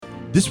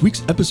This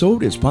week's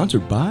episode is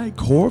sponsored by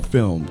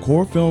CorraFilm.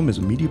 CorraFilm is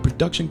a media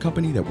production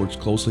company that works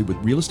closely with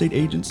real estate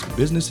agents,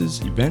 businesses,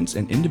 events,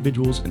 and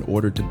individuals in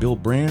order to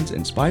build brands,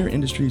 inspire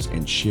industries,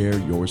 and share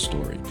your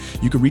story.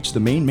 You can reach the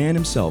main man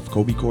himself,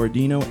 Coby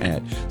Corradino,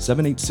 at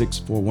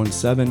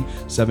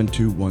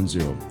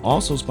 786-417-7210.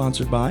 Also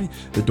sponsored by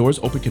the Doors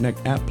Open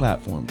Connect app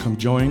platform. Come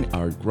join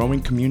our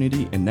growing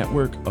community and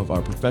network of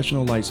our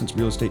professional licensed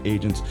real estate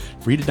agents,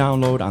 free to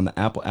download on the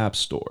Apple App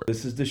Store.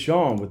 This is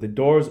Deshaun with the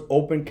Doors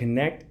Open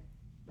Connect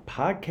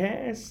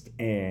podcast,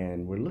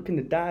 and we're looking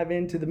to dive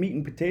into the meat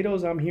and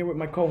potatoes. I'm here with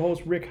my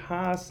co-host Rick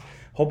Haas.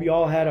 Hope you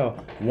all had a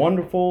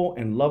wonderful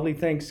and lovely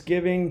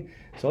Thanksgiving.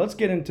 So let's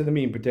get into the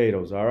meat and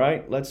potatoes. All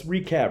right, let's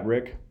recap.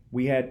 Rick,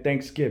 we had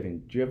Thanksgiving.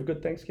 Did you have a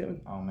good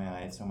Thanksgiving? Oh man,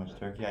 I ate so much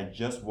turkey. I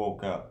just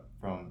woke up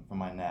from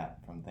my nap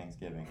from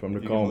Thanksgiving. From the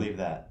if you can believe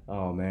that.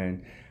 Oh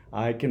man,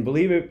 I can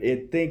believe it.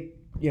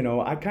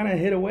 I kind of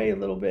hit away a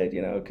little bit,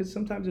 because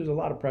sometimes there's a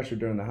lot of pressure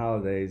during the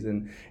holidays,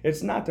 and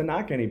it's not to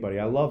knock anybody.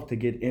 I love to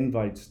get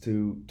invites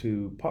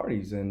to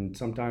parties, and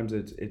sometimes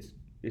it's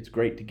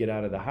great to get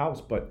out of the house,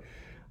 but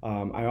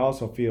I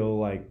also feel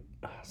like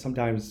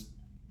sometimes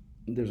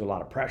there's a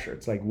lot of pressure.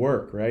 It's like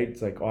work, right?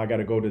 It's like, oh, I got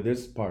to go to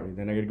this party,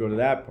 then I got to go to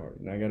that party,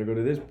 and I got to go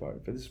to this party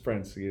for this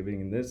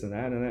Friendsgiving and this and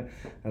that, and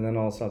then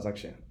all of a sudden it's like,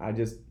 shit, I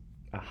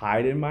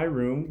hide in my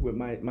room with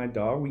my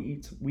dog. We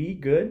eat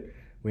good.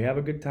 We have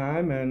a good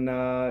time, and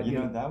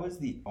that was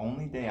the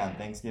only day on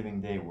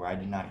Thanksgiving Day where I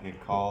did not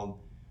get called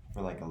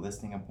for like a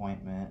listing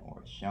appointment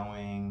or a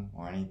showing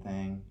or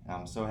anything. And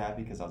I'm so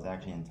happy because I was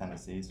actually in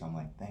Tennessee, so I'm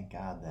like, thank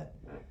God that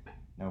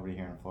nobody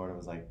here in Florida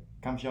was like,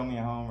 come show me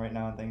a home right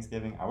now on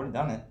Thanksgiving. I would have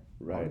done it.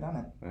 Right. I would have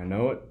done it. I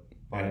know it.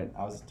 But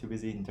I was too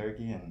busy eating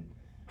turkey and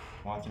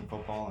watching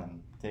football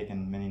and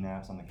taking mini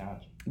naps on the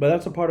couch. But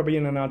that's a part of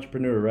being an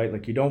entrepreneur, right?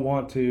 Like, you don't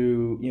want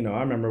to, I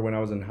remember when I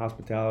was in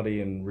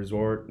hospitality and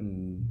resort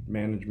and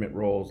management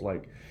roles,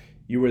 like,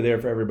 you were there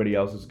for everybody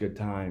else's good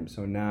time.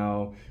 So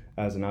now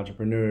as an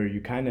entrepreneur, you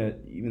kind of,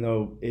 even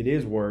though it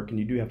is work and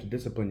you do have to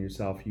discipline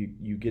yourself,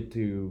 you get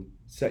to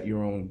set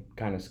your own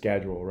kind of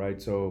schedule, right?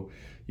 So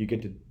you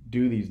get to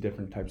do these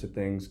different types of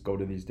things, go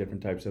to these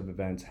different types of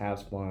events,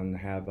 have fun,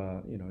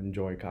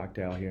 enjoy a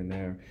cocktail here and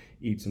there,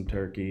 eat some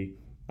turkey,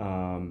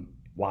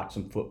 watch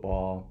some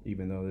football,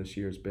 even though this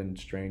year's been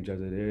strange as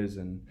it is.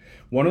 And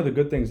one of the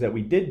good things that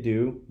we did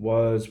do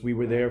was we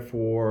were there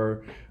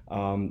for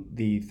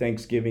the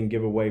Thanksgiving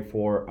giveaway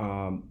for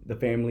the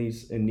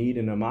families in need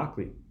in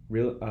Immokalee.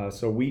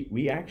 So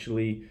we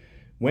actually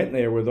went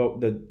there with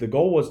the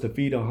goal was to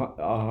feed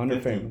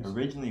 100 families.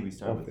 Originally we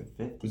started with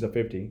 50. It was a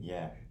 50.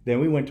 Yeah. Then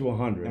we went to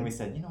 100. And we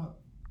said, you know what,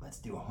 let's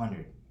do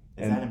 100.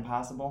 Is that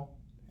impossible?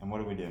 And what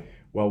did we do?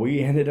 Well, we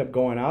ended up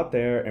going out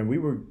there, and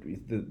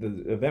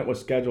the event was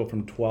scheduled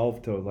from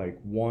 12 to like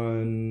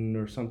 1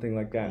 or something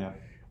like that. Yeah.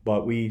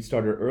 But we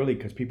started early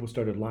because people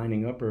started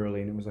lining up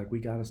early, and it was like, we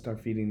got to start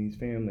feeding these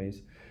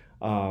families.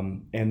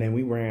 And then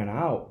we ran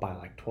out by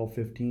like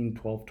 12:15,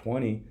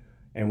 12:20,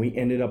 and we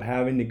ended up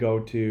having to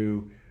go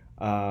to,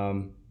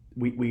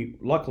 we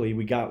luckily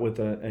we got with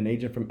an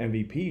agent from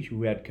MVP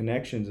who had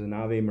connections in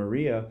Ave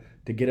Maria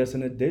to get us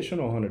an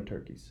additional 100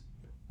 turkeys.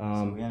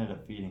 So we ended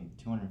up feeding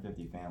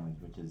 250 families,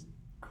 which is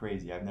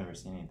crazy. I've never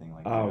seen anything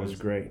like that. Oh, it was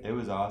great. It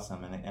was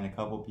awesome. And a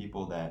couple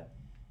people that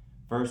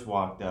first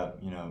walked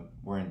up,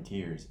 were in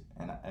tears.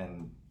 And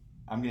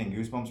I'm getting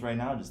goosebumps right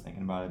now just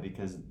thinking about it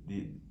because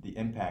the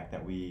impact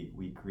that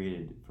we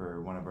created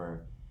for one of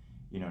our,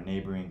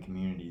 neighboring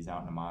communities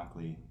out in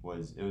Immokalee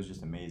was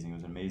just amazing. It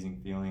was an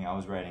amazing feeling. I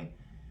was riding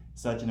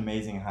such an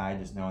amazing high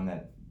just knowing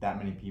that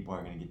many people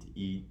are going to get to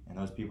eat. And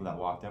those people that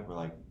walked up were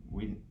like,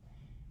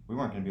 we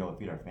weren't going to be able to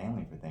feed our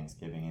family for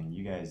Thanksgiving, and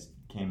you guys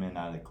came in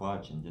out of the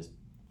clutch and just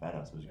fed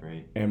us. It was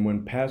great. And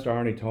when Pastor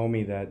Arnie told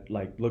me that,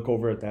 like, look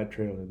over at that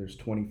trailer, there's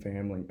 20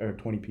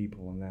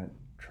 people in that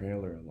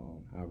trailer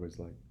alone, I was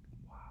like,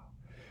 wow.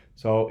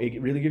 So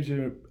it really gives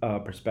you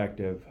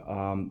perspective.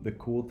 The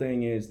cool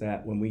thing is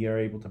that when we are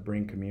able to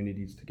bring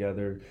communities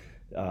together,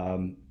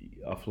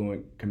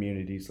 affluent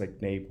communities like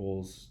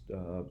Naples,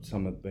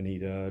 some of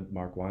Bonita,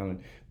 Mark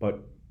Weiland,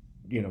 but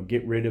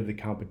get rid of the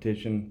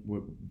competition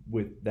with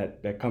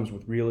that comes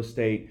with real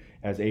estate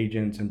as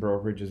agents and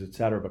brokerages, et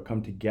cetera, but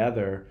come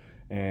together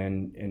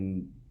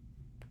and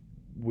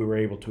we were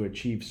able to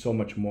achieve so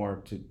much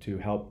more to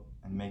help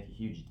and make a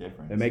huge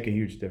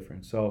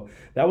difference. So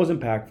that was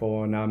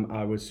impactful, and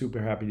I was super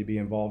happy to be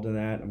involved in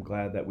that. I'm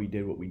glad that we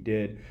did what we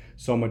did.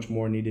 So much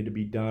more needed to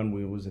be done.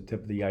 It was the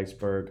tip of the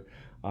iceberg.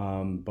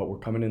 But we're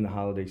coming in the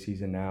holiday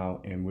season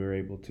now, and we're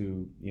able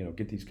to,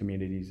 get these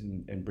communities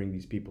and bring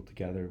these people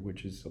together,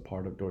 which is a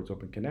part of Doors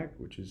Open Connect,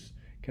 which is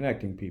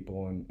connecting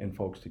people and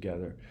folks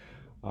together.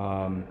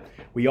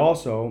 We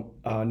also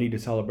need to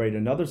celebrate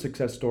another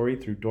success story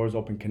through Doors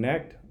Open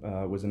Connect.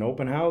 It was an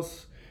open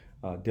house.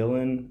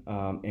 Dylan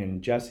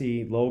and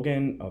Jesse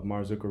Logan of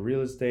Marzuka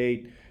Real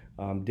Estate.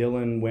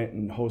 Dylan went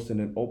and hosted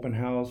an open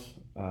house.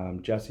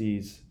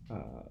 Jesse's,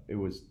 it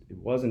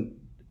wasn't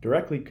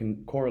directly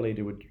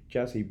correlated with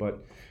Jesse,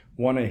 but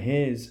one of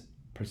his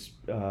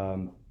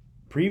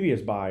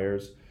previous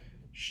buyers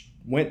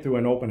went through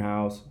an open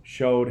house,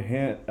 showed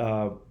him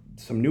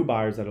some new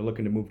buyers that are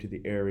looking to move to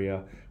the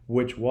area,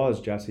 which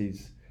was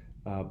Jesse's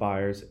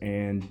buyers,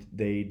 and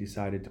they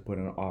decided to put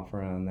an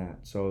offer on that.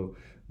 So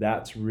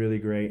that's really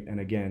great. And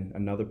again,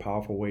 another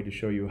powerful way to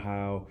show you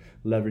how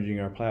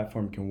leveraging our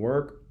platform can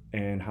work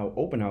and how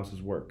open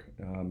houses work.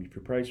 If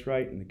you're priced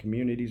right and the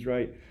community's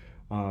right,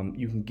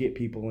 you can get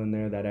people in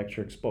there that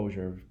extra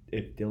exposure.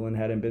 If Dylan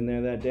hadn't been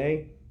there that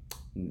day,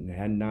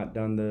 had not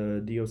done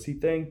the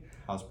DOC thing,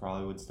 House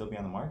probably would still be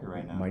on the market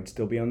right now. might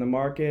still be on the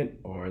market,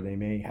 or they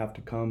may have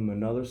to come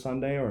another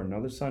Sunday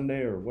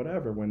or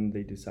whatever when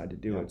they decide to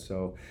do it.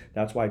 So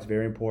that's why it's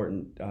very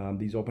important.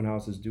 These open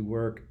houses do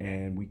work,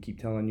 and we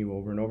keep telling you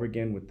over and over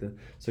again with the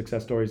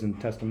success stories and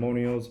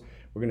testimonials.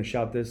 We're going to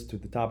shout this to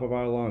the top of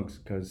our lungs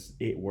because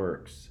it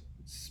works.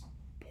 It's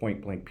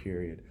point blank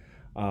period.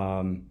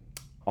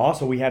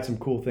 Also, we had some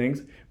cool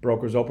things.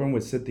 Brokers Open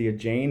with Cynthia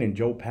Jane and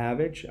Joe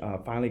Pavich.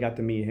 Finally got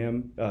to meet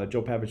him.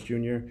 Joe Pavich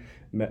Jr.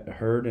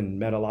 Heard and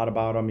met a lot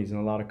about him. He's in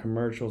a lot of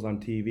commercials on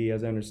TV,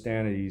 as I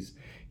understand it.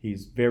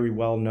 He's very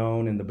well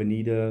known in the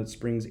Bonita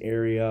Springs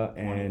area.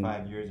 And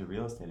 25 years of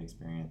real estate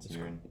experience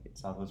here in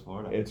Southwest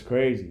Florida. It's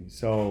crazy.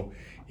 So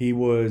he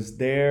was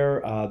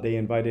there. They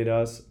invited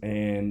us,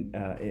 and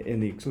in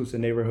the exclusive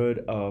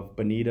neighborhood of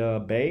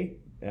Bonita Bay.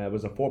 It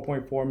was a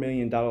 $4.4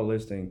 million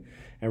listing.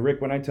 And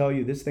Rick, when I tell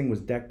you this thing was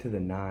decked to the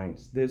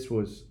nines, it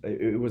was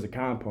a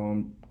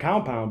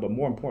compound, but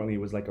more importantly,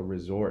 it was like a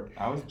resort.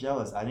 I was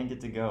jealous. I didn't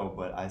get to go,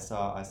 but I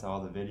saw all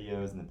the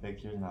videos and the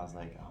pictures, and I was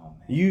like, oh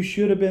man. You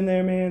should have been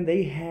there, man.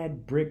 They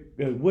had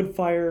wood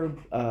fire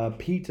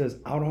pizzas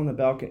out on the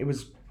balcony. It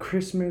was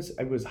Christmas.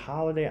 It was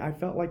holiday. I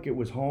felt like it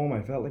was home.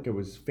 I felt like it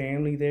was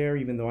family there,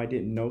 even though I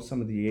didn't know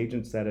some of the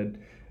agents that had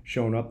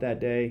shown up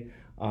that day.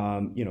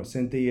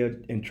 Cynthia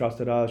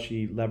entrusted us.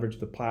 She leveraged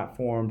the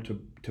platform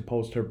to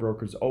post her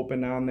Brokers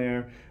Open on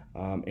there,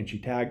 and she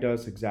tagged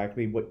us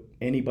exactly what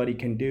anybody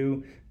can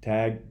do.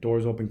 Tag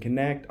Doors Open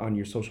Connect on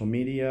your social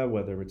media,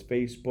 whether it's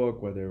Facebook,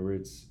 whether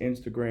it's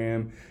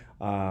Instagram.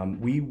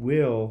 We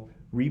will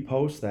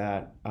repost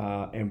that,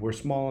 and we're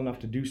small enough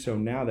to do so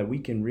now that we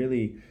can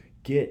really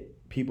get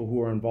people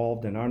who are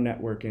involved in our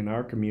network, in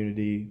our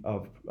community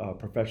of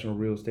professional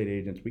real estate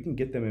agents. We can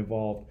get them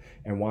involved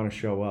and want to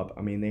show up.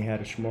 I mean, they had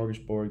a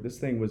smorgasbord. This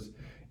thing was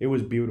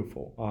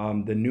beautiful.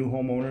 The new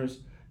homeowners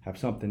have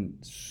something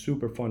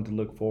super fun to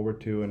look forward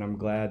to, and I'm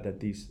glad that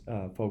these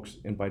folks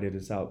invited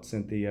us out,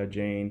 Cynthia,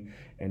 Jane,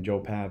 and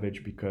Joe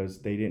Pavich,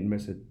 because they didn't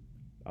miss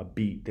a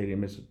beat. They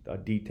didn't miss a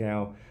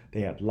detail. They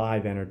had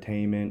live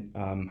entertainment,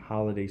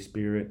 holiday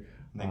spirit.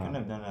 They couldn't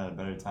have done it at a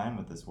better time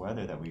with this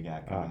weather that we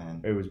got coming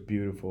in. It was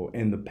beautiful,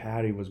 and the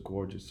patio was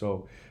gorgeous.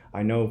 So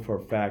I know for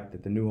a fact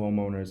that the new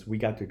homeowners, we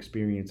got to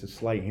experience a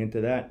slight hint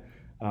of that,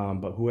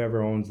 but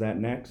whoever owns that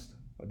next,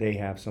 they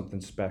have something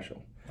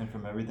special. And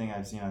from everything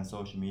I've seen on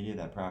social media,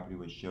 that property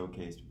was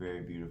showcased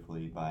very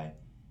beautifully by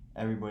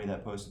everybody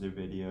that posted their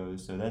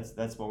videos. So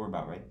that's what we're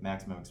about, right?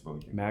 Maximum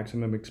exposure.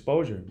 Maximum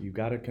exposure. You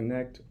got to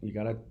connect. You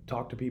got to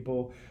talk to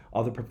people,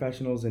 other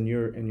professionals in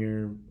your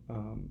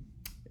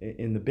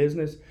in the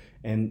business,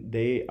 and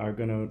they are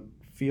gonna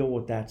feel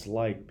what that's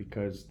like,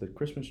 because the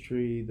Christmas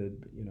tree,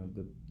 it's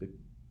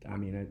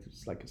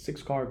like a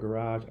 6-car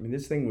garage. I mean,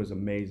 this thing was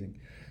amazing.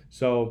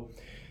 So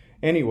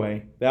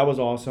anyway, that was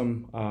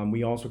awesome.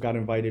 We also got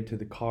invited to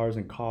the Cars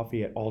and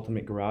Coffee at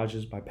Ultimate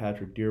Garages by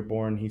Patrick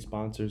Dearborn. He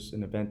sponsors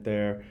an event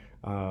there.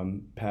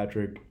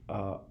 Patrick,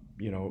 a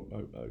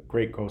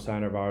great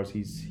co-signer of ours.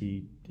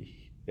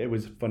 It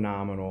was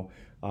phenomenal.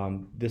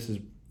 This is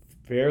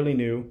fairly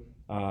new.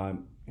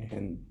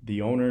 And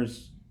the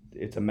owners,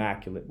 it's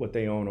immaculate what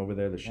they own over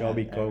there. The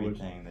Shelby Cobras.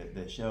 Everything.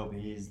 The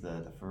Shelbys,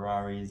 the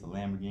Ferraris, the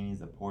Lamborghinis,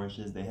 the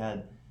Porsches. They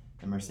had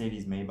the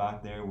Mercedes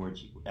Maybach there,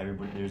 which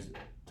there's a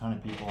ton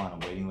of people on a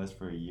waiting list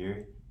for a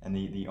year. And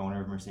the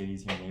owner of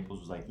Mercedes here in Naples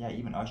was like, yeah,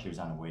 even Usher's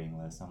on a waiting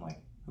list. I'm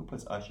like, who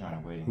puts Usher on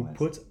a waiting list?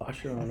 Who puts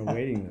Usher on a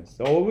waiting list?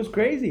 So it was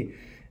crazy.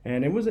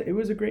 And it was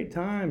a great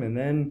time. And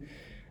then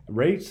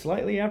right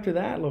slightly after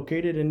that,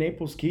 located in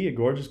Naples Key, a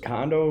gorgeous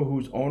condo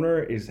whose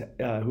owner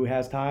who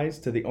has ties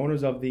to the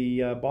owners of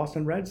the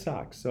Boston Red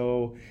Sox.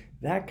 So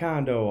that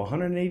condo,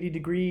 180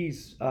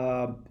 degrees,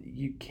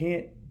 you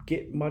can't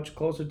get much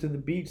closer to the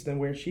beach than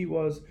where she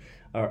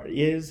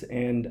is,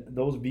 and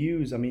those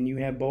views. I mean, you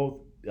have both,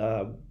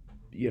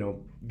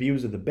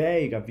 views of the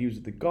bay. You got views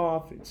of the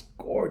Gulf. It's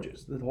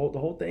gorgeous. The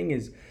whole thing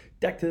is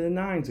decked to the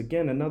nines.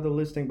 Again, another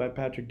listing by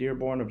Patrick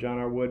Dearborn of John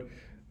R. Wood.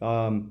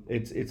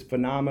 It's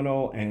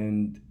phenomenal,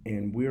 and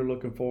we're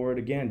looking forward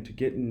again to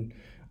getting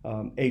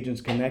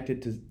agents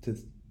connected to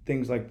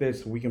things like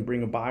this. We can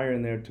bring a buyer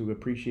in there to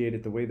appreciate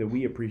it the way that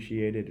we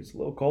appreciate it. It's a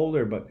little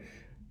colder, but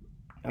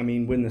I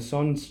mean, when the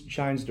sun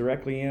shines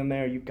directly in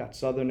there, you've got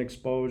southern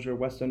exposure,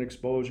 western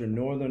exposure,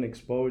 northern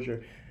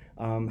exposure.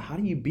 How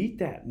do you beat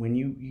that when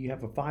you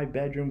have a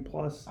 5-bedroom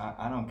plus?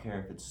 I don't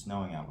care if it's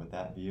snowing out with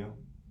that view.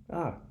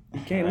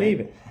 You can't leave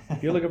it.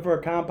 If you're looking for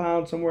a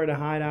compound somewhere to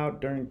hide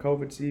out during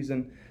COVID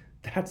season,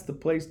 that's the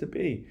place to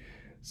be.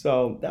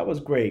 So that was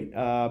great.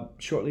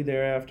 Shortly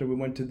thereafter, we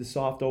went to the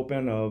soft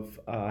open of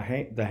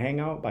the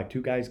Hangout by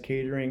Two Guys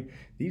Catering.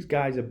 These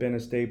guys have been a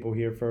staple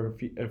here for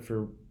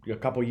a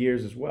couple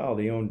years as well.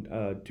 They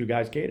own Two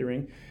Guys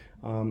Catering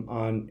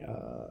on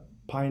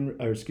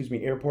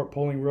Airport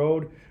Pulling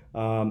Road.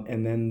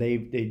 And then they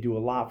do a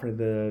lot for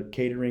the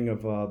catering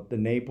of the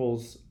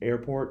Naples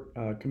Airport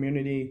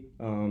community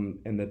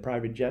and the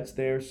private jets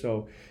there.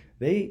 So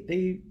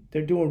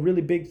they're doing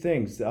really big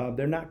things.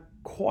 They're not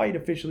quite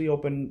officially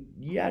open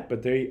yet,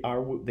 but they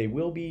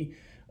will be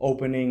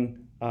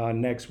opening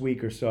next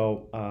week or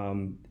so.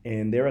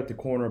 And they're at the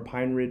corner of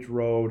Pine Ridge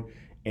Road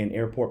and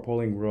Airport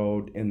Pulling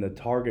Road. In the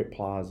Target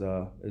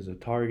Plaza is a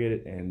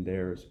Target, and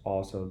there's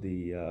also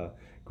the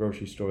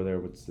grocery store there.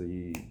 What's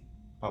the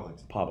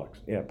Publix,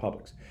 yeah,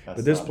 Publix.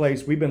 But this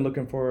place, we've been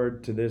looking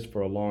forward to this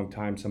for a long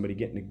time. Somebody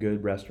getting a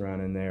good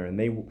restaurant in there, and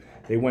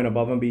they went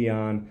above and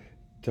beyond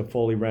to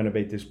fully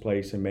renovate this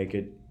place and make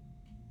it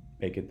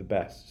the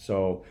best.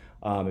 So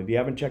if you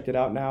haven't checked it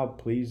out now,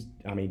 please,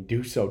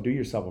 do so. Do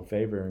yourself a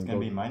favor and it's gonna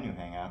be my new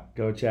hangout.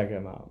 Go check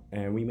them out,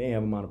 and we may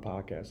have them on a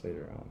podcast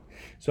later on.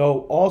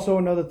 So also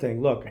another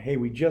thing, look, hey,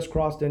 we just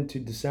crossed into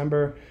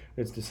December.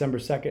 It's December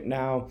 2nd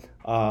now,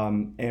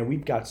 and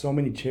we've got so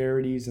many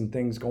charities and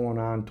things going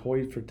on.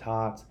 Toys for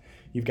Tots.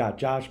 You've got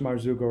Josh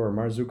Marzuko or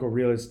Marzuko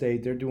Real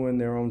Estate. They're doing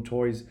their own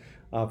Toys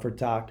for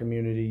Tot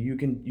community. You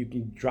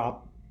can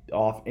drop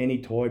off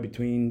any toy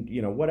between,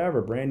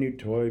 whatever, brand new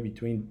toy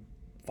between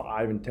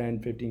 $5 and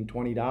 $10, $15,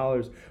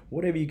 $20,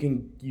 whatever you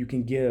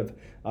can give.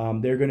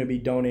 They're going to be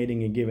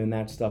donating and giving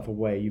that stuff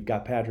away. You've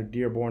got Patrick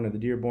Dearborn of the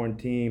Dearborn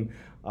team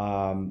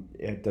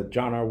at the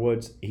John R.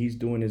 Woods. He's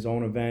doing his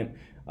own event.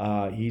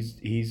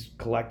 He's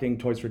collecting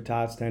Toys for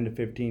Tots, $10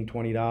 to $15,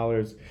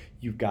 $20.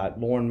 You've got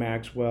Lauren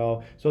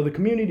Maxwell. So the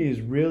community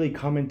is really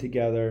coming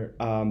together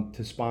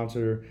to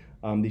sponsor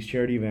these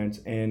charity events,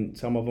 and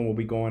some of them will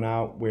be going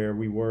out where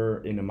we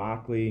were in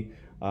Immokalee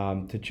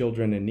to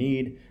children in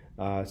need.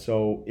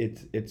 So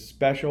it's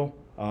special.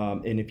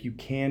 And if you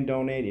can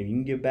donate, if you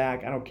can give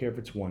back, I don't care if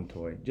it's one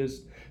toy.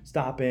 Just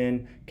stop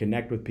in,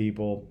 connect with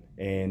people,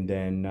 and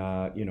then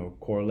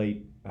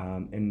correlate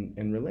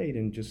and relate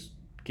and just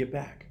give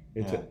back.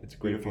 It's a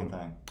great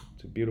feeling.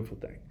 It's a beautiful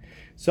thing.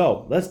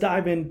 So let's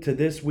dive into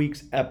this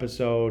week's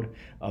episode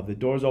of the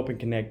Doors Open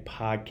Connect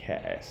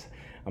podcast.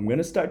 I'm going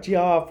to start you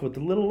off with a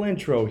little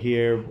intro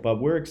here,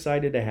 but we're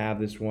excited to have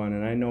this one.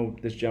 And I know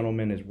this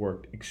gentleman has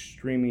worked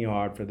extremely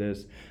hard for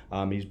this.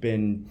 He's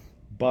been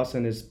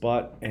busting his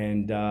butt,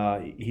 and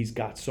he's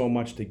got so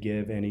much to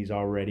give, and he's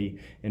already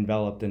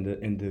enveloped into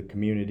the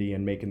community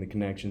and making the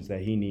connections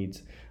that he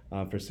needs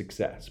for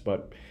success.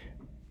 But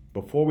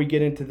before we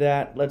get into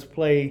that, let's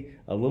play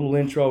a little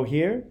intro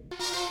here.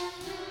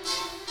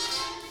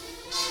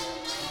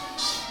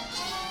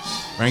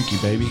 Thank you,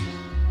 baby.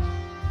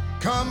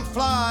 Come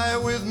fly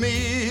with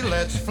me,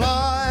 let's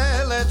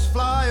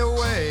fly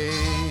away.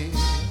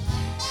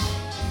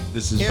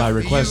 This is by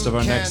request of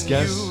our next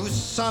guest. Use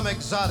some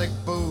exotic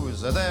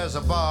booze. There's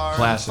a bar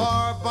Classic. in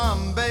far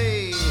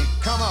Bombay.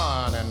 Come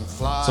on and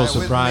fly So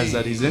surprised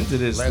with me. that he's into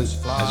this Let's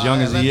fly, as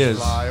young as he is.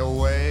 Fly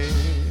away.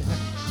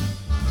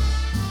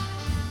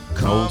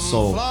 An old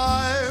soul.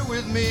 Fly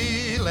with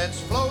me, let's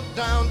float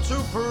down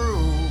to Peru.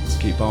 Let's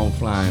keep on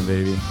flying,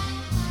 baby.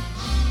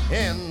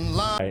 In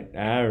line.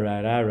 All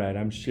right.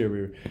 I'm sure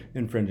we're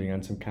infringing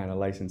on some kind of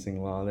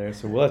licensing law there.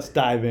 So let's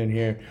dive in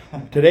here.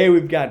 Today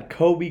we've got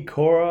Coby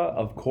Corra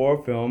of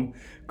CorraFilm.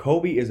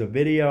 Coby is a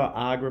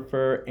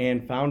videographer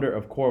and founder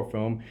of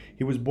CorraFilm.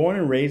 He was born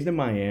and raised in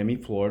Miami,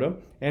 Florida,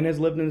 and has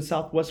lived in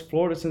Southwest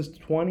Florida since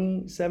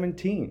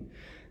 2017.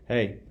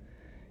 Hey,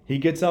 he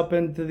got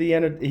into the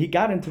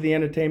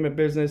entertainment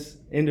business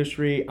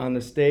industry on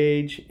the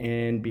stage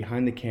and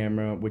behind the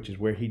camera, which is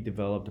where he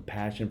developed a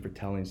passion for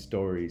telling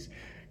stories.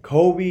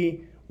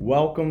 Coby,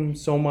 welcome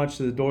so much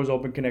to the Doors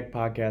Open Connect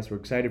podcast. We're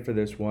excited for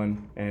this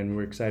one, and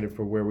we're excited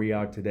for where we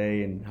are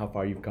today and how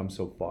far you've come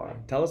so far.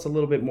 Tell us a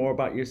little bit more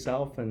about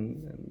yourself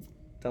and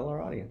tell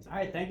our audience. All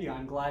right, thank you.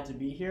 I'm glad to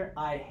be here.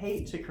 I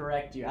hate to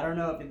correct you. I don't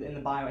know if in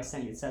the bio I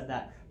sent you it said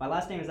that. My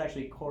last name is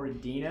actually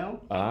Corradino.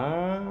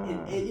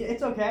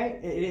 It's okay.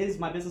 It is.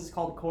 My business is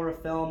called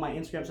CorraFilm. My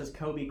Instagram says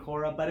Coby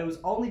Corra, but it was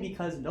only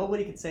because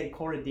nobody could say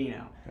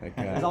Corradino. Okay.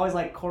 There's always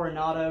like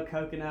Coronado,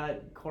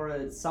 Coconut,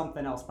 Corra,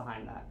 something else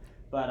behind that.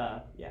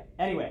 But yeah.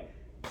 Anyway,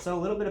 so a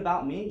little bit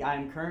about me.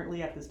 I'm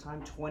currently at this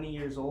time 20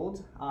 years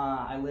old.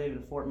 I live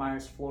in Fort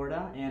Myers,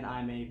 Florida, and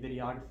I'm a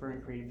videographer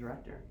and creative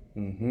director.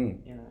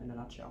 In a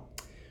nutshell.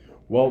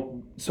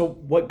 Well, so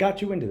what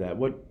got you into that?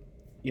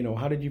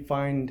 How did you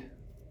find?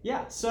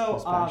 Yeah,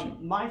 so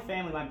my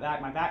family,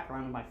 my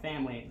background and my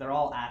family, they're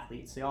all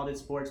athletes. They all did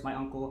sports. My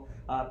uncle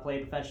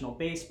played professional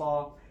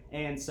baseball.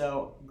 And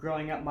so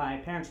growing up, my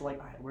parents were like,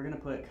 all right, we're going to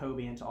put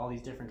Coby into all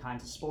these different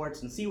kinds of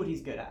sports and see what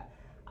he's good at.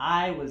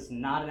 I was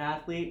not an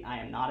athlete. I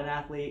am not an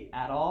athlete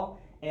at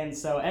all. And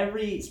so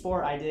every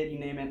sport I did, you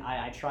name it,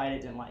 I tried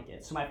it, didn't like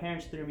it. So my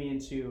parents threw me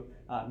into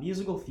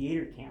musical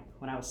theater camp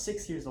when I was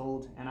 6 years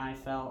old, and I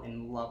fell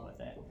in love with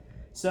it.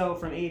 So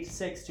from age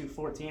 6 to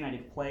 14, I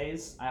did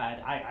plays.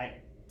 I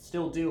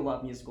still do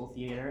love musical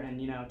theater, and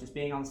just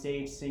being on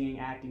stage, singing,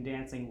 acting,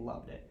 dancing,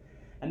 loved it.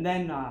 And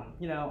then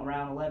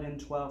around 11,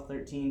 12,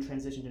 13,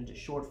 transitioned into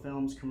short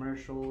films,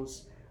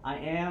 commercials. I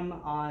am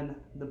on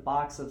the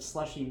box of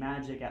Slushy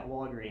Magic at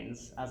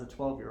Walgreens as a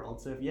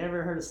 12-year-old. So if you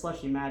ever heard of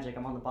Slushy Magic,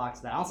 I'm on the box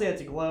of that. I don't say that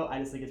to gloat, I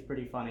just think it's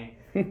pretty funny.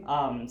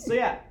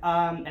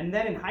 And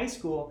then in high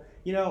school,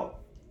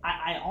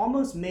 I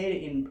almost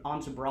made it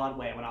onto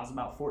Broadway when I was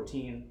about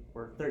 14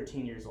 or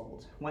 13 years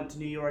old. Went to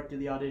New York, did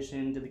the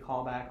audition, did the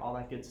callback, all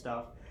that good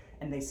stuff.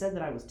 And they said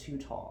that I was too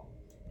tall.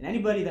 And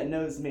anybody that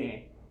knows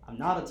me, I'm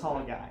not a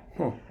tall guy.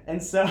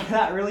 And so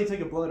that really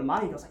took a blow to my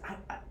ego. I was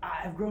like,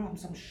 I've grown up,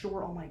 so I'm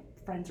short, all my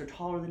friends are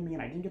taller than me,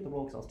 and I didn't get the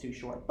role because I was too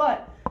short.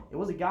 But it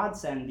was a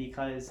godsend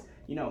because,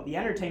 the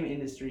entertainment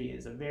industry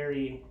is a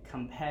very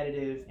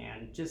competitive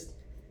and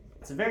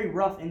it's a very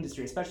rough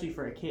industry, especially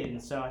for a kid.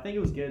 And so I think it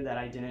was good that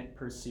I didn't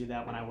pursue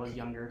that when I was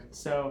younger.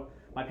 So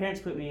my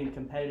parents put me in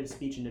competitive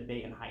speech and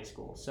debate in high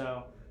school.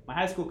 So my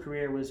high school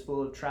career was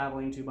full of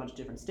traveling to a bunch of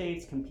different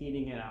states,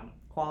 competing in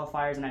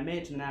qualifiers, and I made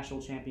it to the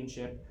national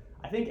championship,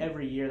 I think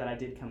every year that I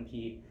did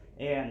compete.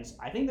 And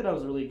I think that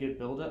was a really good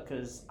build-up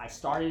because I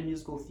started in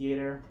musical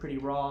theater, pretty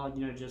raw,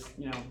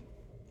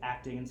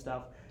 acting and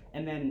stuff.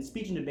 And then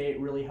speech and debate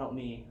really helped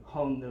me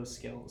hone those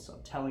skills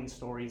of telling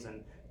stories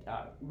and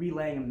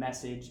relaying a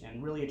message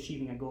and really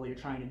achieving a goal you're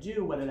trying to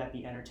do, whether that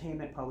be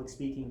entertainment, public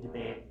speaking,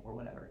 debate, or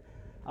whatever.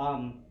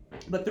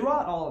 But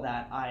throughout all of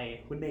that,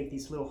 I would make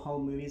these little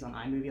home movies on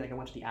iMovie. Like I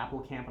went to the Apple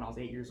camp when I was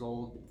 8 years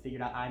old,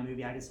 figured out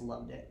iMovie, I just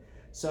loved it.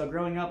 So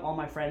growing up, all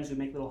my friends would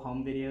make little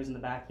home videos in the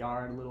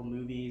backyard, little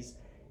movies.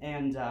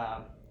 And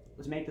to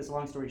make this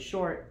long story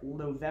short,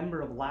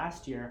 November of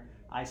last year,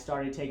 I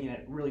started taking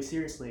it really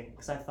seriously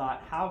because I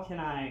thought, how can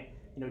I,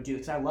 do this?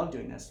 Because I love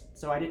doing this.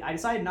 So I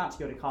decided not to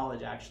go to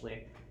college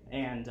actually,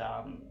 and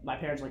my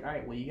parents were like, all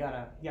right, well you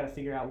gotta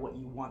figure out what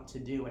you want to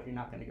do if you're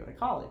not going to go to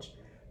college.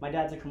 My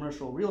dad's a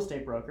commercial real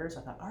estate broker, so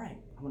I thought, all right,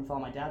 I'm going to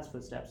follow my dad's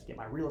footsteps, get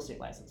my real estate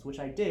license, which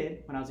I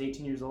did when I was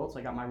 18 years old. So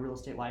I got my real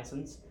estate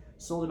license,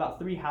 sold about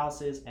 3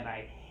 houses, and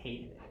I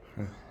hated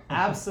it.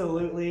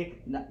 Absolutely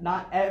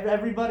not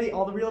everybody,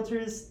 all the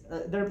realtors,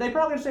 they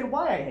probably understand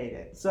why I hate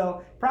it.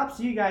 So props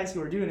to you guys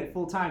who are doing it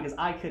full time because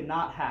I could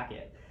not hack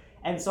it.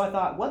 And so I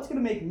thought, what's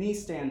going to make me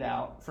stand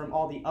out from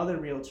all the other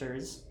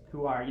realtors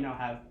who are,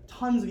 have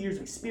tons of years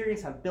of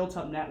experience, have built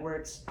up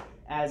networks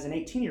as an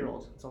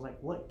 18-year-old. So I was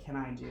like, what can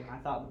I do? And I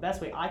thought the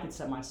best way I could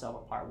set myself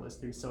apart was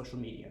through social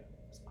media.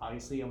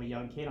 Obviously, I'm a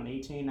young kid, I'm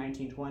 18,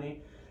 19,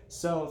 20.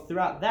 So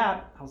throughout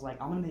that, I was like,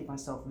 I'm going to make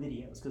myself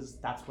videos because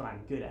that's what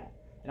I'm good at.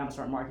 And I'm gonna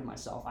start marketing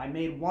myself. I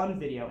made one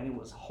video and it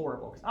was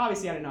horrible because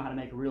obviously I didn't know how to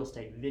make a real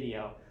estate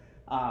video,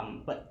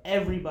 but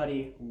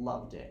everybody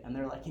loved it. And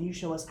they're like, can you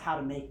show us how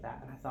to make that?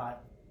 And I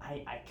thought,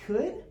 I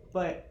could,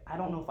 but I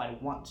don't know if I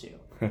want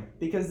to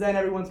because then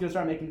everyone's gonna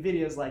start making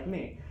videos like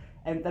me.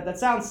 And that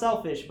sounds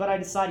selfish, but I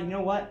decided, you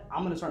know what?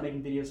 I'm gonna start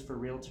making videos for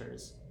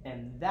realtors.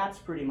 And that's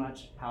pretty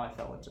much how I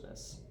fell into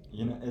this.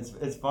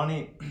 It's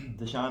funny,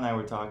 Deshaun and I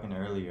were talking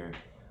earlier,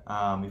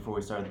 before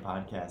we started the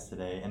podcast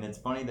today, and it's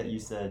funny that you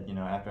said,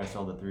 after I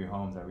sold the 3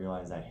 homes, I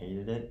realized I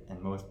hated it,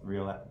 and most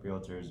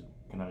realtors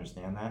can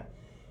understand that.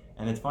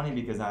 And it's funny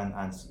because on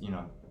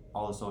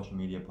all the social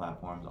media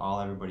platforms, all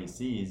everybody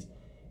sees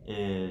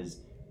is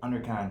under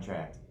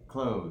contract,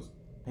 closed,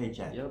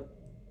 paycheck,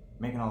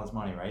 making all this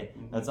money, right?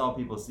 Mm-hmm. That's all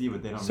people see,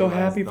 but they don't. So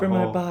realize happy for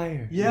my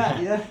buyer. Yeah.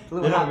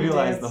 They don't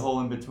realize the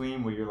whole in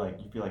between where you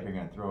feel like you're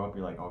gonna throw up.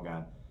 You're like, oh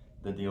god,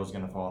 the deal's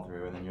gonna fall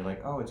through, and then you're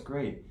like, oh, it's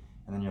great,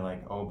 and then you're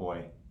like, oh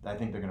boy, I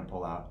think they're gonna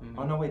pull out. Mm-hmm.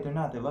 Oh no, wait, they're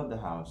not. They love the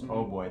house. Mm-hmm.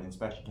 Oh boy, the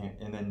inspection came,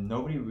 and then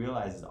nobody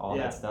realizes all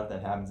that stuff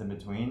that happens in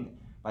between.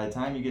 By the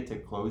time you get to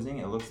closing,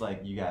 it looks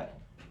like you got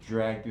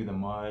dragged through the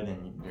mud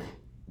and your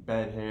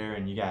bed hair,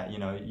 and you got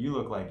you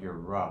look like you're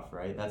rough,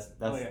 right? That's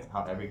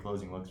how every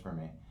closing looks for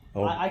me.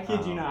 Oh. I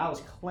kid you not, I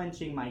was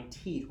clenching my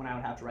teeth when I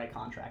would have to write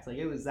contracts. Like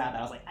it was that bad.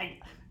 I was like,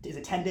 is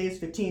it 10 days,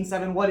 15,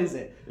 7? What is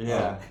it?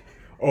 Yeah.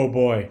 Oh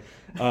boy,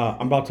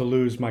 I'm about to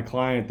lose my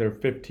client their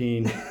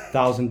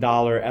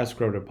 $15,000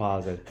 escrow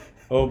deposit.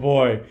 Oh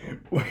boy,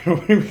 what are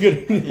we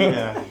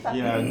gonna?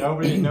 Yeah.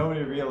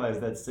 Nobody realized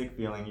that sick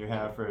feeling you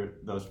have for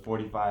those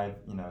 45,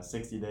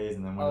 60 days,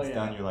 and then when it's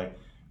done, you're like,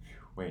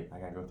 wait, I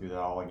gotta go through that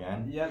all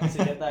again. Yep, to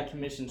get that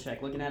commission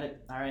check. Looking at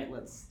it, all right,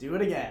 let's do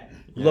it again.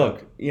 Yeah.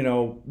 Look,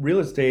 real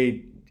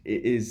estate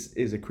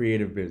is a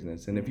creative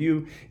business, and if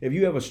you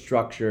have a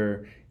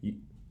structure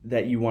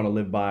that you want to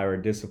live by or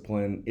a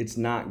discipline, it's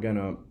not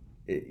gonna.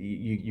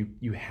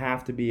 You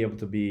have to be able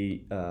to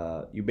be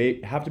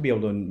have to be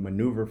able to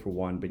maneuver for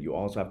one, but you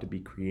also have to be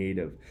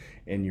creative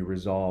in your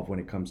resolve when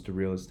it comes to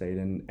real estate.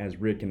 And as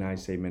Rick and I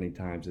say many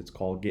times, it's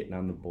called getting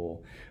on the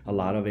bull. A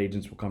lot of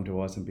agents will come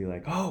to us and be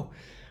like, oh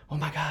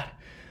my God,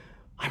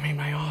 I made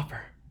my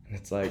offer, and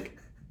it's like,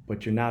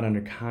 but you're not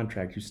under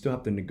contract. You still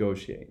have to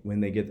negotiate. When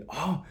they get,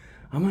 oh,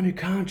 I'm under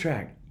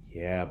contract.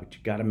 Yeah, but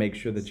you got to make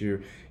sure that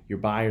your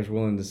buyer's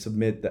willing to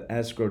submit the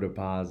escrow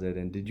deposit,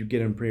 and did you get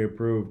them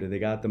pre-approved? Did they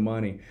got the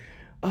money?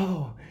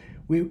 Oh,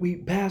 we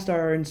passed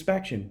our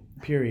inspection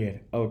period.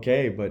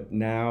 Okay, but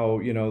now,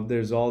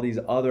 there's all these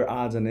other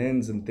odds and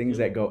ends and things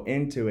that go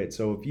into it.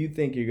 So if you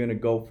think you're going to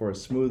go for a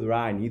smooth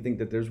ride and you think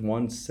that there's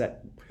one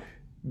set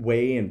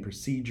way and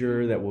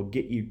procedure that will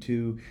get you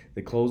to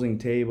the closing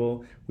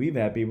table, we've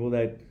had people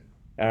that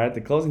are at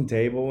the closing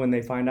table when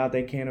they find out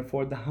they can't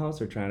afford the house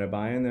they're trying to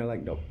buy, and they're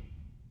like, nope.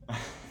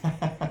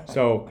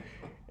 So,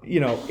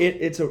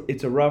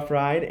 it's a rough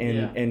ride,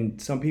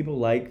 and some people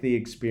like the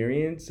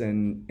experience,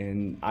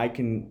 and I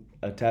can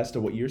attest to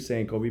what you're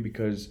saying, Coby,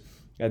 because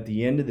at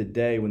the end of the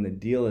day, when the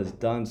deal is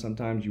done,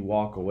 sometimes you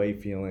walk away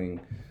feeling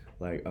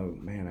like, oh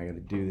man, I got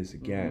to do this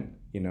again,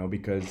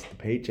 because the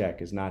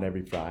paycheck is not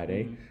every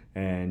Friday,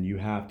 and you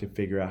have to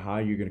figure out how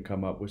you're going to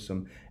come up with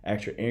some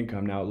extra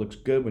income. Now, it looks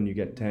good when you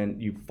get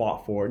you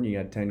fought for it, and you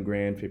got 10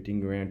 grand,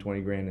 15 grand,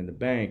 20 grand in the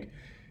bank.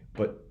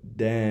 But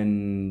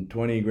then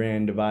 20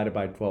 grand divided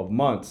by 12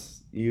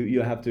 months,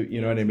 you have to,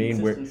 what I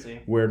mean?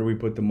 Where do we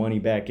put the money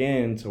back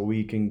in so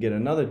we can get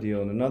another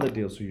deal and another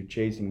deal, so you're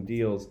chasing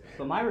deals?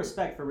 But my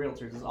respect for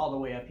realtors is all the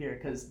way up here,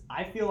 because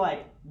I feel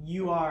like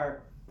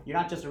you're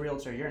not just a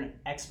realtor, you're an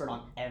expert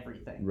on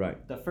everything. Right.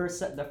 The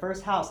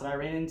first house that I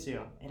ran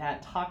into, it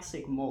had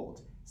toxic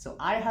mold. So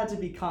I had to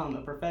become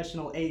a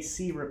professional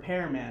AC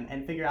repairman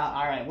and figure out,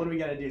 all right, what do we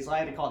got to do? So I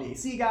had to call the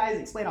AC guys,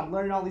 explain I'm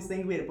learning all these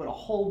things. We had to put a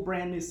whole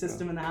brand new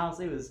system in the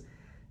house. It was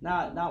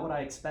not what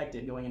I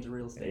expected going into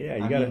real estate.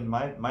 Yeah, I mean,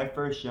 my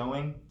first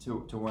showing to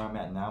where I'm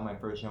at now, my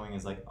first showing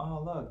is like,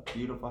 oh, look,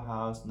 beautiful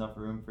house, enough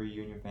room for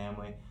you and your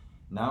family.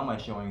 Now my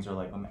showings are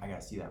like, I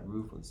gotta see that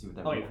roof. Let's see what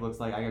that roof looks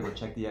like. I gotta go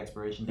check the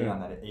expiration date on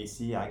that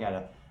AC. I'm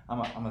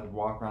gonna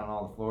walk around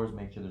all the floors,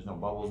 make sure there's no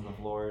bubbles in the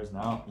floors.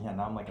 Now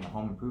I'm like in a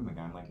home improvement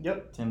guy. I'm like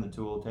Tim the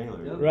Tool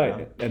Taylor. Yep.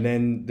 Right. And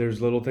then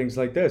there's little things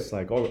like this,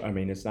 like,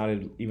 it's not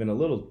even a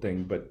little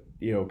thing, but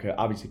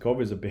obviously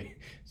COVID is a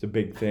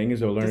big thing.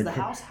 Is a learning. Does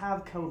the house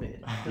have COVID?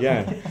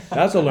 Yeah,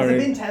 that's a learning.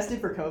 Has it been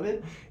tested for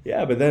COVID?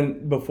 Yeah, but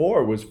then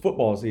before it was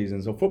football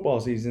season. So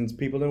football seasons,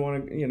 people didn't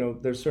want to.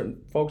 There's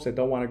certain folks that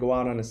don't want to go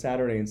out on a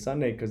Saturday and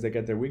Sunday because they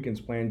get their weekends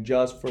planned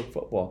just for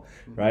football,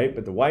 right?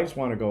 But the wives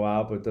want to go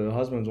out, but the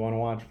husbands want to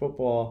watch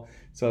football.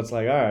 So it's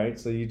like, all right,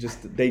 so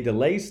they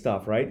delay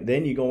stuff, right?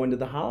 Then you go into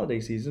the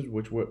holiday seasons,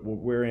 which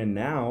we're in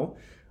now.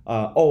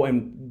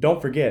 And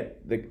don't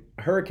forget the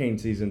hurricane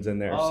season's in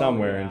there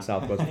somewhere in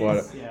Southwest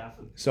Florida. Yeah.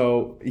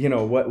 So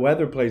what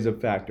weather plays a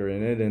factor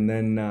in it, and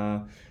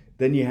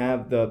then you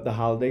have the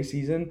holiday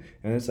season,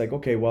 and it's like,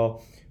 okay,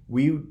 well,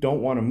 we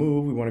don't want to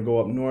move. We want to go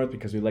up north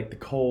because we like the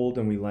cold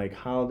and we like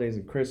holidays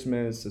and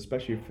Christmas,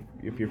 especially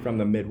if you're from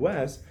the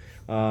Midwest.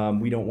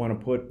 We don't want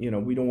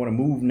to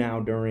move now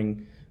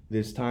during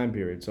this time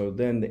period. So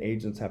then the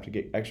agents have to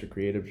get extra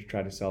creative to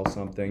try to sell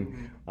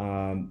something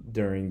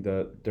during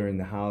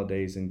the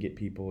holidays and get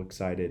people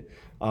excited.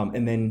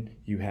 And then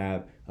you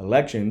have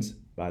elections,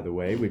 by the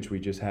way, which we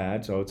just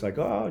had. So it's like,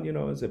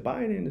 is it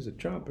Biden? Is it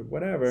Trump? Or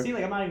whatever. See,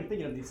 like, I'm not even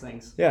thinking of these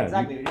things. Yeah.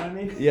 Exactly. You know what I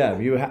mean?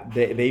 Yeah.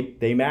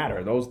 They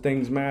matter. Those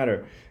things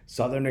matter.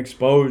 Southern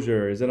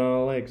exposure. Is it on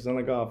a lake? Is it on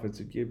a golf?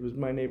 It was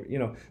my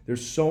neighbor.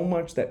 There's so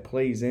much that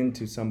plays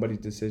into somebody's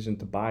decision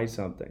to buy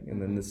something.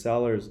 And then the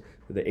sellers,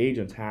 the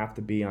agents have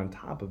to be on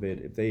top of it.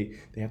 If they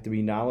have to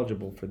be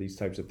knowledgeable for these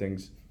types of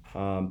things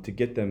to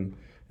get them.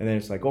 And then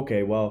it's like,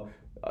 okay, well,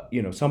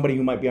 somebody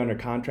who might be under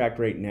contract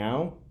right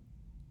now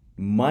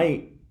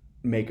might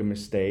make a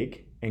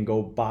mistake and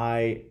go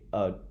buy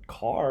a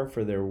car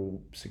for their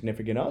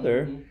significant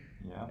other.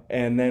 Yeah.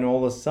 And then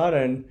all of a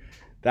sudden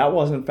that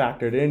wasn't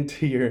factored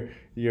into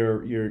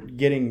your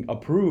getting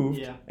approved.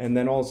 Yeah. And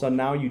then all of a sudden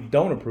now you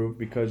don't approve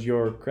because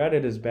your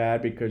credit is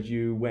bad because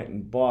you went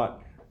and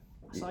bought.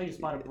 I saw you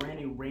just bought a brand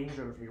new Range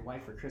Rover for your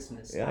wife for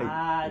Christmas.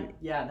 Yeah.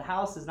 The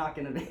house is not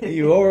going to be.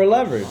 You over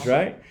leverage,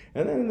 right?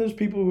 And then there's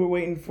people who are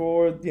waiting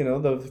for,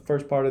 the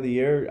first part of the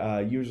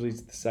year. Usually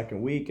it's the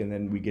second week, and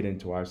then we get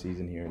into our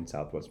season here in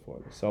Southwest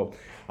Florida. So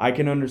I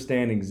can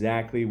understand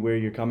exactly where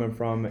you're coming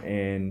from,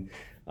 and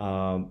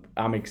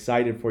I'm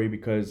excited for you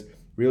because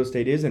real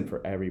estate isn't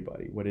for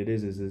everybody. What it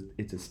is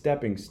it's a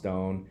stepping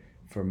stone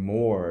for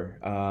more.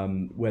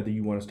 Whether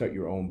you want to start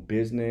your own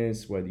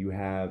business, whether you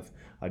have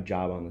a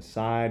job on the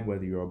side,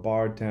 whether you're a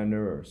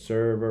bartender or a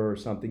server or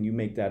something, you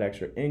make that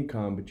extra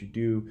income, but you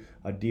do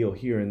a deal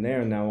here and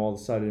there. And now all of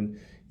a sudden,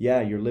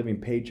 you're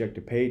living paycheck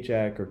to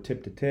paycheck or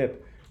tip to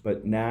tip,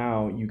 but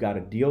now you got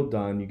a deal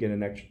done, you get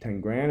an extra 10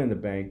 grand in the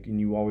bank, and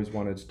you always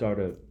want to start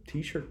a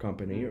t-shirt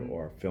company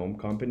or a film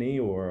company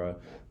or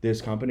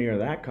this company or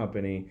that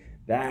company.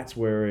 That's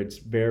where it's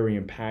very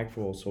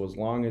impactful. So as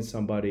long as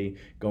somebody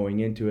going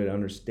into it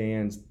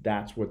understands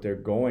that's what they're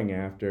going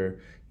after,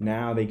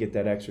 now they get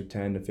that extra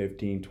 10 to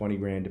 15, 20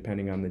 grand,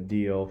 depending on the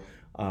deal,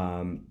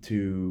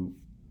 to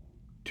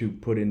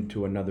put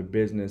into another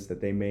business that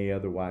they may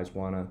otherwise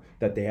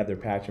that they have their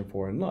passion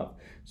for and love.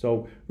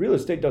 So real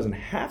estate doesn't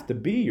have to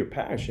be your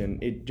passion.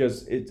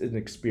 It's an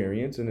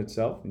experience in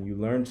itself, and you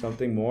learn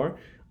something more.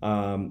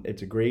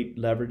 It's a great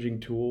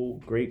leveraging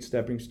tool, great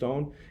stepping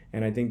stone.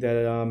 And I think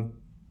that,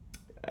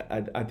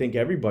 I think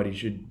everybody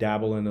should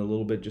dabble in a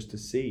little bit just to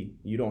see.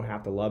 You don't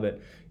have to love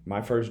it.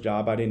 My first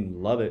job, I didn't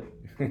love it.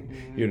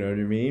 You know what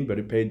I mean? But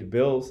it paid the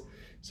bills.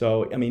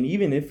 So I mean,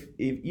 even if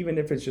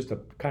it's just a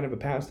kind of a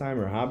pastime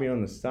or a hobby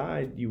on the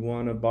side, you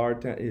want to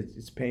bartend.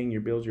 It's paying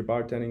your bills, your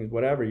bartending,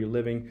 whatever. You're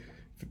living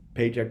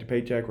paycheck to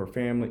paycheck or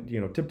family,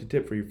 tip to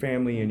tip for your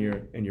family and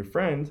your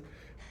friends.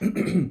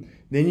 Then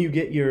you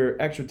get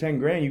your extra 10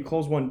 grand. You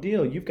close one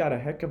deal. You've got a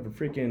heck of a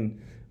freaking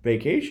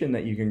vacation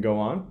that you can go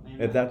on.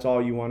 Amen. If that's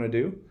all you want to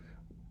do.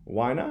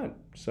 Why not?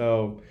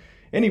 So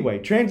anyway,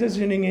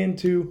 transitioning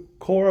into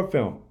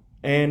CorraFilm.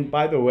 And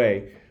by the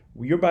way,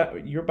 your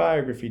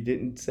biography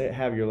didn't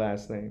have your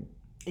last name.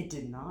 It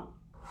did not?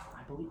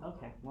 I believe.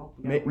 Okay. Well,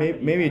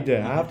 maybe it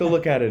did. I have to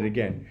look at it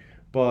again.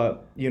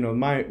 But,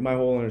 my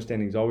whole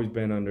understanding has always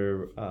been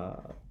under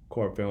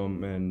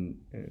CorraFilm.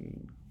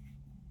 And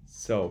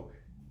so,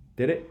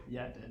 did it?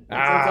 Yeah, it did. It's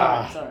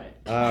all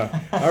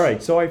right. All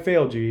right. So I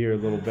failed you here a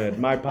little bit.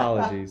 My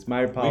apologies.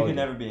 We can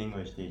never be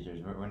English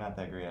teachers. We're not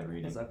that great at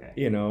reading. It's okay.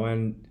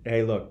 And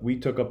hey, look, we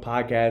took up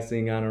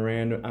podcasting on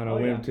a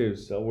whim too.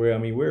 So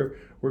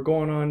we're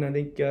going on. I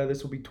think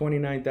this will be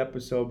 29th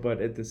episode,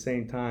 but at the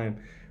same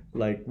time,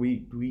 like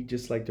we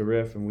just like to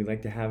riff and we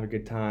like to have a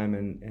good time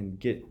and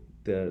get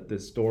the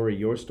story,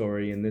 your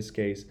story in this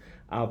case,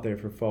 out there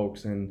for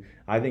folks. And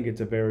I think it's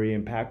a very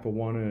impactful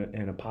one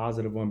and a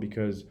positive one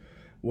because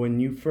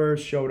when you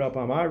first showed up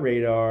on my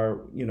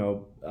radar,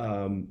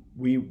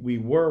 we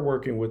were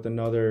working with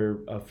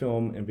another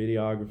film and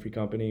videography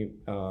company,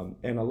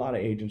 and a lot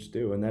of agents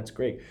do, and that's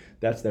great.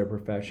 That's their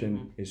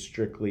profession, is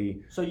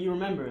strictly. So you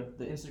remember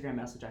the Instagram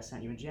message I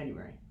sent you in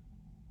January?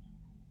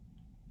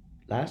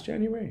 Last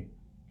January?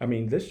 I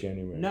mean, this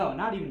January. No,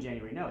 not even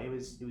January. No, it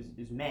was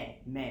May.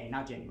 May,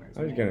 not January.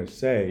 I was gonna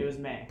say. It was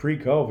May.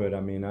 Pre-COVID.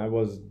 I mean,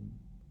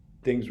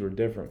 things were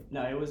different.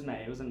 No, it was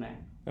May. It was in May.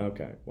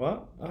 Okay.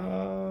 Well,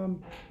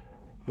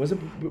 was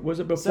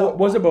it before? So,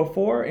 was it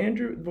before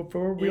Andrew?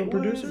 Before Real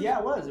Producers? Yeah,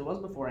 it was. It was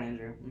before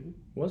Andrew. Mm-hmm.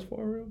 Was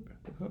for Real?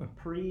 Huh.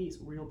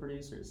 Pre-Real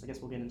Producers. I guess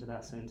we'll get into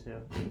that soon too.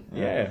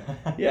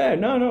 Yeah.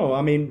 No.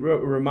 I mean,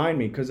 remind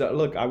me, because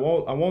look, I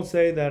won't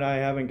say that I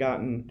haven't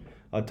gotten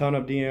a ton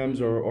of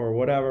DMs or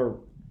whatever.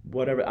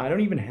 I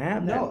don't even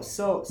have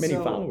that many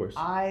followers.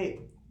 I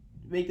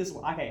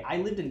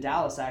lived in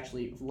Dallas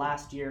actually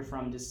last year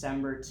from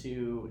December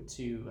to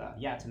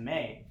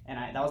May,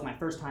 and that was my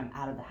first time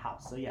out of the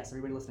house. So yes,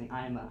 everybody listening,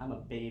 I'm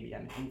a baby,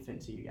 I'm an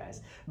infant to you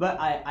guys. But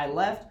I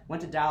left,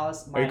 went to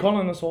Dallas. Are you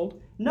calling us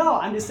old? No,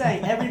 I'm just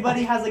saying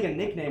everybody has like a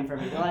nickname for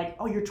me. They're like,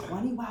 oh, you're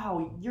 20?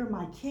 Wow, you're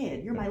my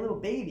kid, you're my little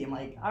baby. I'm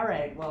like, all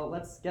right, well,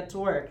 let's get to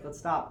work. Let's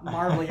stop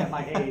marveling at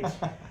my age.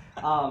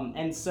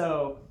 And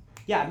so.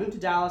 Yeah, I moved to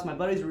Dallas. My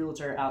buddy's a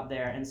realtor out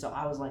there, and so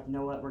I was like, you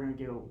know what, we're going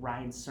to go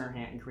Ryan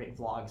Serhant and create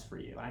vlogs for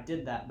you. And I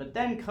did that, but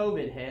then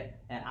COVID hit,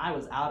 and I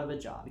was out of a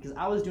job because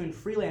I was doing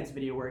freelance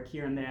video work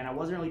here and there, and I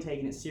wasn't really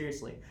taking it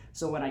seriously.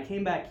 So when I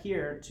came back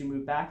here to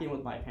move back in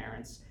with my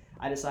parents,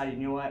 I decided,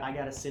 you know what, I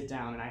got to sit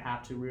down, and I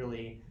have to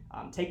really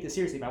take this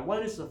seriously. If I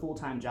want this as a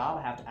full-time job,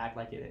 I have to act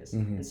like it is.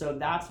 Mm-hmm. And so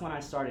that's when I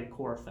started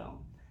CorraFilm.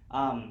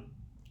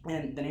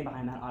 And the name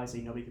behind that,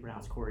 obviously, nobody could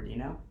pronounce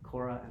Corradino,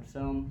 Corra and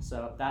film.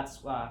 So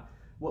that's...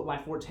 what my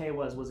forte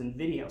was in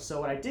video. So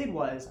what I did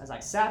was, as I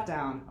sat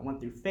down, I went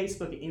through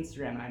Facebook and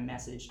Instagram and I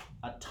messaged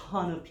a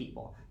ton of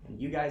people, and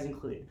you guys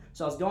included.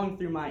 So I was going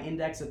through my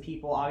index of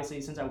people.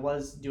 Obviously, since I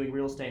was doing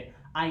real estate,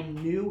 I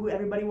knew who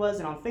everybody was,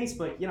 and on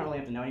Facebook, you don't really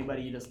have to know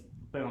anybody, you just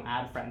boom,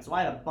 add friends. So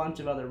I had a bunch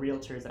of other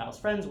realtors that I was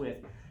friends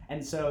with,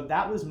 and so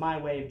that was my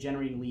way of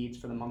generating leads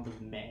for the month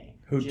of May.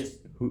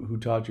 Who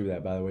taught you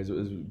that, by the way? It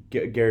was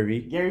Gary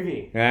Vee? Gary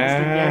Vee.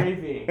 Mr. Gary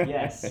Vee,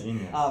 yes.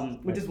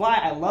 Which is why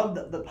I love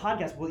the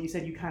podcast. Well, you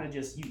said you kind of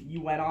just,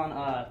 you went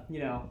on,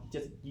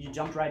 you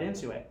jumped right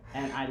into it.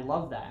 And I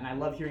love that. And I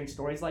love hearing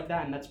stories like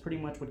that. And that's pretty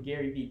much what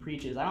Gary Vee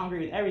preaches. I don't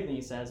agree with everything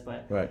he says,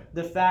 but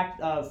the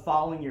fact of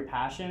following your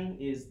passion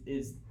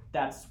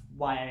that's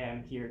why I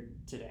am here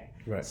today.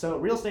 Right. So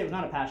real estate was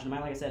not a passion of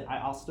mine. Like I said,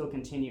 I'll still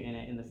continue in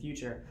it in the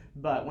future.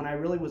 But when I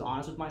really was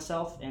honest with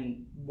myself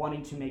and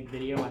wanting to make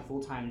video my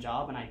full-time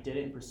job, and I did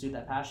it and pursued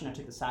that passion, I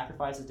took the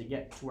sacrifices to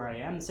get to where I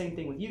am. The same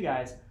thing with you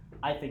guys.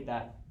 I think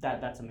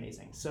that's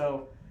amazing.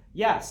 So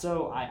yeah,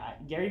 so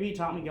Gary Vee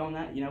taught me going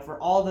that, for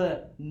all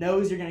the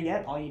no's you're gonna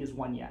get, all you need is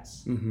one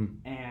yes. Mm-hmm.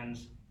 And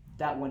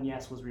that one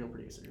yes was Real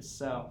Producers.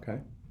 So okay.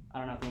 I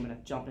don't know if I'm going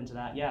to jump into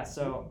that. Yeah,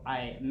 so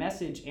I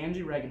messaged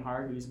Andrew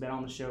Regenhard, who's been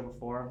on the show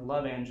before.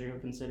 Love Andrew,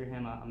 consider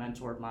him a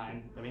mentor of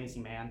mine,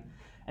 amazing man.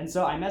 And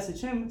so I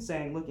messaged him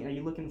saying, look, are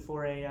you looking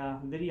for a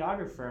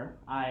videographer?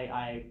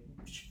 I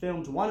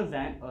filmed one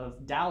event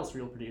of Dallas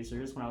Real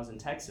Producers when I was in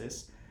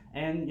Texas.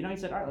 And, he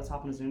said, all right, let's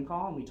hop on a Zoom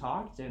call. And we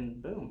talked,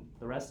 and boom,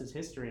 the rest is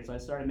history. So I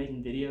started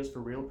making videos for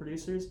Real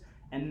Producers.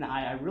 And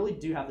I really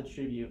do have to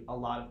attribute a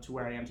lot to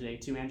where I am today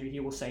to Andrew. He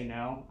will say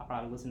no. I'll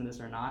probably listen to this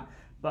or not.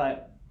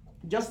 But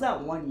just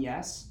that one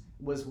yes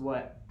was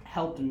what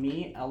helped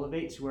me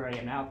elevate to where I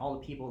am now with all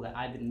the people that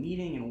I've been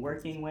meeting and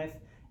working with.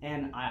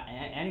 And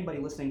anybody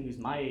listening who's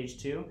my age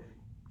too,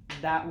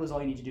 that was all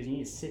you need to do is you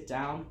need to sit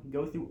down,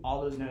 go through all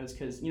those no's,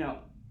 because,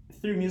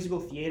 through musical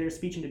theater,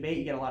 speech and debate,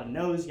 you get a lot of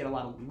no's, you get a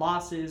lot of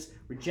losses,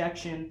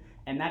 rejection,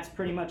 and that's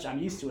pretty much, I'm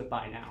used to it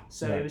by now.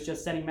 So Right. it was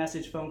just sending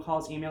message, phone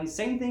calls, emailing,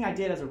 same thing I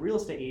did as a real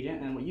estate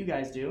agent and what you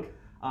guys do,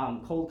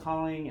 cold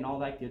calling and all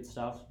that good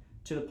stuff,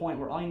 to the point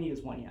where all you need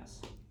is one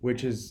yes.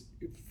 Which is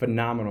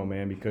phenomenal,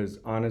 man, because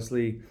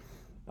honestly,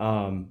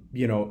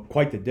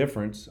 quite the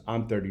difference.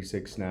 I'm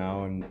 36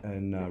 now,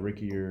 and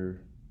Ricky, you're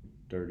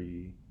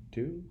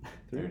 32?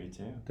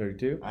 32.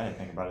 32? I didn't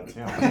think about it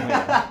too.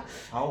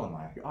 How old am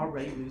I? You're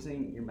already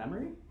losing your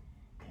memory?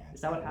 Yeah,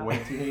 Is that what happened?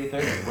 Wait till you hit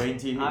your 30s. Wait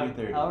until you hit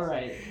your 30s. All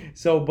right.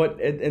 So,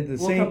 but at the We'll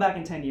same come back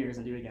in 10 years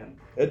and do it again.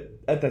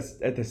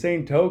 at the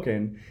same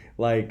token,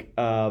 like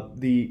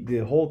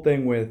the whole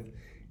thing with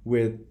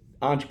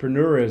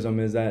entrepreneurism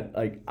is that,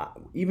 like,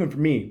 even for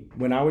me,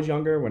 when I was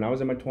younger, when I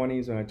was in my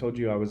 20s, and I told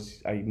you I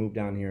moved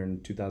down here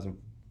in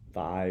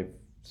 2005,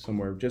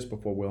 somewhere just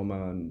before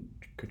Wilma and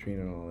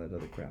Katrina and all that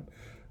other crap.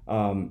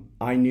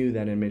 I knew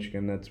that in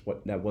Michigan,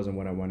 that wasn't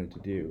what I wanted to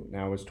do.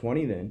 Now I was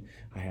 20 then.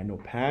 I had no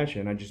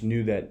passion. I just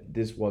knew that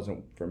this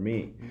wasn't for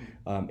me.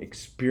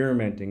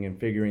 Experimenting and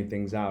figuring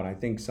things out. I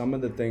think some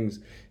of the things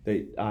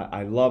that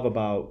I love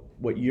about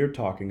what you're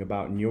talking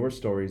about in your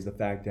story is the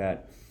fact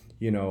that,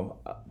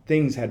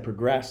 things had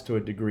progressed to a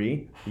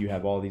degree. You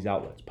have all these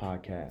outlets,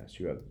 podcasts,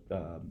 you have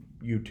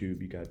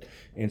YouTube, you got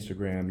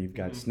Instagram, you've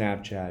got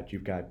Snapchat,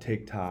 you've got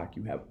TikTok,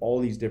 you have all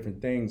these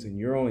different things, and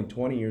you're only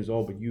 20 years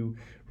old, but you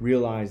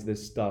realize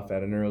this stuff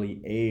at an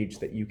early age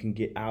that you can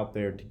get out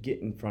there to get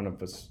in front of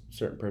a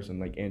certain person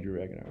like Andrew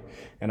Regener.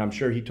 And I'm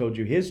sure he told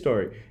you his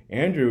story.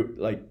 Andrew,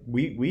 like,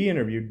 we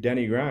interviewed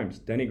Denny Grimes.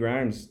 Denny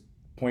Grimes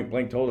point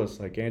blank told us,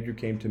 like, Andrew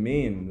came to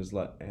me and he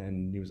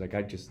was like,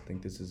 I just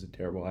think this is a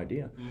terrible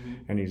idea.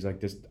 And he's like,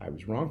 I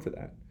was wrong for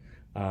that.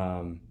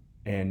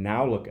 And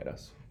now look at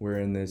us. We're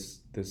in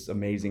this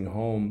amazing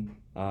home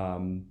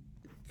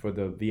for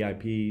the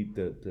VIP,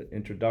 the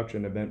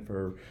introduction event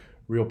for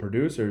real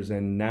producers.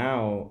 And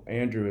now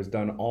Andrew has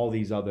done all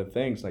these other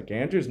things. Like,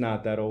 Andrew's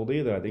not that old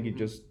either. I think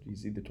he's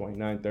either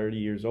 29, 30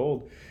 years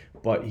old.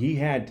 But he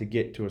had to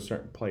get to a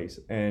certain place.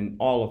 And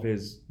all of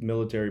his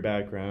military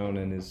background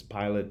and his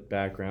pilot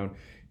background,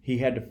 he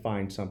had to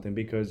find something,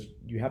 because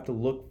you have to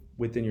look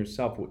within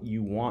yourself what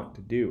you want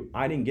to do.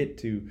 I didn't get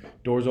to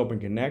Doors Open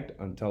Connect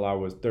until I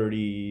was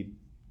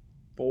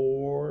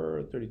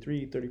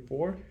 33,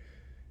 34.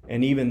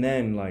 And even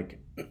then, like,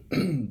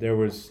 there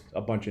was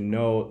a bunch of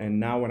no. And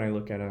now when I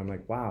look at it, I'm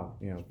like, wow,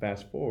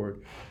 fast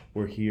forward,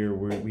 we're here.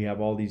 We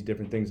have all these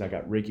different things. I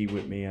got Ricky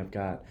with me. I've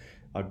got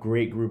a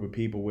great group of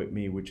people with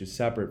me, which is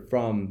separate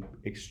from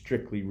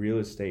strictly real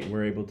estate.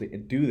 We're able to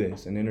do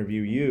this and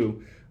interview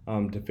you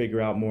to figure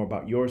out more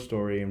about your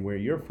story and where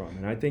you're from.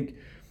 And I think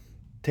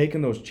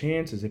taking those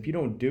chances, if you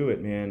don't do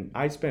it, man,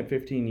 I spent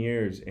 15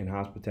 years in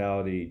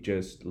hospitality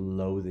just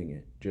loathing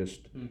it,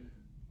 just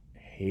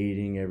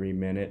hating every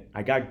minute.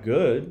 I got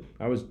good.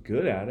 I was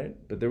good at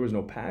it, but there was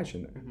no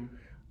passion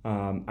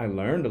there. I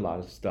learned a lot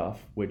of stuff,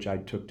 which I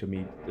took to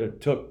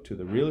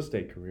the real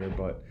estate career,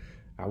 but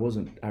I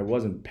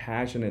wasn't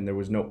passionate, and there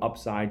was no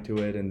upside to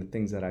it, and the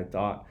things that I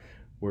thought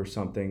were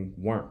something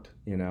weren't,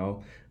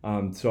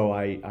 So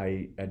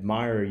I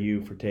admire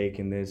you for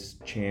taking this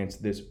chance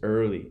this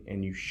early,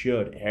 and you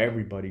should.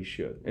 Everybody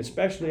should,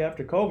 especially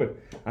after COVID.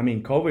 I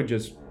mean, COVID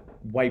just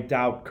wiped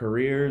out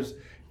careers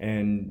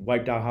and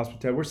wiped out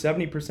hospitality. We're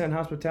 70%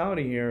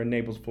 hospitality here in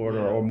Naples,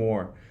 Florida, or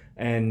more.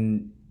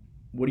 And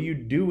what do you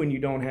do when you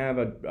don't have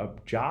a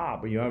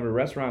job, or you have a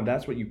restaurant?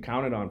 That's what you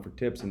counted on for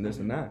tips and this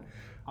and that.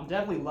 I'm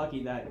definitely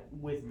lucky that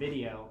with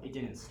video, it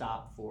didn't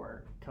stop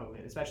for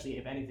COVID, especially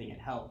if anything, it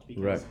helped.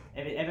 Because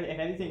if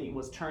anything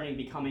was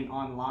becoming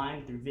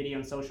online through video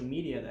and social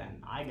media, then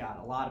I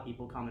got a lot of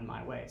people coming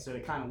my way. So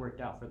it kind of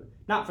worked out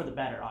not for the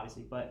better,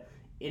 obviously, but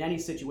in any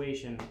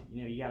situation,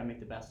 you got to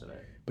make the best of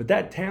it. But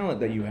that talent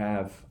that you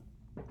have,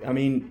 I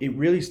mean, it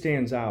really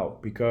stands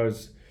out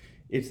because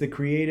it's the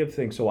creative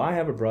thing. So I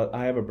have a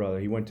brother.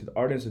 He went to the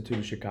Art Institute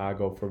of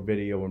Chicago for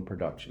video and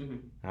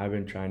production. I've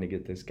been trying to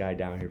get this guy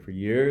down here for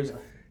years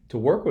to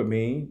work with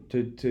me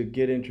to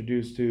get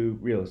introduced to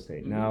real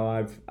estate. Now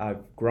I've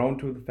grown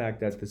to the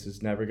fact that this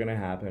is never going to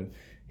happen.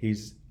 He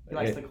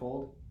likes the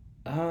cold?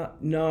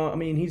 No, I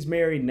mean, he's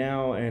married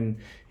now, and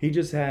he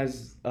just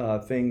has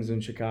things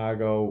in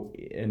Chicago.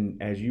 And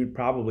as you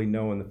probably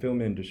know, in the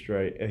film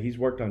industry, he's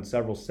worked on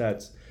several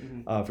sets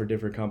for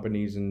different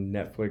companies and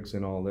Netflix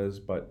and all this.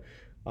 But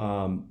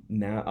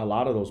now a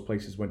lot of those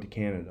places went to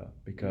Canada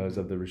because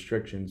of the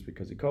restrictions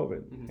because of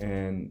COVID.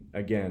 And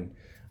again,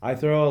 I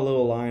throw a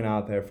little line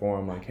out there for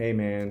him, like, hey,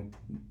 man,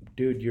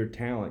 dude, your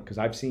talent, because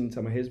I've seen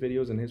some of his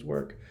videos and his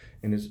work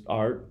and his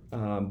art,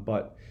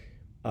 but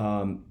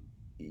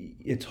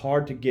it's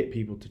hard to get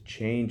people to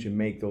change and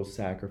make those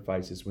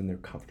sacrifices when they're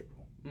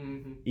comfortable.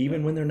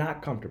 Even when they're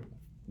not comfortable.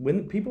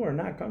 When people are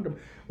not comfortable,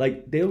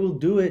 like, they will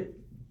do it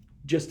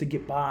just to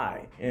get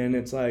by. And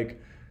it's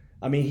like,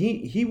 I mean,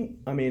 he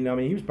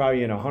was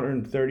probably in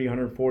 $130,000,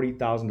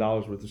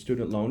 $140,000 worth of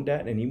student loan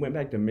debt, and he went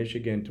back to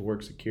Michigan to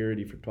work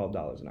security for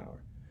 $12 an hour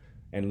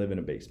and live in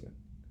a basement.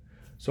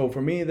 So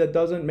for me, that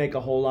doesn't make a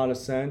whole lot of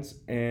sense,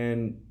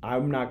 and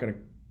I'm not gonna,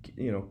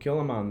 kill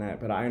him on that.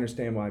 But I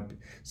understand why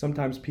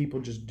sometimes people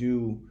just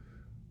do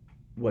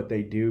what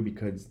they do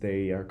because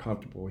they are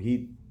comfortable.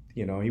 He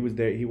was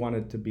there. He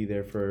wanted to be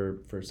there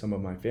for some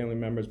of my family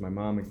members, my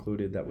mom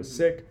included, that was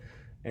sick,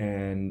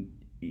 and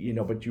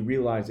but you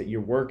realize that you're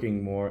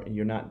working more and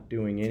you're not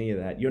doing any of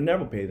that. You'll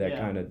never pay that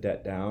kind of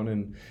debt down.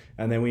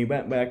 And then we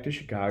went back to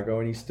Chicago,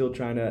 and he's still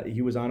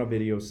he was on a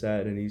video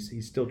set, and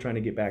he's still trying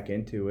to get back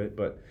into it.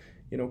 But,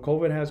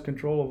 COVID has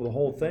control over the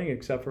whole thing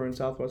except for in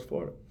Southwest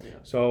Florida. Yeah.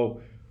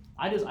 So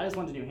I just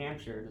went to New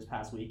Hampshire this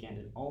past weekend,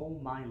 and oh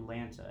my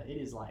Lanta, it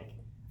is like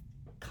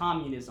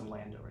communism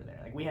land over there.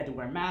 Like, we had to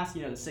wear masks,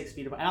 the 6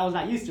 feet apart. And I was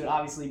not used to it,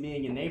 obviously,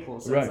 being in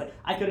Naples. So It's like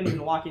I couldn't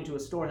even walk into a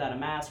store without a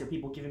mask, or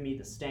people giving me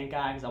the stink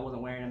eye because I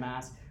wasn't wearing a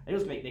mask.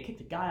 They kicked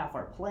the guy off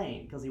our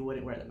plane because he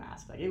wouldn't wear the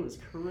mask. Like, it was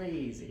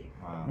crazy.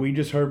 Wow. We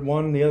just heard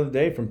one the other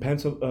day from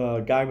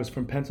guy was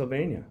from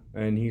Pennsylvania,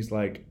 and he's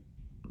like,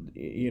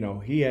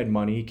 he had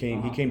money. He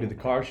came to the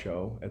car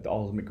show at the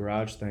Ultimate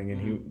Garage thing, and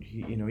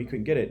he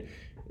couldn't get it.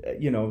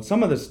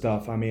 Some of the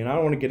stuff, I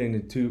don't want to get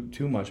into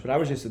too much, but I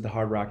was just at the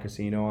Hard Rock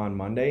Casino on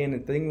Monday, and the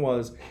thing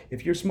was,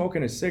 if you're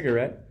smoking a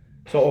cigarette,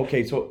 so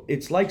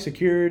it's like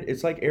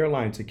it's like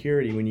airline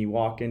security when you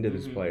walk into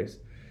this place.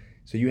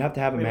 So you have to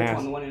have a mask. Which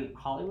one, the one in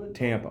Hollywood?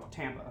 Tampa,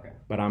 okay.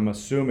 But I'm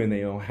assuming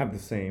they don't have the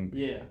same.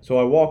 Yeah. So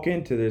I walk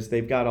into this,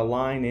 they've got a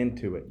line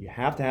into it. You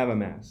have to have a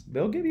mask.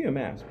 They'll give you a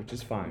mask, which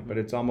is fine, but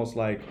it's almost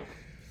like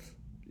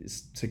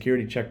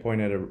security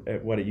checkpoint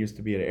at what it used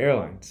to be at an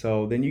airline.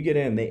 So then you get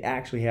in, they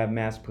actually have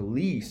masked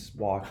police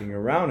walking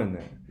around in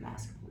there.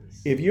 Masked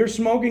police. If you're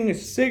smoking a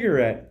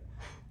cigarette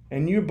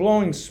and you're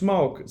blowing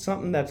smoke,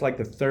 something that's like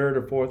the third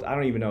or fourth, I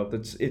don't even know,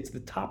 it's the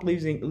top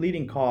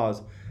leading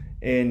cause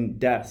in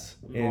deaths.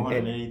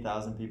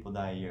 480,000 people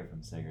die a year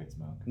from cigarette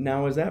smoke.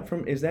 Now, is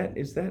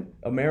that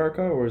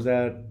America, or is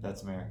that?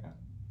 That's America.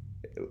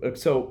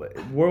 So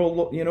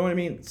world, you know what I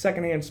mean?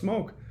 Secondhand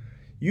smoke.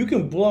 You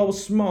can blow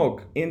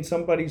smoke in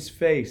somebody's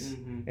face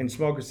and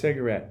smoke a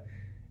cigarette,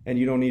 and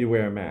you don't need to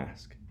wear a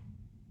mask.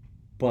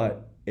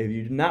 But if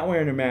you're not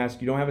wearing a mask,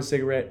 you don't have a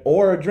cigarette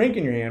or a drink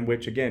in your hand,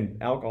 which again,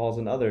 alcohol is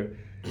another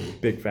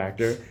big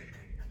factor.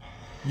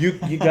 You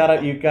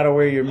gotta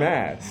wear your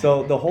mask.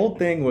 So the whole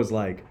thing was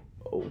like,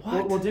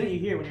 what? Well, didn't you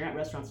hear when you're at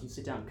restaurants and you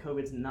sit down,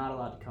 COVID's not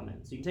allowed to come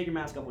in. So you can take your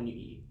mask off when you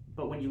eat,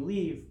 but when you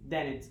leave,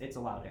 then it's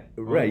allowed in.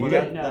 Right.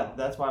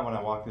 That's why when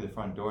I walk through the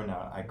front door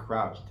now, I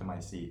crouch to my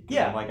seat.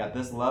 Yeah. I'm like, at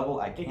this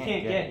level, it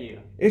can't get you.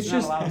 It's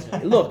just,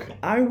 look,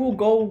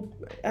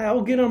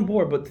 I'll get on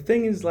board, but the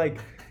thing is, like,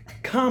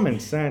 common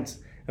sense.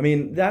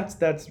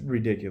 That's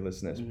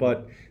ridiculousness.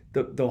 But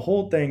the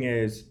whole thing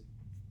is,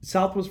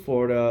 Southwest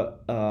Florida,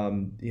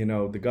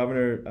 the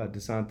governor,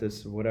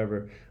 DeSantis, or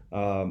whatever,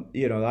 I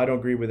don't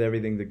agree with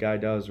everything the guy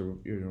does, or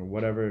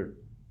whatever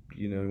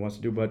he wants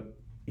to do, but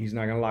he's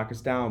not going to lock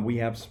us down. We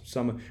have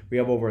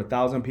over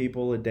 1,000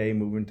 people a day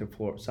moving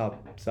to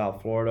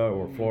South Florida,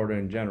 or Florida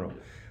in general.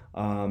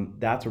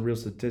 That's a real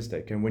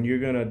statistic. And when you're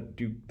going to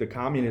do the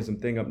communism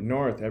thing up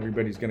north,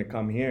 everybody's going to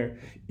come here.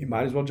 You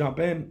might as well jump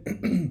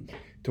in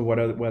to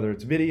whether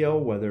it's video,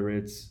 whether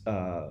it's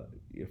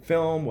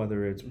film,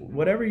 whether it's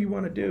whatever you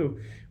want to do.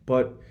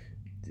 But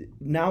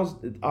now's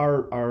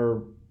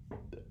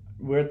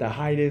we're at the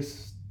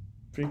highest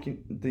what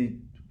do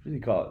you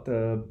call it,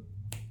 the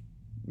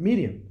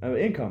median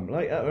income,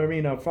 like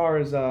as far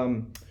as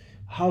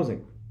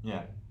housing.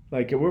 Yeah.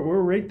 Like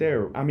we're right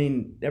there.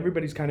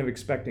 Everybody's kind of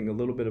expecting a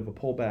little bit of a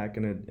pullback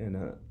and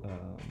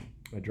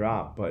a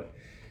drop, but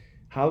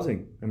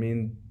housing,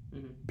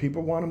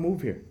 people want to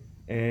move here,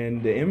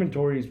 and the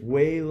inventory is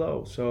way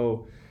low.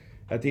 So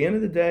at the end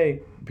of the day,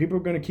 people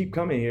are going to keep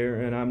coming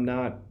here, and I'm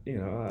not,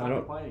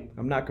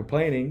 I'm not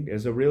complaining.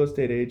 As a real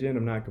estate agent,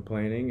 I'm not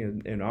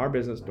complaining. In our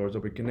business, Doors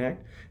Open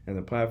Connect, and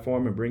the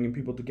platform and bringing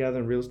people together,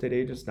 and real estate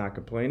agents, not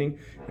complaining.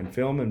 And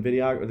film and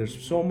video,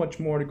 there's so much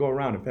more to go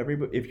around.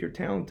 If you're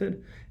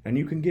talented and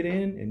you can get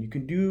in and you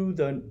can do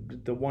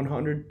the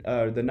 100,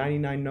 the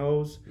 99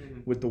 no's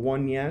with the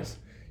one yes,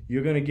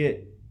 you're going to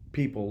get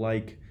people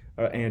like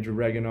Andrew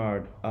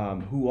Reginard,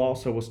 who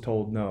also was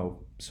told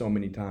no so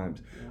many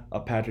times.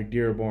 Patrick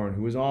Dearborn,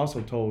 who was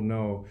also told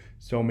no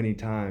so many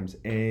times.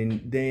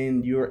 And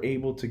then you're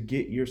able to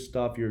get your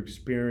stuff, your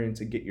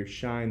experience, and get your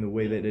shine the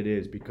way that it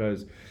is.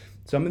 Because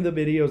some of the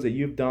videos that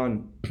you've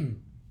done,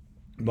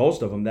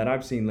 most of them that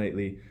I've seen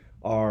lately,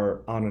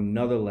 are on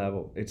another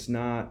level. It's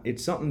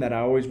something that I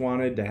always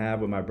wanted to have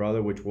with my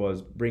brother, which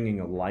was bringing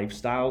a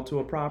lifestyle to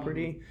a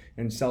property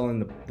and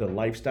selling the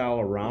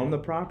lifestyle around the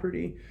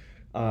property.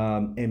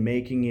 And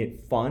making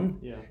it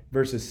fun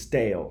versus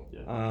stale.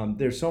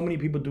 There's so many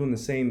people doing the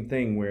same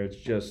thing where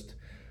it's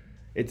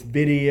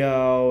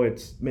video,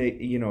 if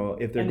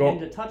they're going.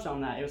 And to touch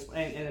on that, it was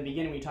in the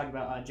beginning we talked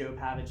about Joe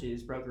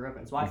Pavich's Broker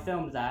Open. So I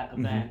filmed that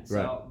event.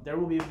 So there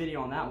will be a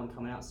video on that one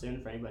coming out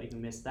soon for anybody who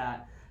missed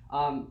that.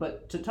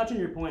 But to touch on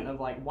your point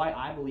of like why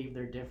I believe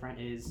they're different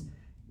is,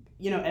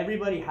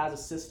 everybody has a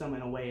system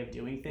and a way of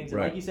doing things. And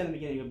like you said in the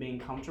beginning of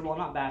being comfortable, I'm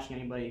not bashing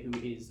anybody who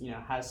is,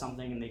 has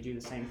something and they do the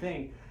same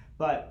thing.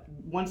 But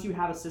once you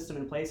have a system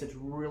in place, it's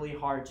really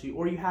hard to,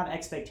 or you have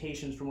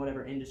expectations from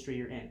whatever industry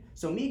you're in.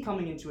 So me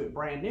coming into it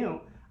brand new,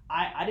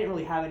 I didn't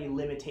really have any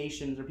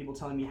limitations or people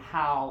telling me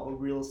how a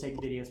real estate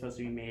video is supposed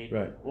to be made,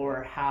 Right.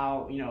 or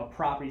how, you know, a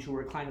property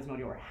tour or client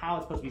testimonial, or how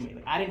it's supposed to be made.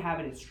 Like, I didn't have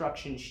an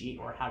instruction sheet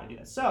or how to do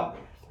it. So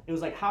it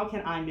was like, how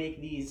can I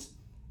make these?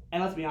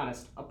 And let's be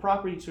honest, a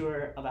property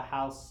tour of a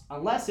house,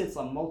 unless it's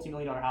a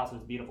multi-million-dollar house and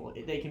it's beautiful,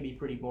 they can be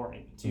pretty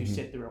boring to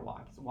sit through and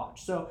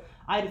watch. So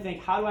I had to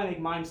think, how do I make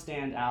mine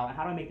stand out, and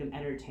how do I make them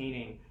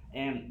entertaining?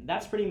 And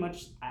that's pretty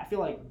much, I feel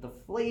like, the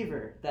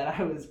flavor that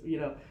I was,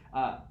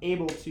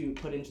 able to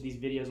put into these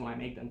videos when I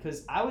make them.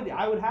 Because I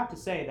would have to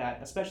say that,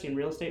 especially in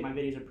real estate, my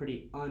videos are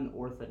pretty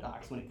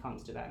unorthodox when it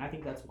comes to that, and I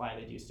think that's why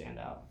they do stand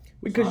out.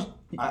 Because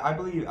I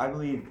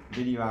believe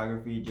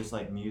videography, just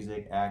like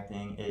music,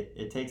 acting,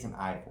 it takes an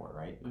eye for it,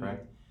 right? Mm-hmm.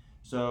 Correct.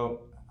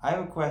 So I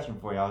have a question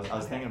for you. I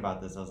was thinking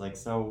about this. I was like,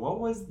 so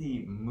what was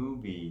the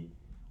movie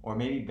or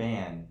maybe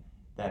band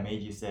that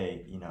made you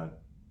say,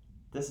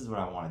 this is what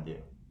I want to do?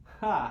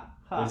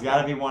 There's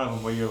got to be one of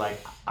them where you're like,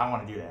 I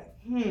want to do that.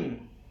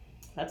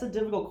 That's a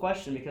difficult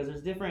question because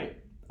there's different.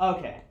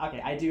 Okay,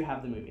 I do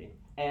have the movie,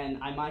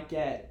 and I might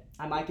get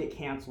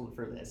canceled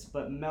for this,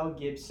 but Mel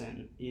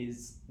Gibson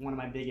is one of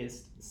my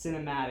biggest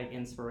cinematic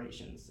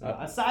inspirations.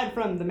 Aside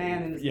from the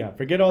man and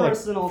forget all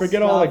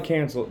that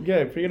cancel.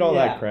 Yeah, forget all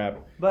that crap.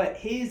 But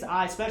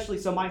especially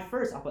so my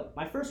first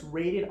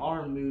rated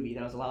R movie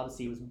that I was allowed to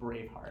see was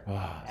Braveheart,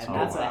 and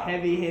that's a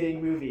heavy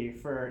hitting movie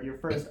for your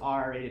first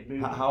R rated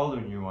movie. How old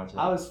were you watching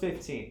that? I was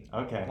 15.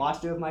 Okay.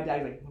 Watched it with my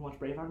dad. He's like, "You want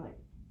to watch Braveheart?" I'm like,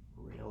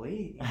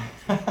 really?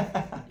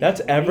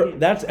 That's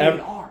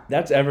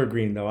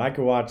evergreen though. I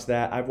could watch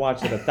that. I've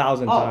watched it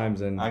 1,000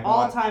 times and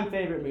all-time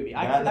favorite movie.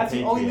 That's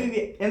the only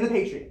movie in The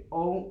Patriot.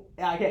 Oh,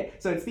 okay.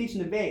 So in speech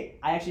and debate,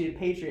 I actually did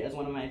Patriot as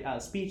one of my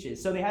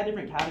speeches. So they had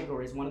different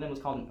categories. One of them was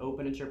called an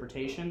open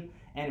interpretation,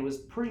 and it was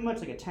pretty much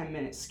like a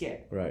 10-minute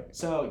skit. Right.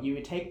 So you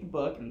would take the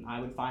book, and I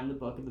would find the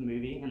book of the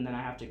movie, and then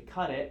I have to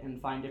cut it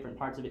and find different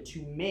parts of it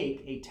to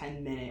make a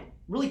 10-minute,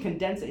 really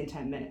condense it in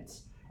 10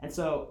 minutes. And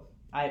so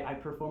I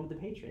performed The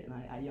Patriot, and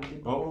I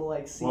did the whole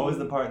scene. What was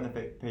the part in The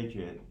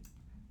Patriot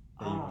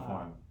that you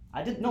performed?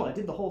 I did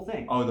the whole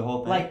thing. Oh, the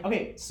whole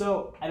thing?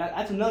 So and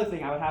that's another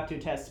thing I would have to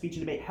attest. Speech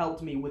and debate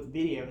helped me with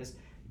video. Is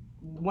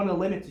one of the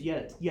limits, you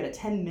had a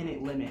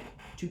 10-minute limit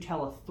to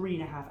tell a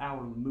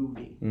 3.5-hour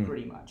movie,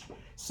 pretty much.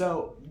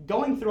 So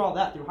going through all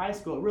that through high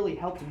school, it really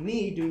helped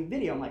me doing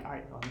video. I'm like, all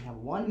right, I only have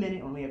 1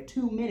 minute, or only have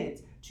 2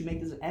 minutes to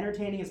make this as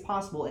entertaining as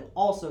possible and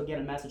also get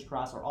a message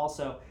across, or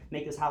also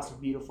make this house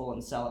look beautiful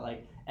and sell it.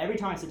 Like, every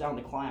time I sit down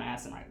with a client, I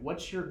ask them, right,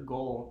 what's your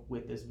goal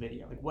with this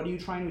video? Like, what are you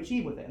trying to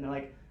achieve with it? And they're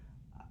like,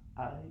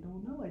 I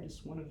don't know, I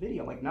just want a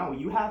video. I'm like, no,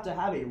 you have to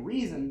have a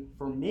reason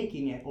for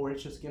making it, or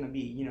it's just going to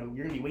be, you're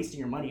going to be wasting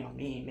your money on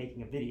me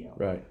making a video.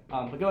 Right.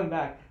 But going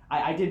back,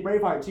 I did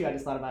Braveheart too. I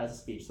just thought about it as a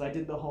speech. So I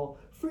did the whole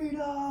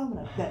freedom,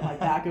 and I bent my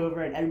back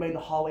over, and everybody in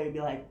the hallway would be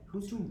like,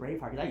 who's doing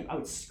Braveheart? Because I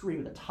would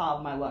scream at the top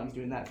of my lungs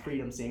doing that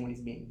freedom scene when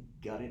he's being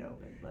gutted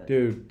open. But.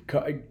 Dude,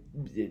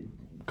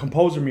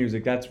 composer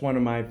music, that's one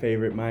of my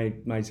favorite,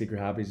 my secret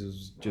hobbies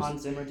is just...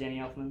 Hans Zimmer, Danny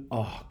Elfman.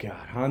 Oh,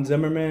 God. Hans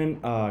Zimmerman,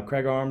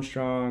 Craig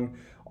Armstrong,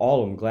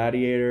 all of them.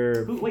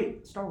 Gladiator.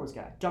 Star Wars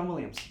guy. John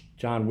Williams.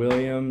 John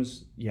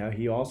Williams. Yeah,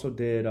 he also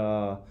did...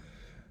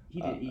 He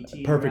did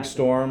E.T. Perfect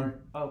Storm.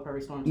 Oh,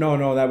 Perfect Storm.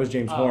 No, that was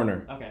James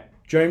Horner. Okay.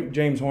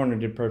 James Horner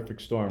did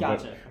Perfect Storm.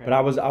 Gotcha.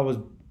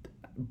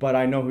 But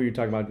I know who you're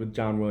talking about with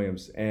John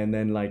Williams. And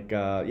then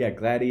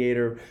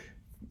Gladiator,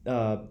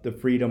 the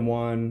Freedom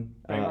one.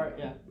 Braveheart,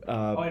 yeah.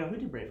 I know who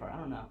did Braveheart. I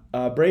don't know.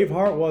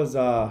 Braveheart was.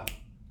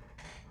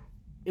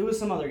 It was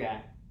some other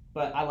guy,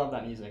 but I love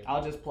that music.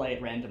 I'll just play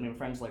it randomly. My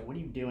friends are like, "What are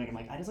you doing?" I'm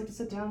like, "I just like to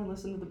sit down and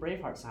listen to the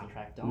Braveheart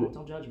soundtrack.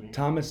 Don't judge me."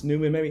 Thomas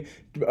Newman, maybe.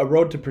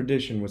 Road to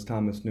Perdition was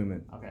Thomas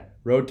Newman. Okay.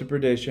 Road to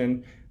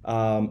Perdition.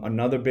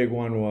 Another big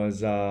one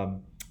was.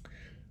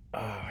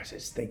 I was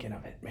just thinking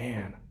of it,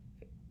 man.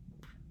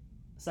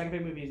 Second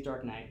favorite movie is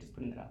Dark Knight. Just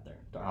putting that out there.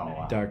 Dark Knight.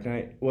 Wow. Dark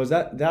Knight. Was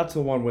that's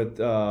the one with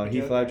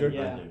Heath Ledger?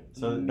 Yeah.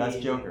 So that's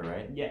Joker,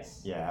 right?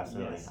 Yes. Yeah,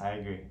 absolutely. Yes. I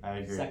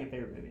agree. Second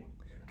favorite movie.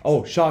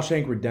 Oh,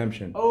 Shawshank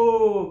Redemption.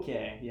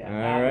 Okay. Yeah.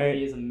 That right.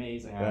 movie is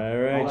amazing. Yeah. All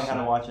right. I had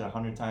to watch it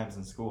 100 times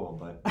in school,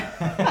 but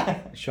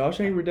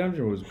Shawshank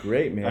Redemption was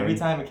great, man. every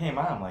time it came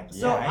out, I'm like, yeah.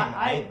 So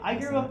I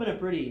grew up in a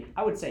pretty,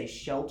 I would say,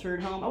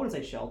 sheltered home. I wouldn't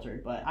say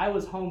sheltered, but I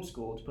was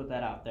homeschooled, to put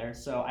that out there.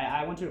 So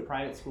I went to a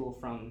private school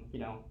from,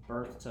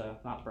 birth to,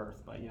 not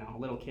birth, but, a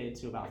little kid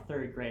to about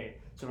 3rd grade.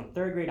 So from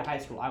 3rd grade to high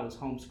school, I was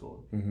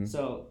homeschooled. Mm-hmm.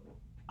 So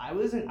I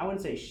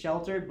wouldn't say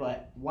sheltered,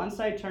 but once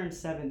I turned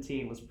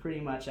 17 was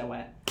pretty much, I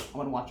want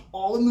to watch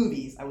all the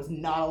movies I was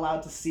not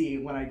allowed to see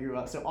when I grew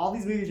up. So all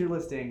these movies you're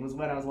listing was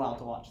when I was allowed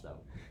to watch them.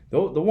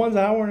 The ones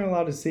I weren't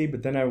allowed to see,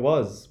 but then I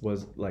was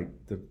like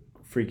the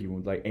freaky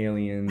ones, like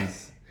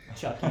Aliens,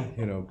 Chucky.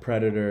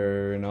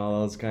 Predator and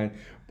all those kind.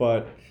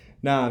 But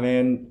Nah,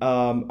 man.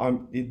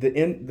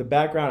 The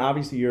background.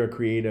 Obviously, you're a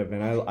creative,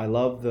 and I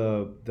love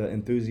the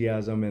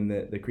enthusiasm and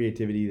the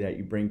creativity that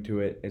you bring to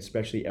it,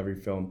 especially every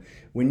film.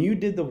 When you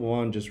did the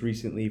one just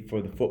recently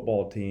for the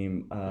football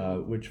team,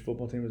 which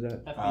football team was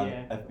that?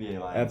 FBA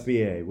Lions.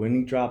 FBA. When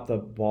you dropped the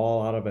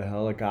ball out of a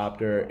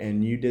helicopter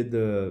and you did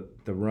the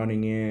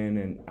running in,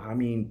 and I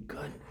mean,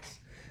 goodness,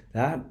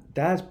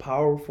 that's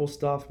powerful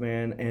stuff,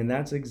 man, and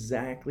that's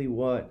exactly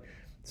what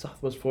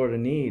Southwest Florida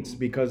needs,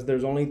 because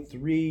there's only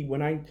 3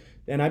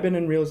 and I've been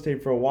in real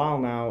estate for a while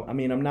now. I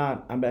mean, I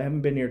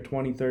haven't been here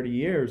 20, 30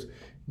 years,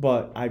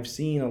 but I've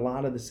seen a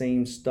lot of the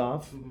same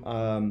stuff.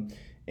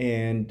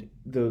 And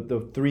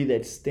the 3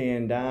 that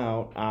stand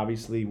out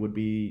obviously would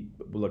be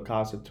La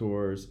Casa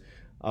Tours,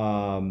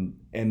 and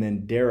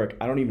then Derek.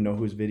 I don't even know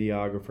who his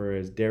videographer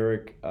is.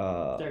 Derek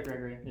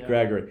Gregory. Yeah.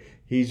 Gregory.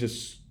 He's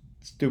just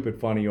stupid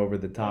funny, over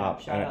the top.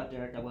 Yeah, shout out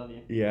Derek, I love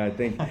you. Yeah, I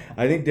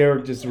think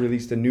Derek just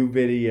released a new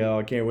video.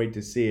 I can't wait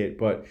to see it.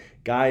 But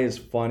guy is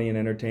funny and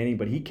entertaining,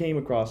 but he came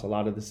across a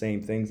lot of the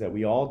same things that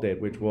we all did,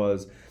 which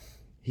was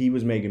he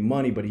was making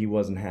money, but he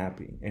wasn't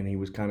happy. And he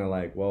was kind of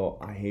like, well,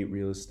 I hate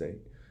real estate,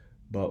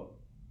 but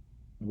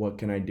what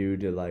can I do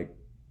to like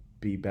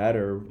be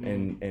better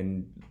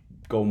and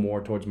go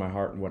more towards my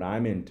heart and what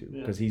I'm into?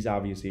 Because he's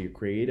obviously a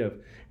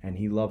creative and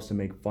he loves to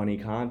make funny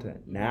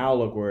content. Now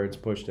look where it's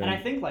pushed him. And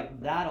I think like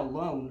that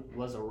alone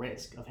was a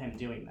risk of him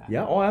doing that.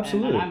 Yeah, oh,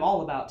 absolutely. And I'm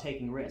all about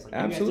taking risks. Like,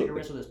 absolutely. You guys took a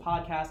risk with this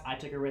podcast. I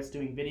took a risk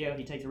doing video.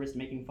 He takes a risk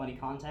making funny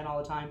content all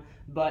the time.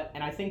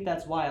 And I think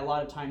that's why a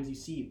lot of times you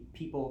see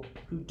people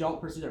who don't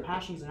pursue their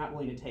passions, they're not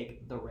willing to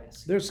take the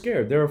risk. They're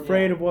scared. They're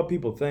afraid of what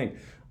people think.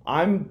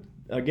 I'm,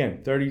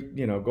 again, 30,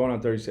 going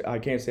on 36. I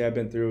can't say I've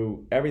been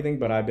through everything,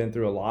 but I've been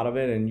through a lot of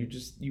it. And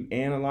you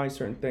analyze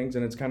certain things,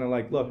 and it's kind of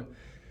like, look,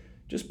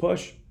 just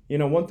push.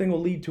 One thing will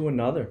lead to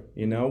another.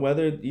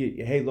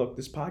 Hey, look,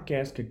 this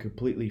podcast could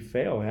completely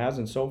fail. It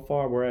hasn't so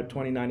far. We're at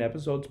 29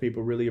 episodes.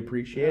 People really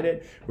appreciate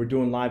it. We're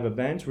doing live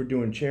events. We're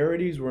doing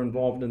charities. We're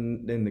involved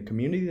in the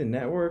community, the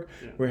network.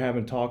 Yeah. We're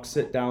having talks,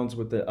 sit downs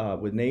with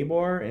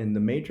Nabor and the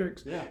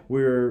Matrix. Yeah.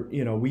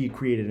 We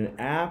created an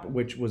app,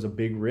 which was a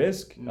big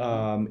risk.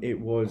 It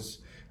was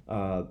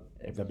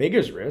the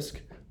biggest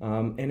risk,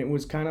 and it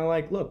was kind of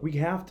like, look, we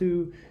have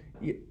to.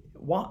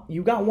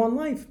 You got one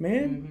life,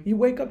 man. You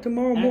wake up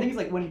tomorrow morning. I think it's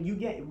like when you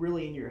get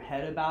really in your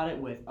head about it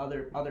with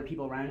other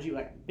people around you.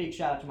 Like, big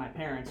shout out to my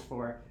parents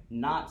for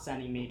not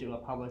sending me to a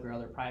public or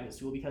other private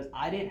school, because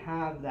I didn't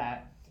have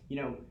that,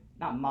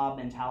 not mob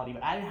mentality,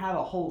 but I didn't have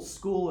a whole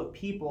school of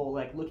people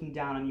like looking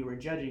down on you or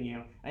judging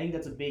you. I think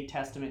that's a big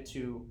testament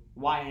to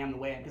why I am the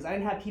way I am, because I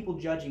didn't have people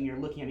judging me or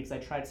looking at me because I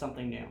tried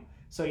something new.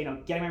 So,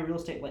 getting my real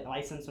estate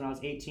license when I was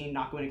 18,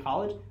 not going to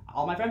college,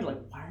 all my friends were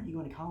like, why aren't you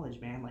going to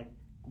college, man? Like,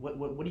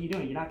 what are you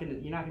doing? You're not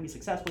gonna be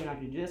successful. You're not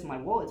gonna do this. I'm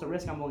like, well, it's a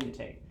risk I'm willing to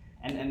take.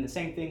 And the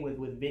same thing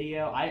with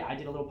video. I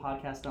did a little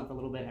podcast stunt for a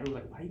little bit. Everyone's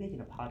like, why are you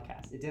making a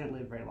podcast? It didn't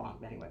live very long,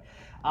 but anyway.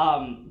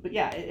 But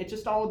yeah, it's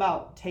just all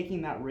about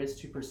taking that risk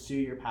to pursue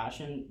your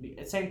passion.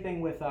 Same thing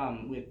with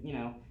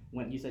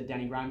when you said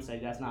Denny Grimes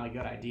said that's not a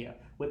good idea.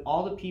 With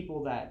all the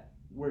people that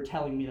were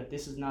telling me that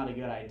this is not a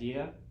good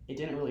idea, it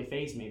didn't really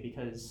faze me,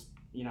 because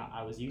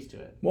I was used to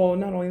it. Well,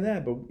 not only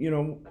that, but,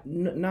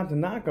 not to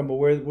knock them, but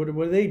what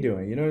are they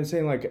doing? You know what I'm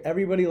saying? Like,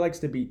 everybody likes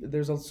to be,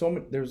 there's a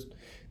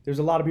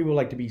lot of people who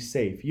like to be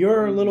safe.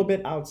 You're a little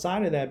bit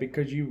outside of that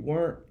because you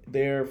weren't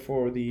there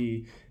for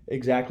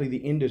exactly the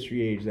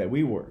industry age that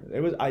we were.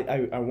 It was,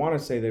 I want to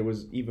say that it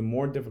was even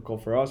more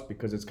difficult for us,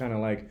 because it's kind of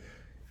like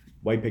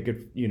white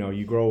picket,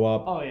 you grow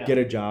up, get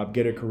a job,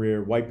 get a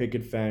career, white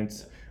picket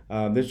fence.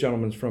 This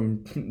gentleman's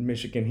from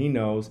Michigan. He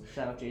knows.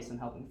 Shout out Jason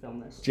helping film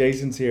this.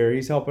 Jason's here.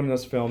 He's helping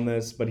us film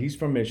this, but he's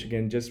from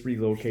Michigan, just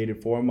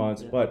relocated 4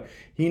 months. Yeah. But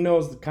he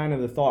knows kind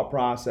of the thought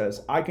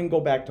process. I can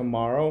go back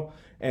tomorrow,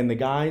 and the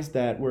guys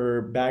that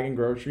were bagging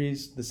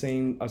groceries, the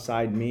same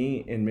aside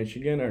me in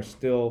Michigan, are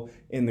still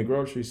in the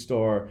grocery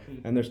store,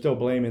 and they're still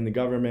blaming the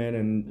government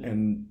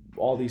and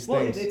all these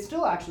things. Well, it's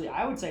still actually,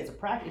 I would say it's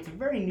a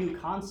very new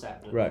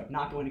concept of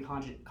not going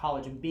to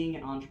college and being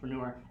an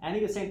entrepreneur. And I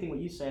think the same thing what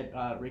you said,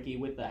 Ricky,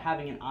 with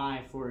having an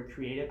eye for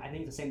creative. I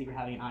think it's the same thing for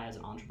having an eye as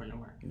an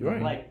entrepreneur.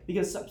 Right. Like,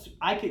 because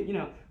I could,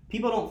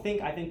 people don't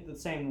think, I think the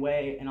same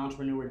way an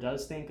entrepreneur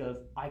does think of,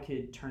 I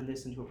could turn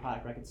this into a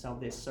product, or I could sell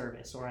this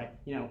service, or I,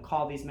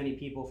 call these many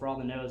people for all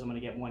the no's, I'm going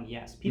to get one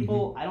yes.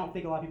 People, I don't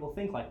think a lot of people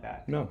think like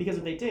that. No. Because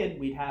if they did,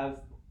 we'd have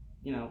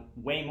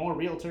way more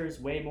realtors,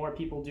 way more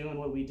people doing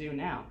what we do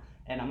now.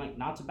 And I'm like,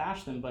 not to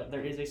bash them, but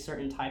there is a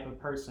certain type of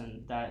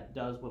person that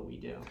does what we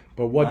do.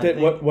 But what did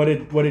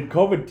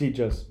COVID teach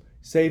us?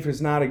 Safe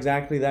is not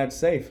exactly that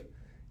safe.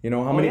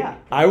 How many? Yeah.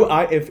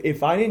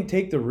 If I didn't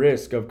take the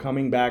risk of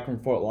coming back from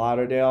Fort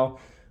Lauderdale,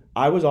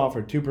 I was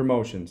offered 2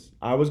 promotions.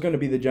 I was going to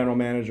be the general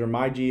manager.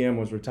 My GM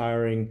was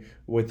retiring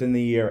within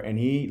the year, and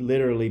he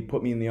literally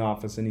put me in the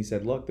office and he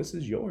said, "Look, this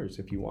is yours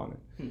if you want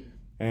it."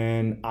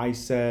 And I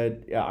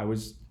said, yeah, I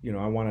was,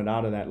 I wanted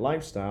out of that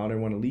lifestyle. I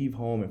didn't want to leave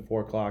home at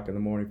 4 o'clock in the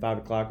morning, 5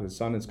 o'clock, the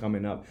sun is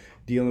coming up,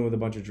 dealing with a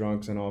bunch of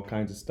drunks and all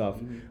kinds of stuff.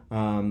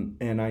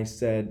 And I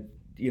said,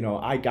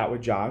 I got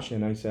with Josh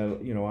and I said,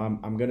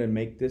 I'm going to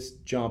make this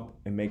jump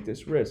and make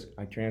this risk.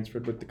 I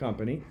transferred with the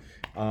company.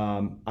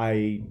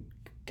 I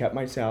kept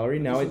my salary.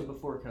 Now this was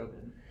before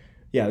COVID.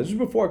 Yeah, this was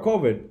before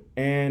COVID,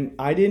 and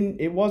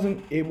it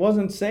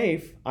wasn't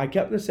safe. I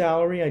kept the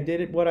salary. I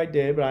did what I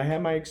did, but I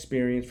had my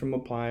experience from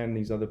applying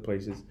these other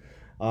places,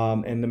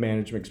 and the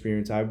management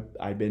experience.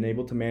 I've been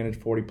able to manage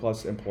 40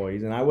 plus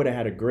employees, and I would have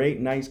had a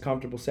great, nice,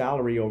 comfortable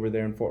salary over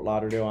there in Fort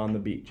Lauderdale on the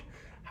beach.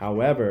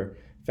 However,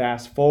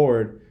 fast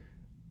forward,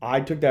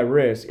 I took that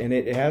risk, and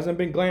it hasn't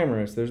been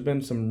glamorous. There's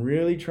been some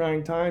really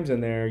trying times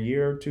in there, a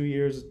year, 2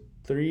 years,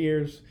 3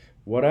 years,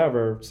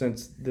 whatever,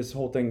 since this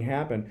whole thing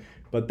happened.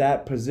 But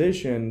that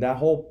position, that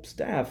whole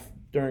staff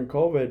during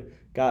COVID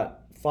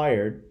got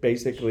fired,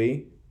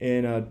 basically,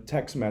 in a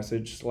text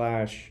message /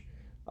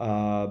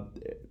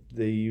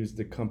 they use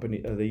the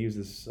company, they use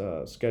this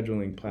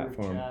scheduling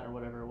platform. Chat or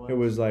whatever it was. It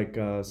was like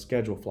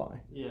Schedulefly.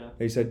 Yeah.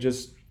 They said,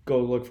 just go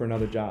look for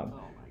another job. Oh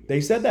my goodness.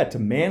 They said that to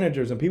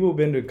managers and people who've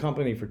been to the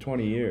company for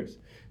 20 years.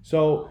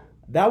 So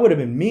that would have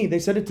been me. They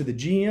said it to the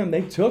GM.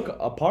 They took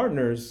a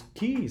partner's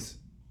keys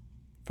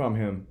from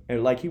him.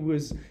 And like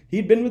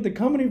he'd been with the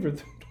company for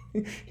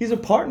he's a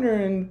partner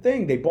in the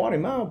thing. They bought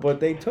him out, but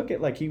they took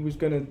it like he was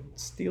going to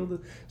steal the...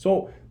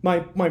 So my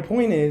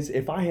point is,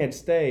 if I had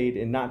stayed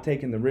and not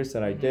taken the risk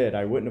that I did,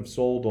 I wouldn't have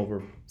sold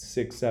over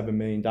 $6-7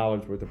 million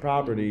worth of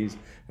properties,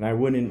 and I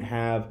wouldn't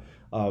have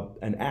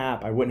an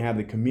app. I wouldn't have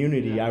the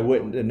community. I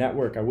wouldn't the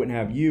network. I wouldn't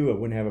have you. I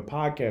wouldn't have a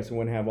podcast. I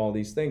wouldn't have all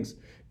these things.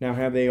 Now,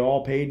 have they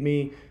all paid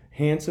me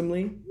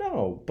handsomely?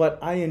 No, but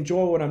I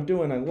enjoy what I'm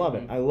doing. I love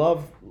it. I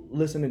love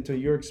listening to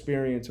your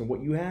experience and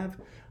what you have.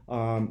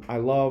 I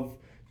love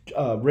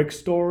Rick's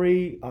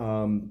story.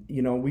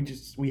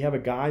 We have a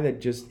guy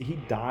that he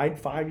died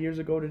 5 years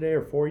ago today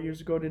or 4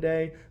 years ago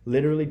today,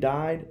 literally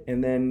died,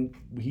 and then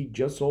he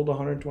just sold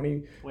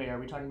 120. Wait, are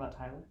we talking about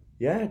Tyler?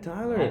 Yeah,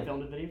 Tyler. I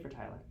filmed a video for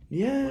Tyler.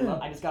 Yeah.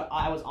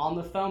 I was on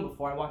the phone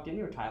before I walked in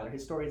here with Tyler.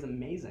 His story is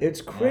amazing.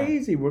 It's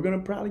crazy. We're gonna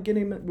probably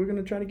we're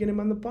gonna try to get him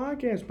on the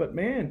podcast, but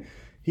man,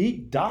 he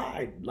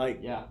died.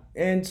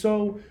 And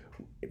so,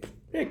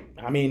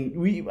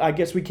 I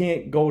guess we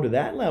can't go to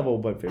that level,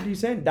 but 50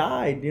 Cent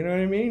died, you know what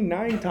I mean?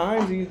 9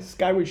 times this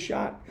guy was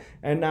shot,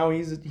 and now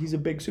he's a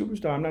big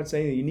superstar. I'm not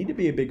saying that you need to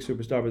be a big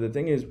superstar, but the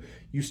thing is,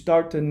 you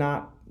start to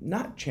not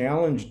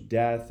challenge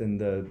death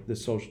and the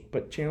social,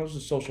 but challenge the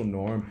social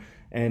norm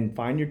and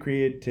find your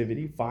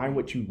creativity, find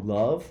what you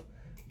love,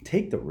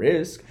 take the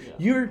risk. Yeah.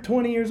 You're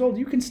 20 years old.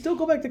 You can still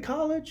go back to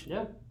college.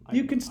 Yeah.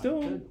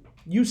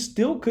 You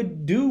still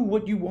could do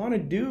what you want to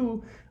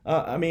do.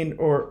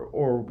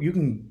 Or you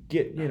can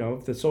get,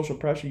 if the social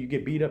pressure, you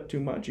get beat up too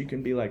much, you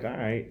can be like, all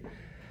right.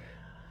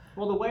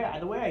 Well, the way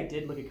I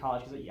did look at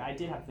college, because I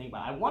did have to think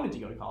about it. I wanted to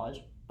go to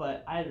college,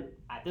 but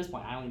at this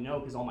point, I only know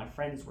because all my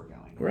friends were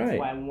going. Right. That's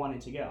why I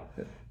wanted to go.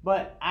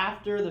 But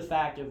after the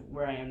fact of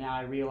where I am now,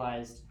 I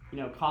realized,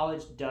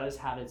 college does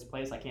have its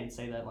place. I can't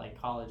say that,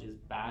 college is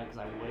bad, because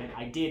I wouldn't.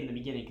 I did in the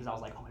beginning, because I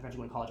was like, oh, my friends are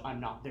going to college. I'm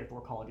not,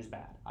 therefore college is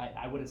bad.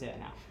 I wouldn't say that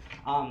now.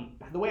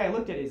 The way I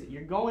looked at it is,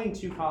 you're going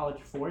to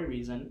college for a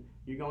reason.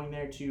 You're going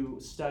there to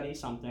study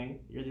something.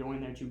 You're going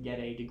there to get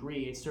a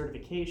degree, a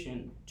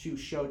certification, to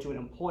show to an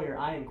employer,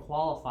 I am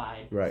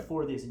qualified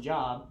for this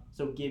job,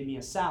 so give me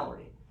a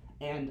salary.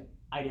 And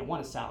I didn't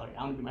want a salary.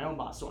 I want to be my own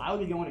boss. So I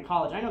would be going to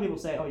college. I know people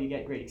say, oh, you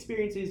get great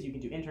experiences, you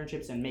can do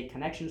internships and make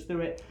connections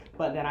through it.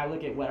 But then I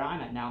look at where I'm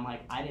at now. I'm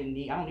like, I don't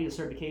need a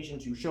certification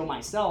to show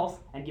myself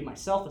and give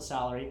myself a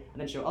salary,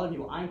 and then show other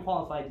people I'm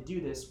qualified to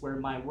do this, where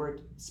my work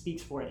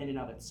speaks for it in and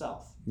of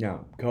itself. Yeah,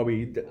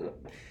 Coby.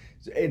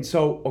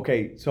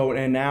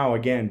 And now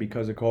again,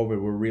 because of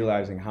COVID, we're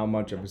realizing how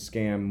much of a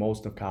scam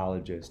most of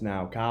college is.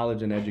 Now,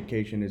 college and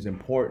education is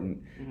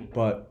important,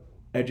 but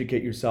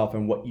educate yourself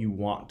in what you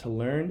want to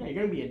learn. Yeah, you're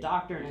going to be a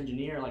doctor, an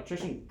engineer,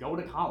 electrician, go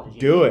to college.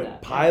 Do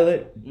it.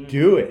 Pilot,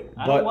 do it.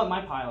 I don't want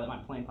my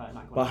plane pilot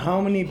not going. But how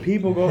many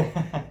people go?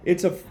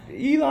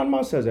 Elon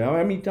Musk says it.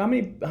 How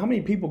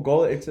many people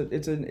go? It's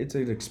an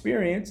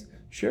experience.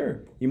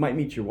 Sure, you might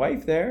meet your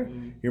wife there.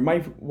 Your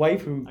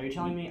wife who... Are you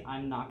telling me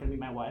I'm not going to meet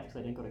my wife because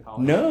I didn't go to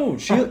college? No,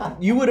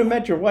 you would have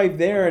met your wife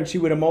there, and she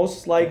would have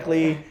most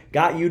likely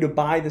got you to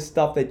buy the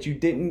stuff that you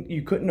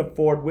couldn't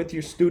afford with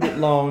your student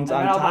loans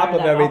on top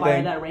of everything. I'll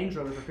buy that Range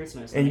Rover for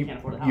Christmas, and you can't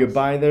afford a house. You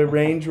buy the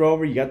Range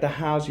Rover, you got the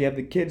house, you have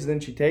the kids, then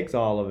she takes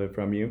all of it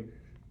from you.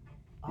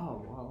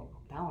 Oh, well,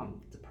 now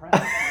I'm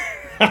depressed.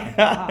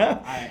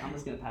 I'm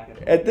just gonna pack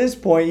it. At this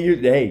point,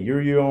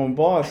 you're your own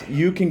boss.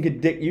 You can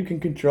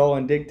control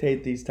and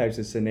dictate these types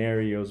of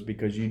scenarios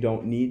because you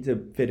don't need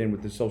to fit in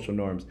with the social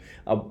norms.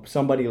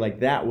 Somebody like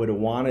that would have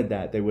wanted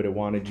that. They would have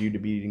wanted you to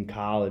be in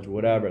college,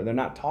 whatever. They're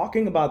not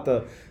talking about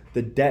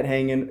the debt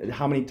hanging,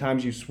 how many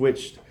times you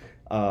switched.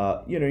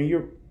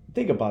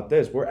 Think about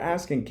this. We're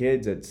asking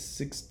kids at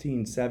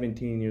 16,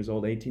 17 years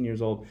old, 18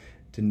 years old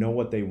to know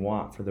what they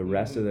want for the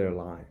rest of their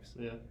lives.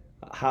 Yeah.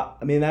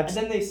 That's... And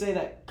then they say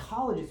that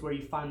college is where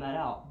you find that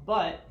out,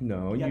 but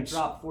no, you got to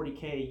drop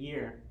 $40K a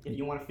year if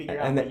you want to figure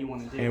out what you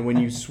want to do. And when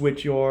you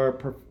switch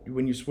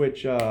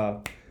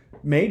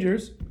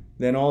majors,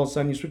 Then all of a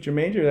sudden you switch your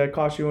major, that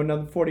costs you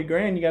another 40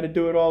 grand. You got to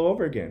do it all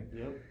over again.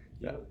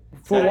 Yep.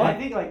 For So what? I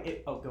think go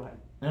ahead.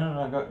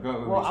 No,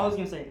 go. Well, I was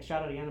gonna say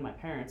shout out again to my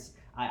parents.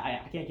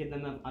 I can't give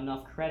them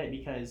enough credit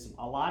because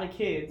a lot of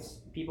kids,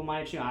 people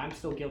my age, I'm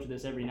still guilty of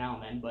this every now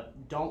and then,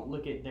 but don't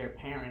look at their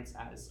parents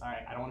as, all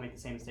right, I don't want to make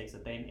the same mistakes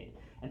that they made.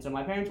 And so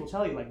my parents will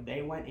tell you, like,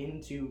 they went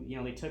into,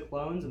 they took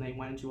loans and they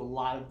went into a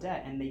lot of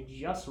debt, and they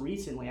just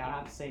recently, I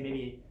have to say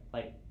maybe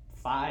like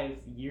 5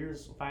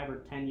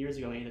 or 10 years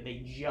ago, maybe, that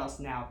they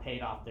just now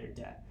paid off their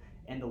debt.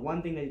 And the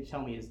one thing they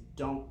tell me is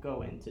don't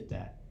go into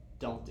debt.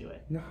 Don't do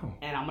it. No.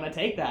 And I'm gonna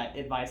take that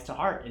advice to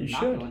heart and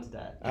not go into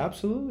debt.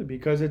 Absolutely,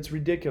 because it's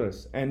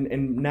ridiculous.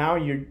 And now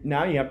you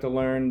have to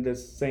learn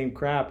this same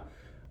crap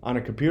on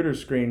a computer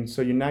screen.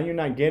 So you're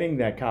not getting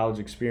that college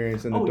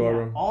experience in the dorm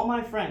room. All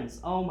my friends,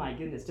 oh my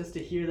goodness, just to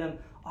hear them,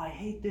 I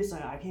hate this.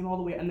 I came all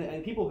the way,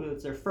 and people who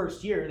it's their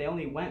first year, they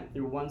only went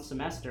through one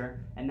semester,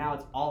 and now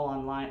it's all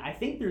online. I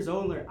think there's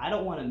only, I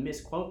don't want to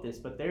misquote this,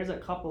 but there's a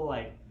couple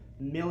like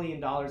 $1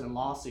 million in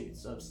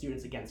lawsuits of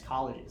students against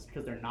colleges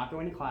because they're not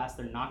going to class,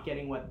 they're not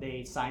getting what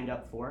they signed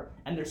up for,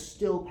 and they're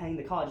still paying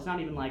the college. It's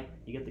not even like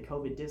you get the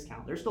COVID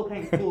discount. They're still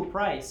paying full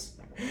price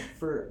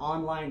for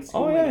online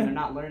schooling, and they're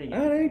not learning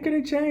anything. That ain't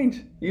gonna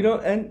change.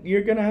 And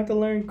you're gonna have to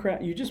learn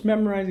crap. You're just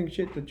memorizing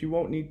shit that you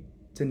won't need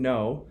to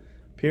know,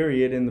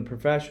 period, in the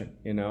profession.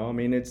 I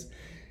mean,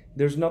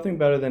 there's nothing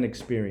better than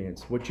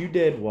experience. What you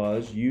did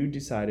was you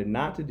decided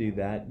not to do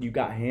that. You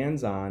got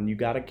hands-on, you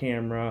got a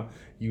camera,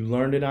 you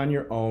learned it on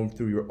your own,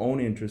 through your own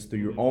interest, through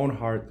your own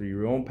heart, through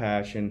your own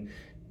passion,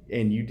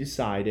 and you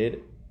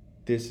decided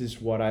this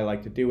is what I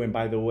like to do. And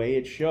by the way,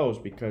 it shows,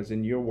 because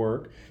in your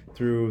work,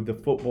 through the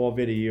football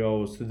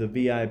videos, through the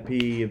VIP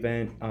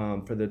event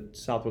for the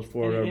Southwest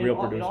Florida Real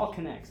Producers. It all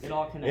connects. It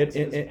all connects.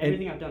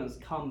 Everything I've done has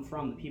come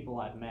from the people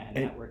I've met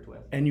and I've worked with.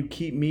 And you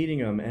keep meeting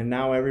them. And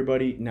now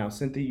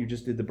Cynthia, you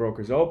just did the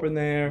Brokers Open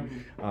there.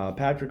 Mm-hmm.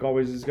 Patrick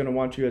always is going to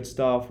want you at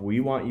stuff. We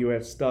want you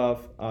at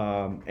stuff.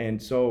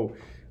 And so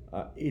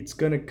it's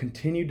going to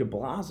continue to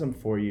blossom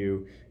for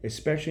you,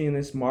 especially in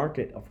this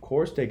market. Of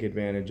course, take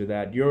advantage of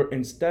that.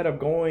 Instead of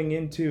going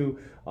into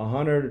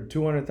 $100,000 or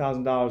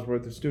 $200,000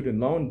 worth of student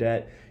loan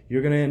debt,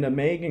 you're going to end up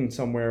making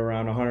somewhere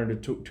around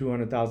 $100,000 to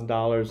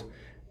 $200,000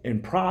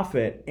 in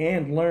profit,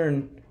 and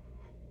learn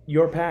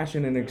your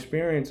passion and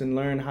experience, and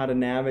learn how to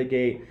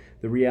navigate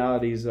the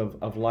realities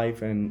of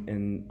life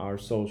in our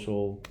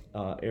social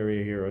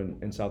area here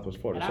in Southwest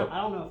Florida. And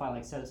I don't know if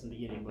I said this in the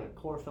beginning, but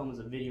CorraFilm is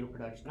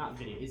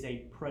is a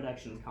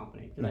production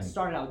company. Because I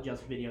started out with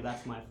just video,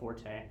 that's my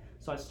forte.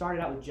 So I started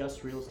out with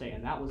just real estate,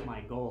 and that was my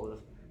goal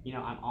of,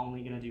 I'm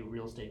only going to do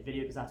real estate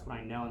video because that's what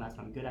I know and that's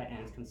what I'm good at, and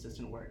it's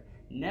consistent work.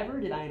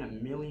 Never did I in a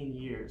million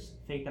years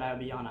think that I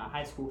would be on a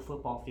high school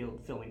football field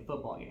filming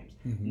football games.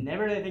 Mm-hmm.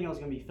 Never did I think I was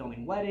going to be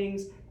filming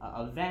weddings,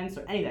 events,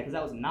 or any of that, because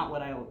that was not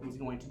what I was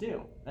going to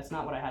do. That's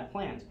not what I had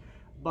planned.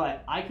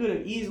 But I could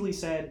have easily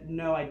said,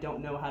 no, I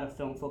don't know how to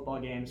film football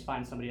games,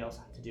 find somebody else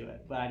to do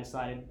it. But I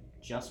decided,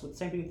 just with the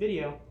same thing with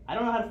video, I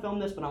don't know how to film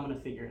this, but I'm going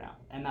to figure it out.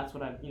 And that's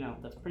what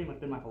that's pretty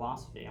much been my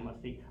philosophy. I'm going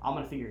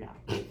to figure it out.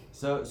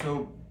 So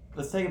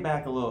let's take it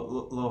back a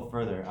little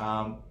further.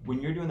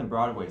 When you're doing the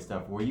Broadway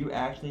stuff, were you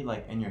actually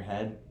in your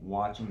head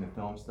watching the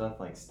film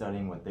stuff,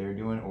 studying what they're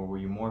doing, or were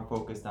you more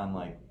focused on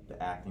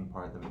the acting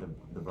part,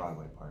 the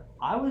Broadway part?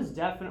 I was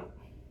definitely.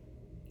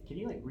 Can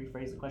you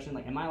rephrase the question?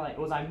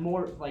 Was I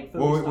more focused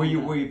were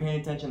you on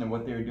paying attention to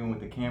what they were doing with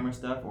the camera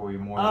stuff, or were you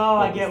more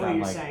I get focused what on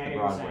you're saying. the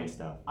Broadway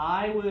stuff?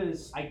 I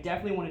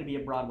definitely wanted to be a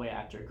Broadway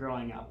actor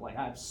growing up. I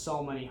have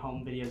so many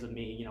home videos of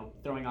me,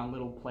 throwing on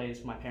little plays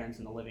for my parents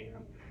in the living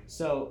room.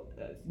 So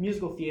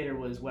musical theater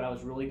was what I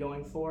was really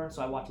going for.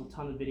 So I watched a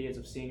ton of videos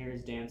of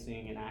singers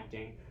dancing and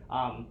acting.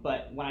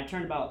 But when I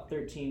turned about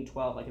 13,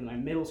 12, in my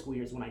middle school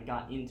years, when I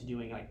got into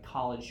doing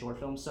college short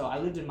films. So I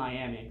lived in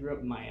Miami. I grew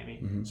up in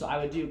Miami. Mm-hmm. So I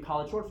would do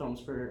college short films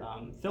for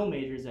film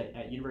majors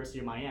at University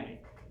of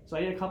Miami. So I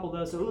did a couple of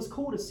those. So it was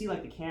cool to see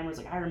the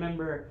cameras. I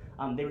remember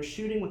they were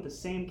shooting with the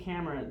same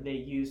camera they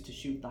used to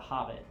shoot The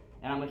Hobbit.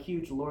 And I'm a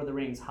huge Lord of the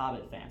Rings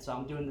Hobbit fan. So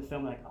I'm doing the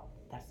film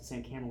that's the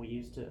same camera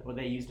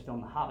they used to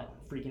film The Hobbit. I'm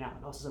freaking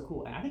out. This is so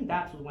cool. And I think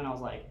that was when I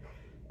was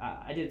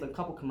I did a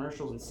couple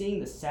commercials, and seeing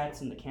the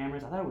sets and the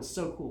cameras, I thought it was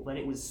so cool, but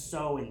it was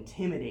so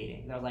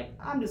intimidating that I was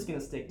I'm just going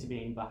to stick to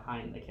being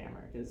behind the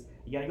camera, because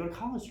you got to go to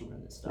college to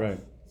learn this stuff. Right.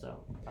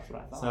 So that's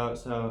what I thought.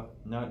 So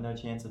no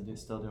chance of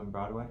still doing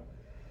Broadway?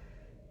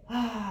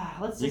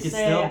 Let's you just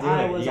can say still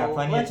do it. You got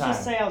plenty of time. Let's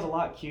just say I was a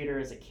lot cuter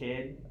as a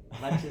kid.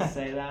 Let's just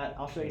say that.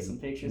 I'll show you some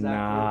pictures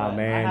after.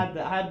 Man.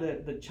 I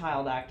had the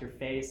child actor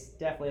face.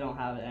 Definitely don't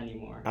have it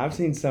anymore. I've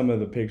seen some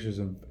of the pictures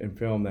in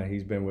film that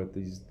he's been with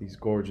these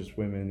gorgeous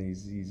women,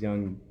 these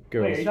young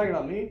girls. Wait, are you talking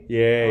about me?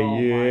 Yeah, oh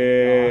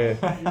yeah.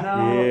 My God.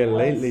 No, yeah,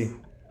 lately.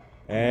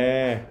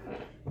 Hey,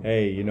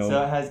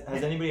 So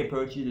has anybody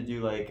approached you to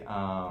do like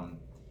a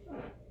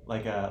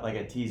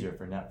teaser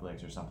for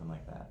Netflix or something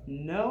like that?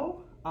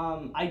 No.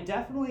 I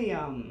definitely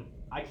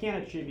I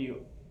can't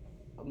attribute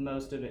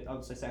most of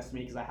the success to me,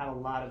 because I had a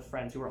lot of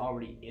friends who were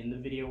already in the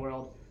video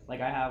world.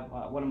 Like I have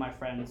one of my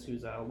friends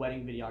who's a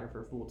wedding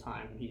videographer full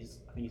time. I think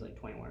he's like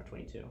 21 or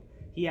 22.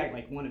 He had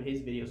like one of his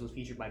videos was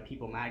featured by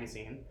People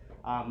magazine.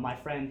 My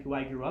friend who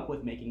I grew up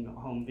with making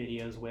home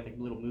videos with, like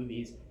little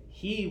movies,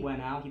 he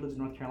went out. He lives in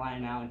North Carolina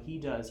now, and he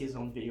has his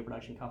own video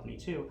production company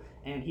too.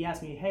 And he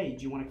asked me, "Hey,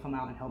 do you want to come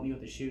out and help me with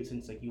the shoot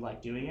since like you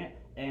like doing it?"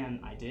 And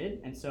I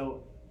did. And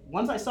so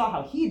once I saw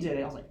how he did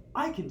it, I was like,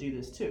 I can do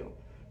this too.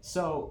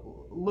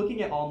 So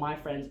looking at all my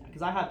friends,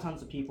 because I have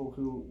tons of people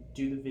who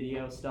do the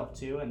video stuff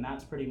too, and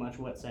that's pretty much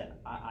what said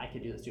I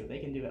could do this too. If they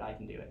can do it, I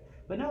can do it.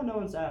 But no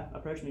one's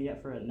approached me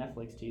yet for a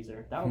Netflix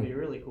teaser. That would be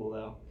really cool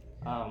though.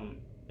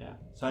 Yeah.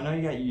 So I know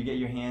you get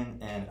your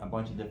hand in a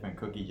bunch of different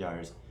cookie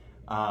jars.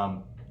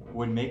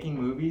 Would making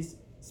movies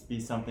be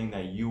something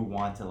that you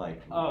want to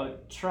like? Oh,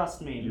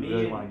 trust me. You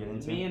really want to get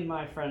into? Me and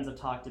my friends have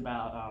talked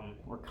about,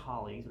 or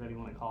colleagues, whatever you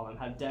want to call them,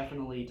 have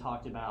definitely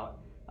talked about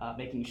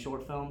making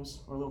short films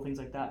or little things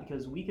like that,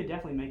 because we could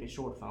definitely make a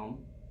short film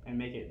and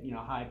make it,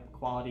 high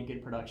quality,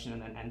 good production,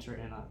 and then enter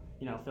in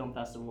a, film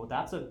festival.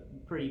 That's a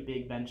pretty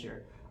big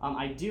venture.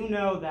 I do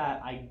know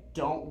that I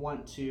don't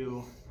want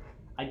to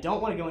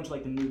go into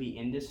like the movie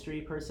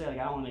industry per se. Like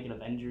I don't want to make an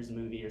Avengers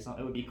movie or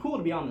something. It would be cool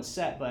to be on the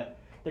set, but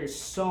there's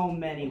so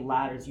many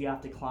ladders you have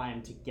to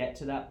climb to get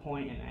to that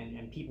point,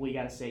 and people you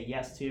got to say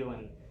yes to,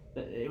 and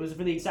it was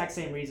for the exact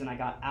same reason I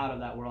got out of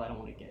that world. I don't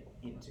want to get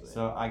into it.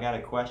 So I got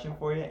a question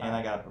for you, and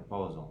I got a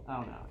proposal.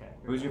 Oh no, okay.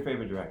 Who's your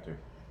favorite director?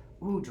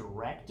 Ooh,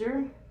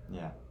 director?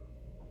 Yeah.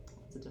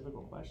 That's a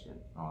difficult question.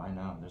 Oh, I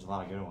know. There's a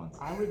lot of good ones.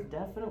 I would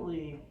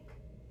definitely.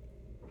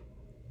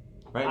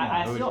 Right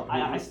now,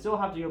 I still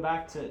have to go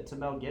back to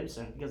Mel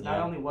Gibson, because not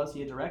Yeah. only was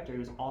he a director, he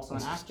was also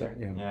an actor.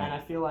 Yeah. Yeah. And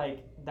I feel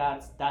like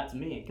that's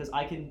me, because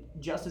I can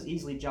just as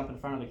easily jump in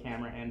front of the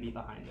camera and be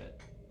behind it.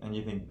 And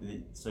you think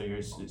so?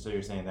 You're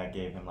saying that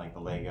gave him like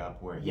the leg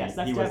up where Yes,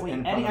 that's he was definitely.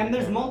 in front of And the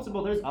there's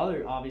camera. there's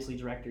other obviously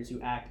directors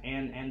who act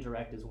and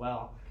direct as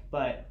well.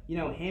 But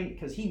him,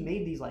 because he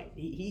made these like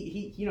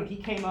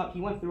he came up, he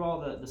went through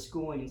all the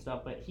schooling and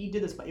stuff, but he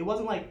did this. But it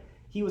wasn't like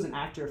he was an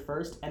actor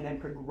first and then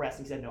progressed.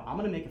 He said, no, I'm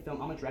gonna make a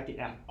film, I'm gonna direct it,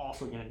 and I'm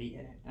also gonna be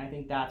in it. And I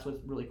think that's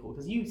what's really cool,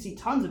 because you see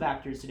tons of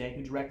actors today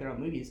who direct their own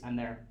movies,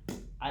 and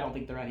I don't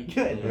think they're any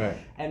good. Yeah. Right.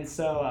 And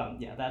so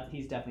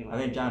he's definitely. I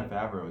think Jon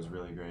Favreau is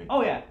really great.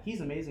 Oh yeah,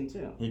 he's amazing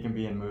too. He can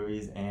be in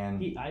movies and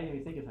I didn't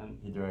even think of him.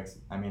 he directs.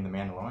 I mean, The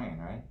Mandalorian,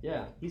 right?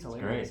 Yeah, he's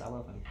hilarious. great. I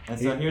love him. And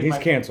so here's He's my.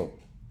 canceled.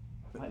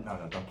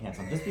 No, don't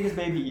cancel him. Just because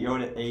Baby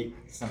Yoda ate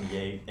some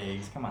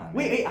eggs, come on. Man.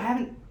 Wait, I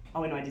haven't.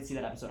 Oh wait, no, I did see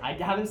that episode. I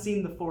haven't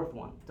seen the fourth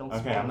one. Don't. Okay,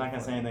 spoil I'm the not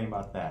gonna fourth say anything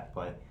about that,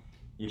 but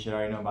you should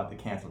already know about the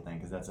cancel thing,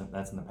 because that's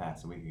in the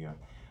past, a week ago.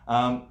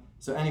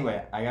 So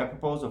anyway, I got a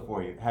proposal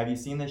for you. Have you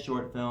seen this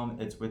short film?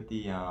 It's with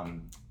the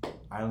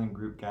Island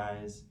Group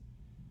guys.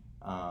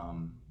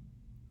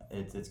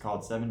 It's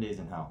called 7 Days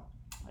in Hell.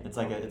 It's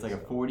like a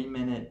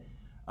 40-minute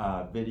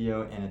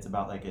video, and it's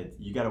about like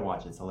you got to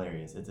watch it. It's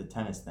hilarious. It's a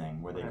tennis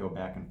thing where they go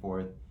back and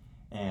forth,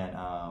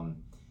 and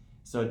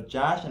so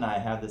Josh and I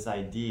have this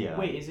idea.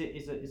 Wait, is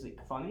it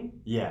funny?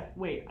 Yeah.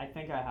 Wait, I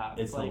think I have.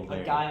 It's like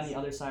hilarious. a guy on the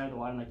other side of the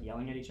water like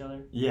yelling at each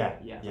other. Yeah.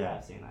 Yeah.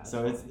 I've seen that.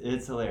 So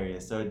it's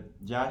hilarious. So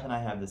Josh and I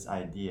have this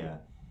idea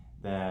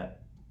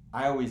that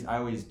I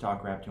always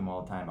talk rap to him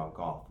all the time about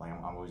golf. Like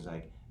I'm always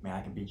like, man,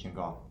 I can beat you in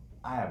golf.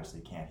 I obviously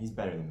can't. He's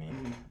better than me.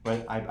 Mm-hmm.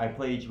 But I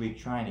play each week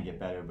trying to get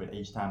better. But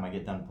each time I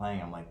get done playing,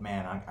 I'm like,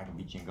 man, I can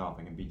beat you in golf.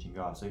 I can beat you in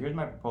golf. So here's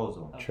my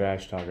proposal.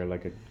 Trash talker,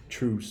 like a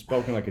true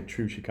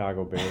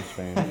Chicago Bears I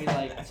fan. mean,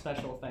 like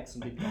special effects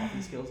and big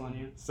golfing skills on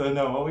you. So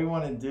no, what we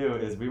want to do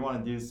is we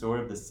want to do sort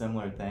of the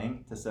similar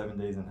thing to 7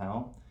 Days in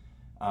Hell,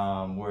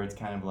 where it's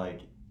kind of like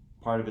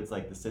part of it's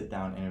like the sit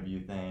down interview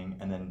thing,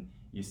 and then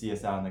you see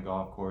us out on the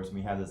golf course, and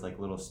we have this like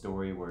little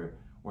story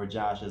where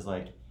Josh is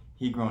like,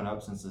 he grown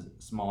up since a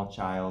small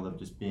child of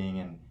just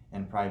being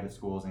in private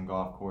schools and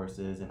golf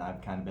courses, and I've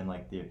kind of been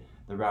like the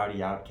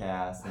rowdy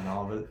outcast and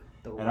all the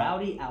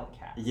Rowdy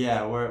outcast.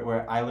 Yeah,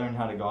 where I learned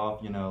how to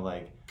golf,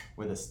 like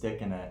with a stick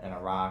and a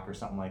rock or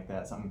something like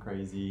that, something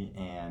crazy,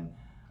 and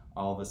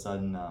all of a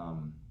sudden,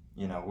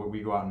 we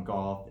go out and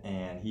golf,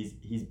 and he's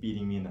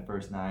beating me in the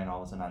first 9.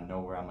 All of a sudden, out of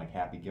nowhere, I'm like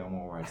Happy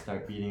Gilmore, where I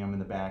start beating him in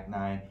the back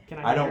 9. Can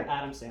I get your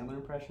Adam Sandler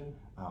impression?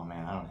 Oh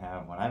man, I don't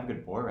have one. I have a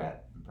good Borat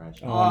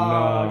impression.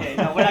 Oh, no. Okay.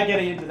 No, we're not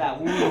getting into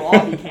that. We will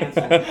all be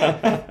canceled.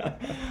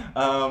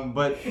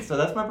 But so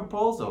that's my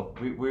proposal.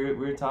 We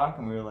were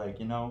talking. We were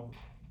like,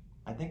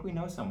 I think we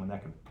know someone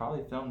that could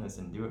probably film this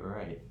and do it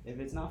right. If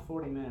it's not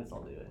 40 minutes,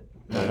 I'll do it.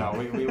 No,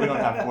 we don't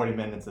have 40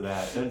 minutes of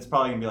that. It's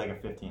probably gonna be like a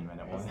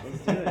 15-minute one. Let's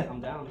do it.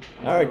 I'm down.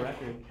 All right.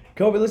 Record.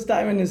 Kobe, let's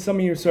dive into some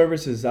of your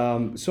services.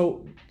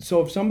 So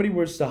if somebody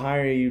was to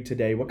hire you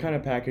today, what kind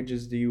of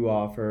packages do you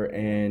offer,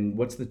 and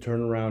what's the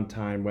turnaround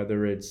time?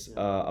 Whether it's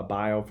a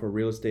bio for a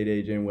real estate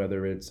agent,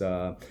 whether it's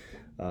a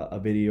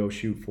video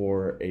shoot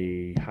for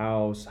a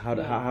house, how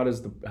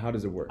does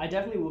it work? I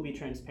definitely will be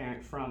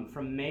transparent.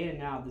 From May to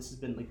now, this has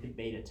been like the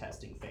beta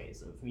testing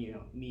phase of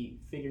me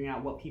figuring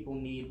out what people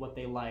need, what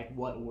they like,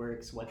 what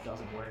works, what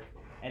doesn't work.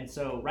 And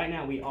so right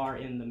now we are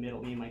in the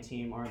middle, me and my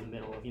team are in the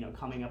middle of, you know,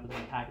 coming up with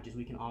some packages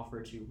we can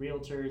offer to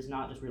realtors,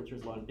 not just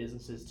realtors, loan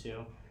businesses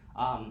too.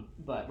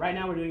 But right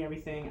now we're doing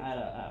everything at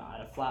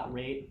a flat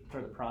rate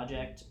for the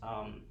project.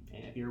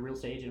 And if you're a real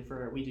estate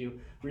agent we do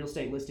real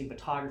estate listing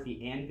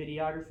photography and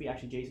videography.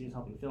 Actually, Jason is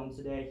helping film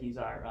today. He's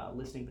our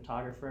listing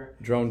photographer.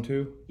 Drone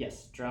too?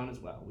 Yes, drone as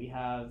well. We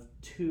have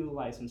 2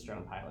 licensed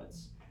drone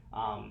pilots.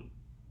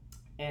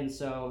 And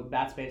so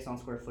that's based on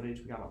square footage.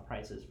 We got our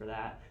prices for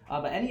that.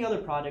 But any other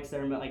projects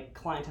that are like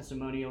client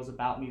testimonials,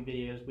 about me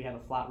videos, we have a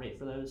flat rate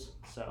for those.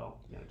 So,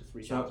 you know, just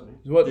reach out to me.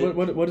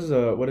 What is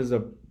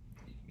a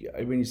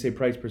when you say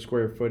price per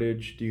square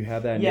footage, do you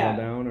have that nailed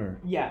down or?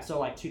 Yeah, so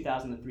like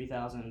 2,000 to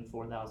 3,000,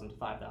 4,000 to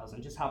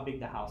 5,000, just how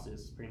big the house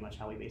is, pretty much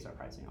how we base our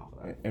pricing off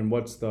of that. And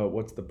what's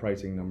the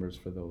pricing numbers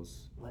for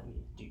those?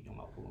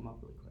 I'll pull them up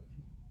really quick.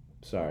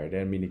 Sorry, I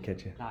didn't mean to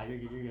catch you. Nah, you're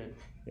good.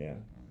 Yeah.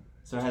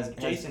 So has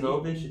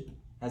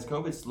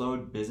COVID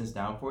slowed business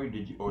down for you?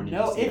 Did you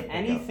No, see if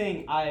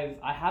anything, I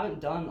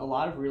haven't done a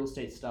lot of real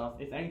estate stuff.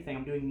 If anything,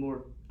 I'm doing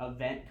more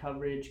event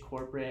coverage,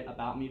 corporate,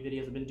 about me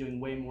videos. I've been doing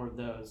way more of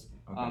those.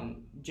 Okay.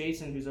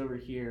 Jason, who's over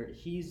here,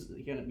 he's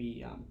going to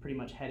be pretty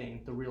much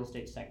heading the real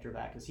estate sector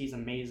back because he's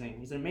amazing.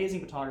 He's an amazing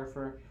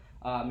photographer,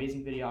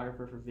 amazing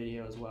videographer for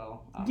video as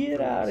well.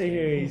 Get out of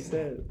here, he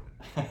said.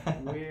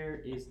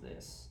 Where is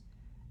this?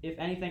 If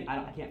anything,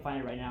 I can't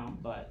find it right now,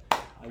 but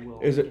I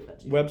will. Is get it that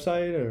to you.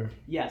 website or?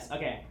 Yes.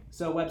 Okay.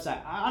 So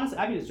website. Honestly,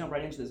 I can just jump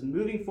right into this.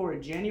 Moving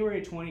forward,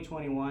 January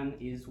 2021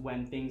 is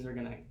when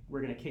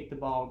we're gonna kick the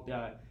ball,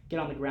 get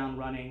on the ground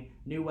running.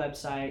 New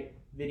website,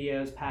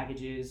 videos,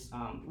 packages.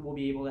 We'll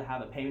be able to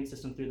have a payment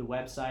system through the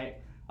website.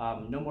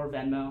 No more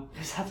Venmo,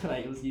 because that's what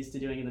I was used to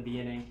doing in the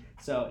beginning.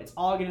 So it's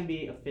all gonna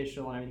be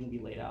official and everything will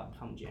be laid out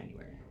come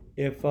January.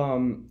 If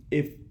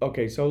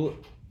okay, so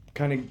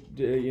kind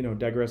of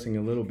digressing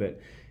a little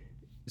bit.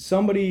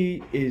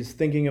 Somebody is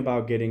thinking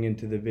about getting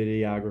into the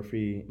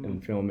videography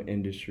and film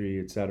industry,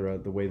 etc.,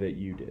 the way that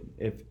you did.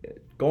 If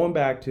going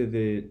back to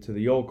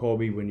the old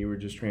Coby when you were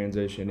just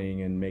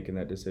transitioning and making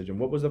that decision,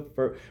 what's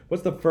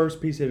the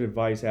first piece of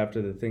advice after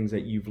the things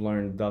that you've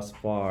learned thus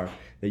far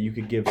that you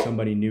could give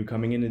somebody new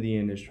coming into the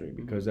industry?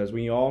 Because as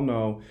we all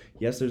know,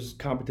 yes, there's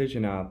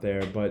competition out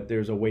there, but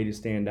there's a way to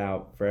stand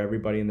out for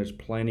everybody, and there's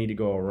plenty to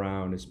go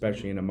around,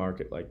 especially in a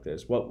market like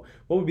this. What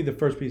would be the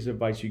first piece of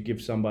advice you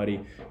give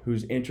somebody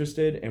who's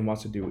interested and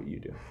wants to do what you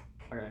do?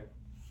 Okay,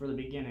 for the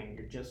beginning,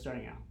 you're just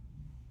starting out.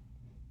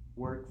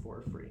 Work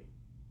for free.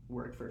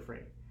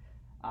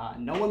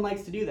 No one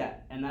likes to do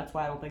that, and that's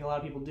why I don't think a lot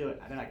of people do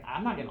it. They're like,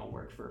 I'm not gonna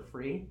work for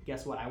free.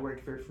 Guess what? I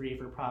worked for free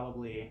for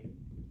probably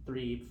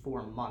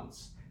 3-4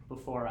 months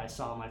before I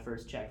saw my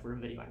first check for a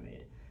video I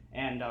made,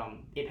 and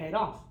it paid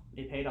off.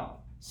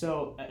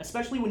 So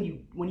especially when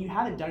you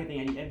haven't done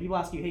anything and people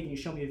ask you, hey, can you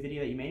show me a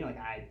video that you made? You're like,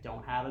 I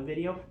don't have a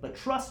video, but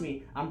trust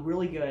me, I'm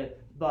really good,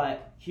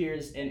 but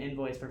here's an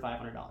invoice for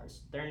 $500.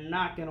 They're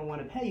not gonna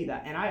want to pay you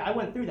that. And I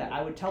went through that.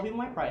 I would tell people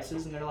my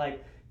prices and they're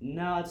like,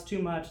 no, it's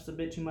too much, it's a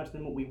bit too much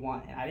than what we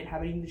want. And I didn't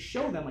have anything to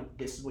show them, like,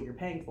 this is what you're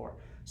paying for.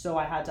 So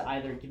I had to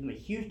either give them a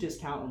huge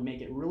discount or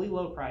make it really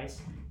low price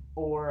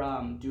or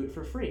do it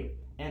for free.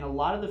 And a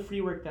lot of the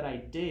free work that I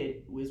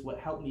did was what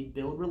helped me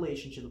build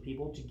relationships with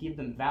people to give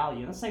them value.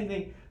 And the same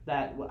thing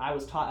that I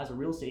was taught as a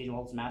real estate agent,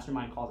 well, this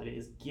mastermind calls it,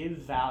 is give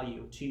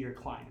value to your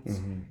clients.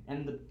 Mm-hmm.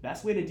 And the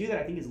best way to do that,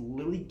 I think, is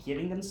literally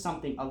giving them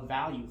something of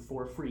value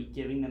for free,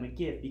 giving them a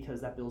gift,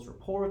 because that builds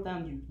rapport with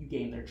them, you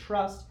gain their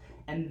trust.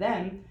 And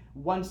then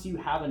once you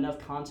have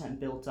enough content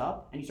built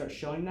up and you start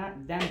showing that,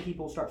 then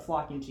people start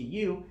flocking to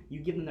you,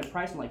 you give them their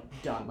price and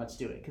like, done, let's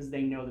do it, because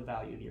they know the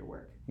value of your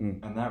work.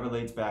 And that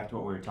relates back to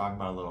what we were talking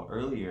about a little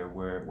earlier,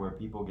 where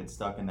people get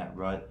stuck in that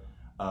rut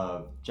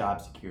of job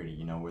security,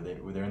 where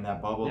they're in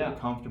that bubble, they're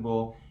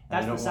comfortable.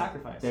 And that's the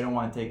sacrifice. They don't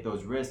want to take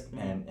those risks,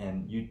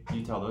 and you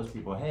tell those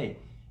people, hey,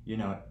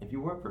 if you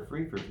work for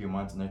free for a few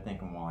months and they're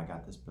thinking, well, I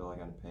got this bill I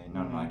got to pay.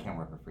 No, I can't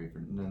work for free.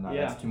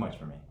 That's too much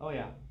for me. Oh,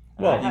 yeah.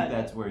 And I think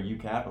that's where you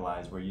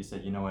capitalize, where you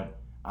said, you know what,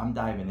 I'm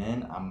diving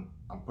in, I'm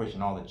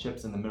pushing all the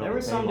chips in the middle of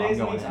the table. There were some days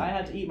and weeks I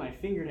had to eat my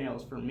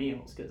fingernails for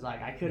meals because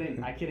I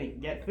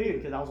couldn't get food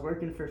because I was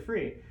working for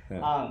free.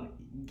 Yeah.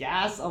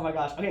 Gas, oh my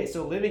gosh. Okay,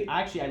 so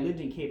I lived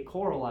in Cape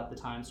Coral at the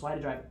time, so I had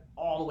to drive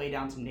all the way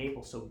down to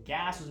Naples. So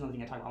gas was another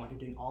thing I talked about. I'm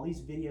doing all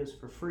these videos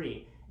for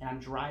free and I'm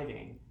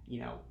driving,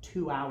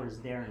 2 hours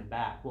there and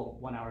back. Well,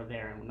 1 hour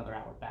there and another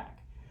hour back.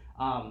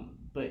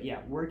 But yeah,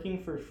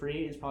 working for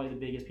free is probably the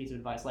biggest piece of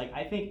advice. Like,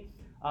 I think,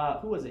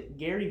 who was it?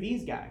 Gary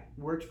Vee's guy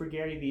worked for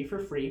Gary Vee for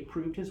free,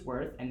 proved his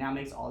worth, and now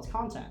makes all his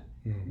content.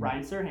 Mm-hmm.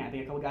 Ryan Serhant, I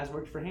think a couple guys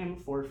worked for him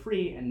for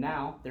free, and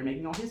now they're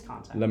making all his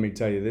content. Let me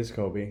tell you this,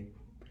 Coby.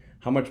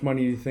 How much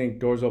money do you think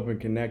Doors Open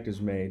Connect has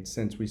made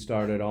since we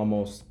started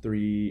almost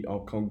going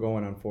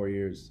on 4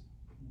 years?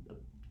 $1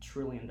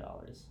 trillion.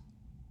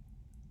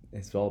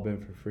 It's all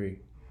been for free.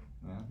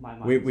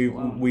 Yeah.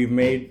 We've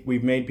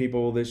made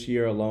people this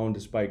year alone,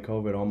 despite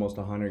COVID, almost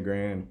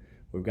 $100,000.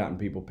 We've gotten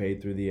people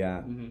paid through the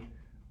app,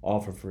 all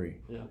for free.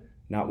 Yeah.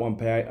 Not one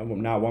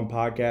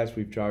podcast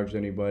we've charged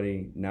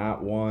anybody.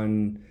 Not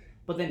one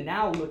But then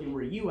now look at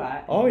where you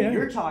at, and Oh, who yeah.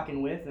 you're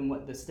talking with, and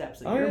what the steps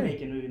that Oh, you're yeah.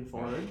 making moving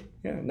forward.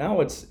 Yeah,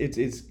 now it's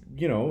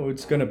you know,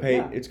 it's gonna pay.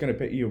 Yeah. It's gonna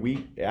pay you.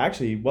 We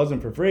actually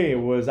wasn't for free. It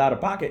was out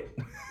of pocket.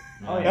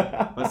 Oh,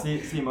 yeah. But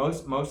see,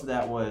 most of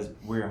that was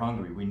we were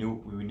hungry. We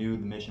knew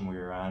the mission we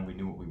were on. We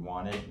knew what we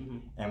wanted,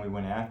 and we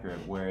went after it.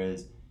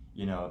 Whereas,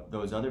 you know,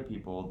 those other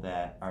people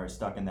that are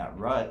stuck in that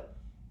rut,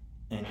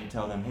 and you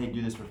tell them, hey,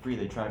 do this for free.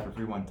 They try it for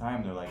free one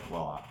time. They're like,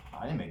 well,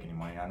 I didn't make any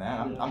money on that.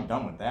 I'm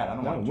done with that. I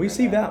don't want to. We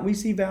see that. We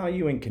see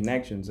value in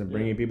connections and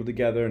bringing people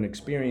together, and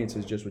experience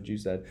is just what you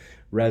said.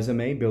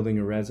 Resume, building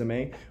a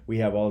resume. We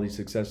have all these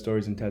success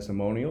stories and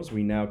testimonials.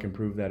 We now can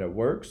prove that it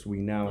works. We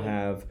now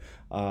have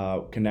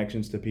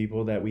connections to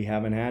people that we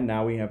haven't had.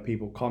 Now we have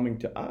people coming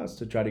to us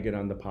to try to get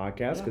on the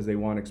podcast because they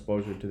want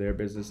exposure to their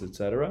business,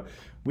 etc.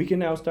 We can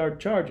now start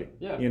charging.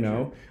 You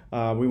know,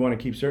 we want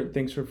to keep certain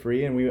things for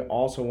free, and we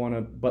also want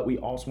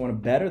to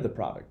better the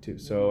product too.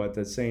 So at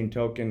the same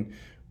token,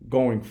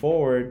 going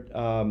forward,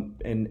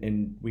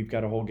 and we've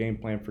got a whole game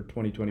plan for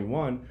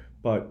 2021,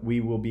 but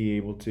we will be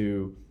able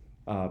to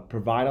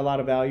provide a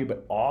lot of value,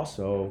 but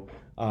also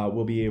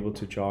we'll be able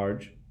to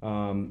charge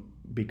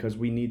because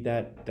we need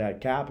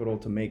that capital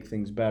to make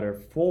things better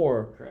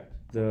for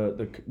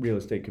the real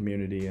estate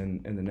community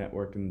and the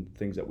network and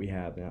things that we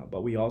have now.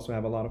 But we also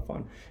have a lot of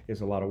fun.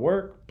 It's a lot of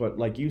work, but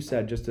like you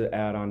said, just to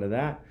add on to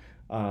that,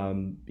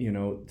 you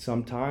know,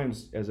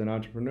 sometimes as an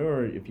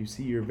entrepreneur, if you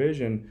see your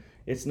vision,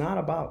 it's not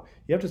about,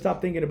 you have to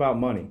stop thinking about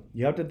money.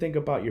 You have to think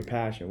about your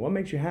passion. What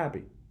makes you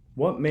happy?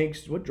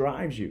 What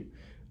drives you?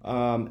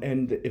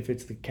 And if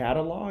it's the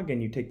catalog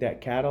and you take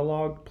that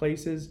catalog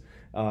places,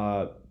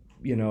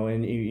 you know,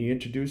 and you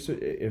introduce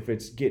it, if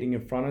it's getting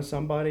in front of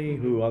somebody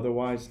who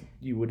otherwise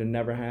you would have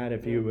never had,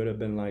 if you would have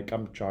been like,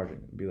 I'm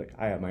charging, be like,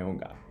 I have my own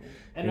guy.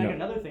 And like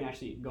another thing,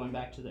 actually, going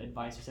back to the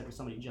advice you said for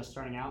somebody just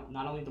starting out,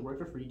 not only to work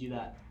for free, do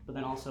that, but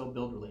then also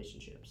build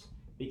relationships.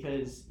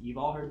 Because you've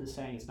all heard the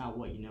saying, it's not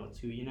what you know, it's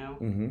who you know.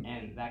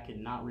 And that could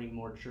not ring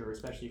more true,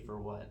 especially for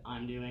what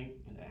I'm doing.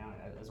 And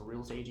as a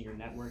real estate agent, your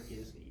network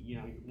is, you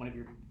know, one of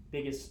your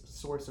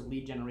biggest source of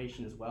lead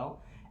generation as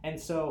well. And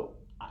so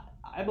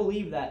I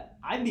believe that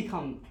I've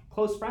become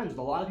close friends with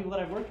a lot of people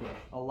that I've worked with.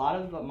 A lot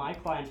of my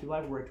clients, people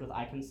I've worked with,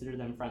 I consider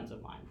them friends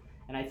of mine.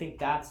 And I think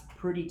that's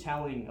pretty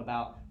telling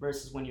about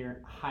versus when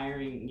you're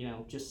hiring, you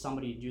know, just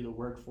somebody to do the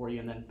work for you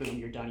and then boom,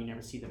 you're done, you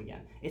never see them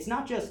again. It's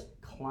not just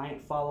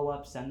client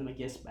follow-up, send them a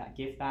gift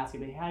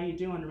basket, hey, how you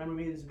doing? Remember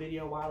me this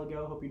video a while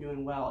ago? Hope you're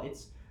doing well.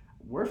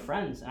 We're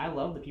friends, and I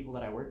love the people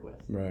that I work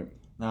with. Right.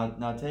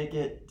 Now take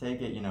it,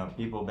 you know,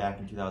 people back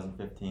in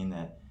 2015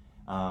 that,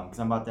 because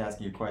I'm about to ask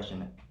you a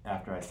question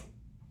after I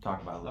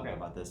talk about a little bit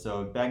about this.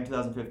 So back in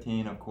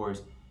 2015, of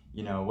course,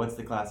 you know, what's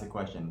the classic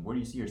question? Where do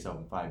you see yourself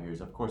in 5 years?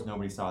 Of course,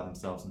 nobody saw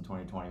themselves in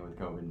 2020 with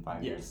COVID in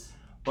 5 years.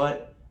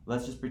 But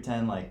let's just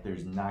pretend like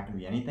there's not going to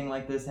be anything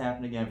like this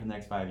happen again for the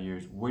next 5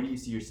 years. Where do you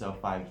see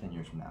yourself 5 to 10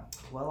 years from now?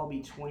 Well, I'll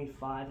be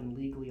 25 and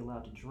legally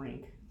allowed to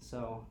drink.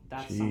 So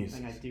that's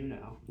something I do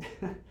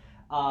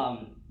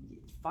know.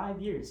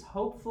 5 years.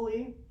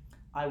 Hopefully,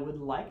 I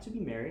would like to be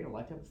married. I'd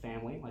like to have a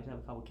family. I'd like to have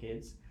a couple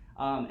kids.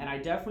 And I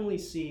definitely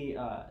see...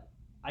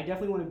 I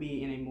definitely want to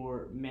be in a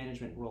more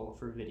management role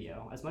for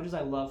video. As much as I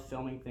love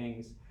filming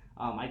things,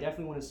 I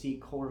definitely want to see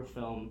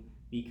CorraFilm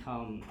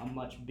become a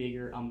much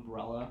bigger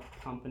umbrella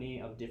company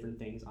of different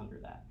things under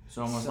that.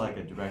 So almost like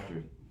a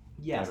director.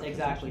 Yes,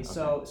 exactly.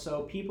 Okay.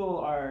 So people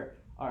are,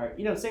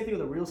 you know, same thing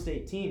with a real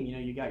estate team. You know,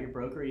 you got your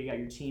broker, you got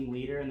your team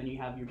leader, and then you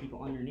have your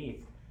people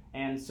underneath.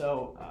 And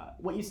so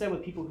what you said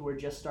with people who are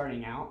just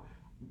starting out,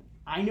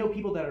 I know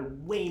people that are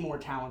way more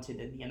talented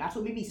than me, and that's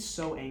what made me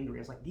so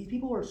angry. It's like, these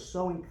people are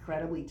so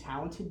incredibly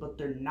talented, but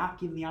they're not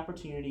given the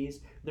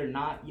opportunities. They're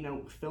not, you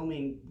know,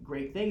 filming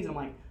great things. And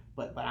I'm like,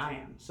 but I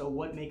am. So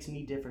what makes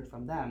me different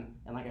from them?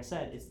 And like I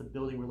said, it's the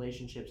building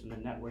relationships and the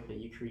network that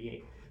you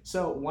create.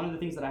 So one of the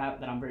things that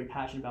I'm very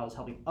passionate about is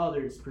helping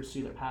others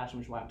pursue their passion,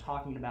 which is why I'm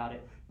talking about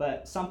it.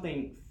 But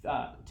something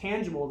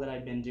tangible that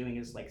I've been doing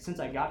is, like, since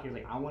I got here,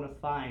 like, I want to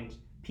find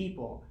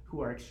people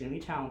who are extremely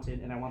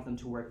talented, and I want them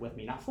to work with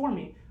me, not for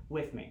me,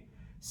 with me.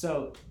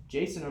 So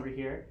Jason over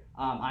here,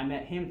 I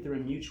met him through a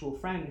mutual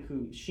friend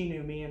who she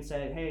knew me and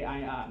said, hey,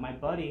 my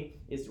buddy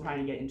is trying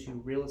to get into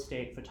real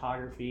estate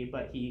photography,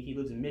 but he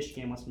lives in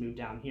Michigan, wants to move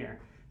down here.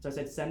 So I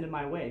said, send him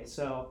my way.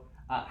 So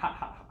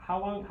how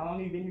long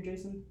have you been here,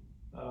 Jason?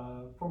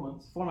 4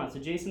 months. 4 months. So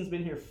Jason's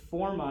been here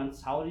 4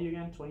 months. How old are you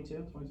again?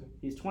 22? 22.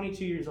 He's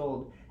 22 years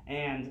old.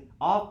 And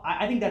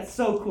I think that's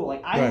so cool.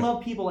 Like, I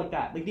love people like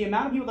that. Like, the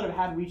amount of people that I've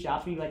had reach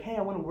out to me, like, hey,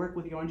 I want to work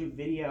with you, I want to do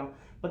video.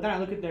 But then I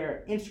look at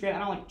their Instagram, I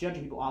don't like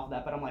judging people off of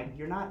that, but I'm like,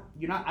 you're not,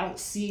 I don't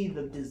see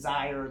the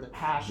desire or the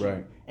passion.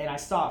 Right. And I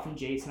saw it from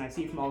Jason, I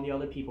see it from all the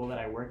other people that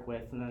I work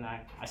with, and then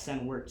I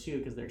send work too,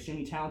 because they're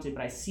extremely talented,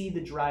 but I see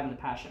the drive and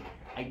the passion.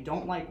 I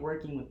don't like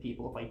working with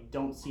people if I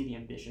don't see the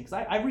ambition.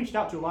 Because I've reached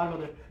out to a lot of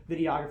other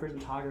videographers,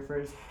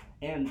 photographers,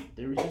 and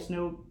there was just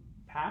no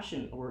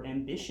passion or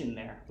ambition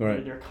there.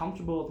 Right. They're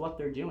comfortable with what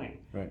they're doing.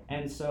 Right.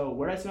 And so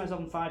where I see myself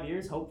in 5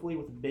 years, hopefully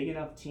with a big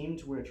enough team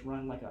to where it's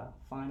run like a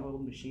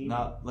fine-oiled machine.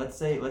 Now, let's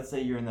say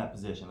you're in that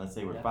position. Let's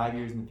say we're Yeah. 5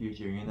 years in the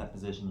future. You're in that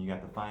position. You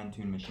got the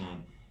fine-tuned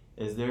machine.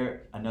 Is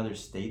there another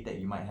state that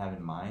you might have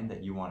in mind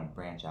that you want to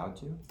branch out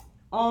to?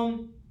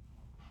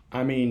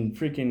 I mean,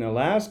 freaking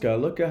Alaska.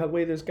 Look at the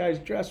way this guy's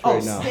dressed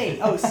right now.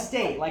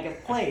 State, like a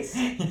place.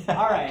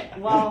 All right.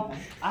 Well,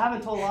 I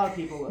haven't told a lot of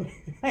people.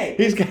 Hey,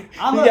 He's got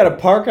a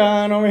parka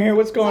on over here.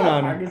 What's going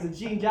on? It's a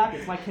jean jacket.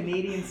 It's my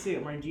Canadian suit.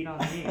 I'm wearing jean on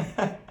jeans.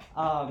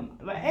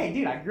 But hey,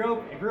 dude, I grew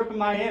up in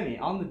Miami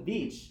on the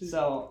beach.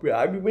 So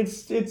I mean,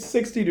 it's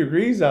 60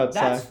 degrees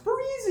outside. that's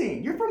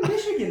freezing. You're from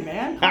Michigan,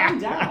 man. Calm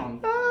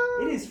down.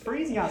 It is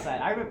freezing outside.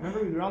 I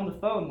remember we were on the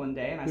phone one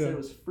day, and I said it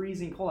was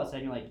freezing cold outside.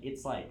 And you're like,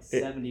 it's like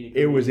 70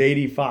 degrees. It was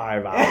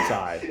 85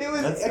 outside. It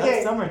was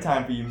That's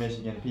summertime for you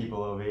Michigan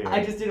people over here.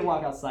 I just didn't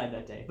walk outside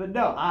that day. But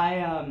no,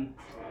 I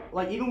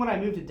like even when I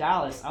moved to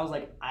Dallas, I was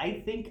like,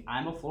 I think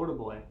I'm a Florida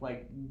boy.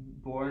 Like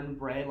born and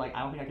bred, like I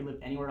don't think I could live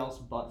anywhere else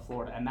but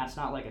Florida. And that's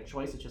not like a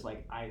choice, it's just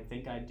like I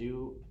think I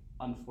do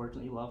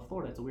unfortunately love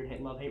Florida. It's a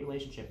weird love-hate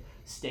relationship.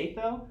 State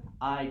though,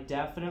 I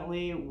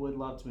definitely would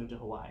love to move to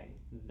Hawaii.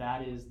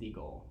 That is the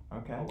goal.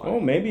 Okay. Hawaii.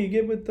 Oh, maybe you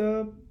get with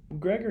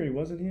Gregory.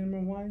 Wasn't he in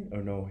Hawaii?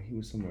 Or no, he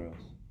was somewhere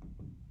else.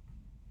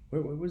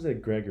 Where was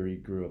that Gregory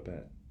grew up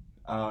at?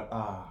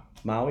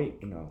 Maui?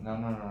 No.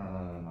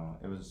 No.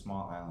 It was a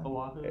small island.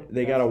 Oahu?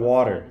 They got a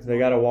water. They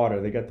got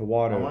the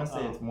water. I want to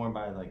say it's more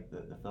by like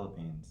the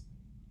Philippines.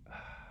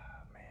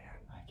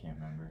 I can't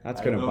remember.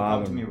 That's gonna It'll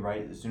bother come to me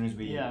right as soon as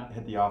we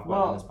hit the off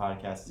button on this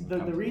podcast.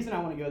 The reason I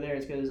want to go there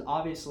is because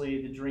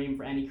obviously the dream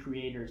for any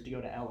creator is to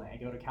go to LA,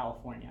 go to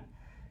California.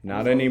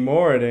 Not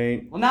anymore, it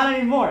ain't. Well, not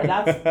anymore.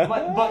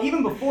 But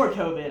even before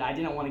COVID, I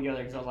didn't want to go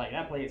there because I was like,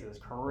 that place is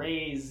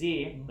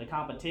crazy. The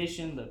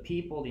competition, the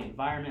people, the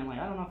environment. I'm like,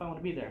 I don't know if I want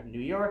to be there. New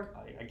York,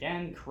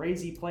 again,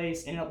 crazy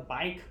place. Ended up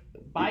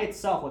by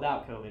itself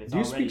without COVID. It's Do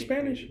you already speak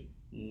Spanish? crazy.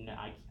 No,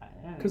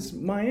 Because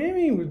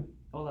Miami would.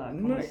 Hola,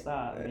 ¿cómo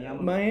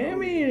está?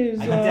 Miami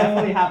is. I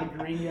definitely have a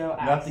gringo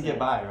accent. Enough to get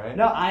by, right?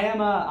 No,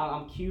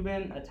 I'm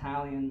Cuban,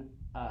 Italian,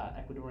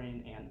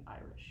 Ecuadorian, and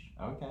Irish.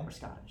 Okay. Or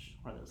Scottish,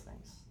 one of those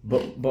things.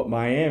 But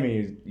Miami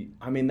is.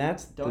 I mean,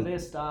 that's. Donde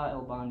está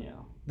el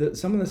baño?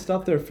 Some of the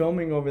stuff they're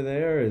filming over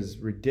there is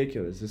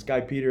ridiculous. This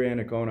guy Peter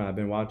Anacona, I've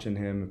been watching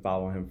him and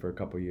following him for a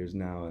couple of years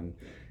now, and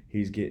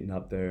he's getting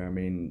up there. I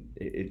mean,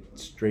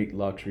 it's straight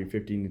luxury,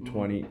 15 to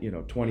 20,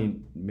 $20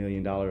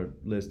 million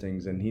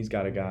listings, and he's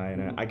got a guy,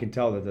 and I can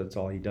tell that that's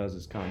all he does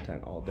is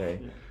content all day.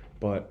 Yeah.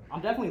 But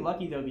I'm definitely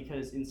lucky though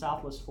because in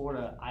Southwest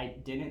Florida, I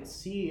didn't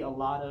see a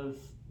lot of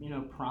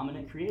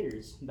prominent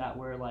creators that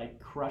were like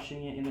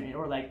crushing it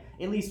or like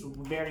at least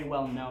very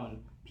well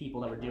known people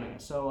that were doing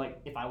it. So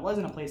like if I was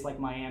in a place like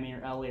Miami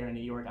or LA or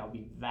New York, I would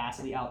be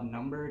vastly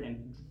outnumbered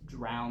and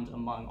drowned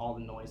among all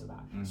the noise of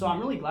that. Mm-hmm. So I'm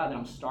really glad that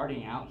I'm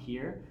starting out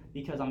here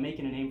because I'm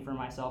making a name for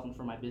myself and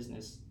for my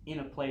business in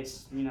a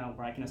place,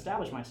 where I can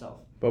establish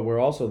myself. But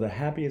we're also the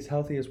happiest,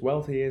 healthiest,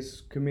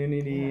 wealthiest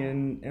community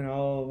in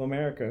all of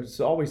America. It's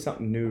always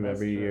something new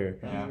every year.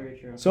 That's very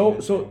true.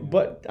 So,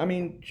 but I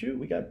mean, shoot,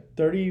 we got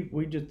 30.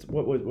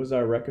 What was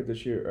our record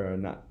this year? Or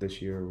not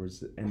this year? Was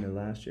the end of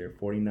last year?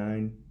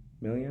 49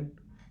 million,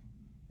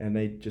 and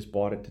they just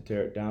bought it to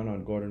tear it down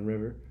on Gordon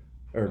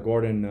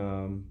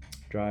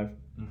Drive.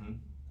 Mm-hmm.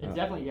 It's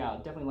definitely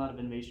a lot of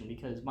innovation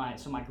because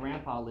my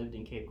grandpa lived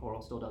in Cape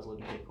Coral, still does live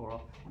in Cape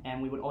Coral,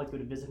 and we would always go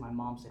to visit. My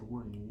mom said,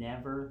 we're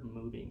never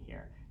moving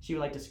here. She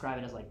would like describe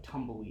it as like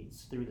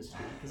tumbleweeds through the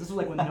street because this was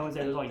like when no one's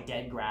there. There's like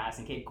dead grass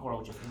and Cape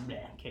Coral just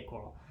Cape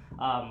Coral.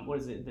 What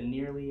is it? The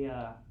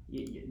newlywed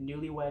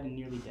and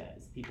nearly dead.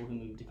 It's people who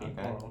moved to Cape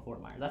Coral and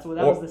Fort Myers. That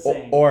was the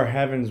saying. Or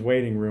Heaven's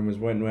Waiting Room is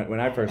when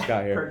I first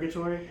got here.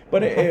 Purgatory.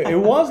 But it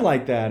was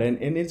like that, and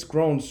it's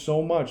grown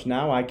so much.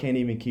 Now I can't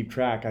even keep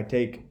track. I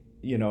take.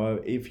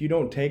 If you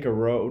don't take a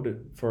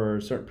road for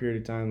a certain period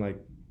of time, like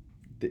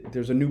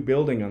there's a new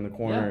building on the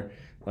corner,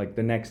 like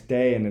the next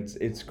day, and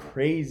it's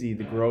crazy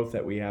the growth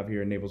that we have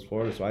here in Naples,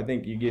 Florida. So I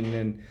think you're getting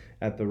in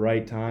at the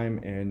right time,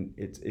 and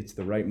it's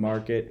the right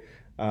market.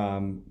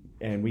 And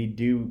we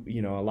do,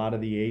 a lot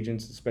of the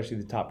agents, especially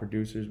the top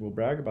producers, will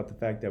brag about the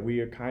fact that we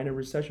are kind of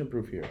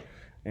recession-proof here,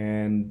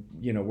 and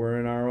we're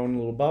in our own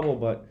little bubble,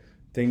 but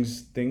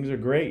things are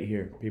great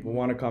here. People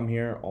want to come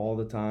here all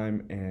the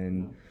time,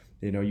 and.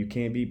 You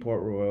can't beat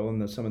Port Royal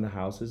and some of the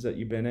houses that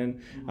you've been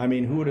in. I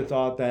mean, who would have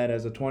thought that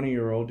as a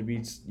 20-year-old to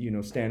be,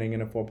 standing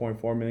in a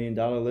 $4.4 million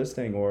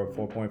listing or a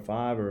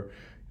 4.5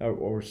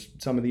 or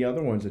some of the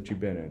other ones that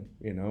you've been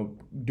in,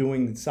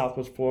 doing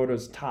Southwest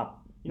Florida's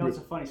top. It's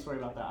a funny story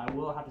about that. I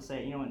will have to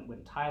say,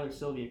 when Tyler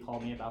Sylvia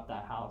called me about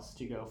that house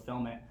to go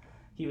film it,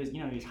 he was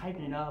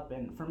hyping it up,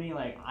 and for me,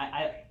 like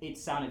it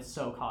sounded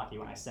so cocky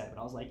when I said it,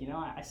 but I was like,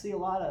 I see a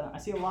lot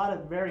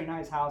of very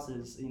nice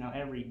houses,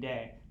 every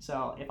day.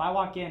 So if I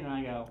walk in and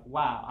I go,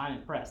 wow, I'm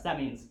impressed, that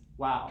means,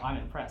 wow, I'm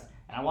impressed.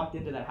 And I walked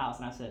into that house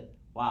and I said,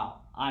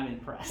 wow, I'm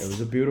impressed. It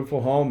was a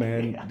beautiful home,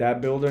 man. Yeah.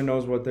 That builder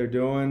knows what they're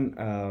doing.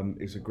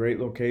 It's a great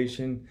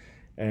location.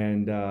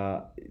 and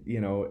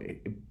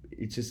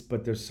it's just,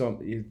 but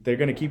they're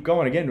going to keep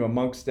going again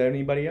amongst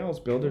anybody else.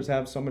 Builders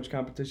have so much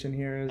competition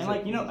here. And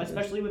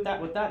especially with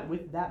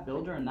that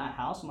builder and that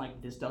house, I'm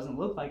like, this doesn't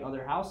look like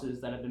other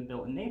houses that have been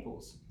built in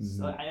Naples. Mm-hmm.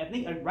 So I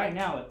think right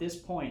now at this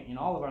point in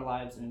all of our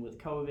lives and with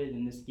COVID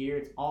and this year,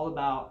 it's all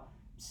about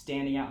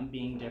standing out and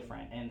being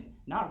different and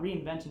not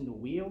reinventing the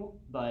wheel,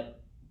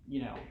 but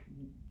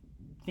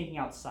thinking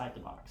outside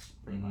the box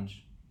pretty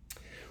much.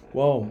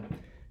 Well,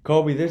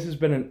 Coby, this has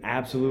been an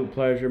absolute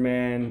pleasure,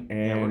 man.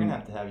 And we're gonna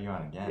have to have you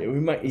on again. We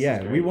might.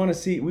 We want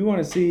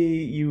to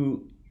see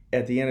you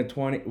at the end of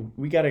 20.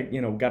 We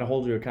gotta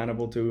hold you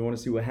accountable too. We want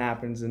to see what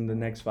happens in the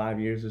next 5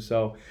 years or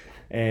so,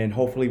 and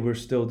hopefully we're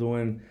still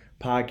doing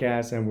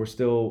podcasts and we're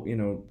still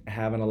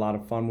having a lot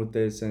of fun with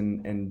this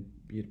and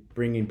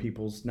bringing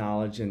people's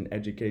knowledge and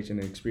education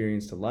and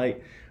experience to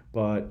light.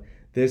 But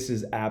this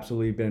has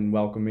absolutely been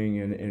welcoming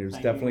and it was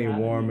definitely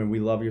warm, and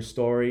we love your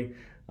story.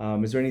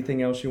 Is there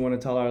anything else you want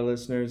to tell our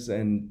listeners?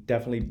 And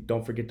definitely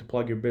don't forget to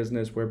plug your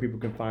business, where people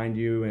can find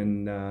you,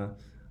 and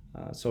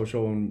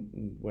social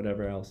and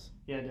whatever else.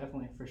 Yeah,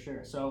 definitely, for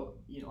sure. So,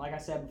 like I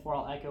said before,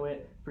 I'll echo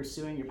it.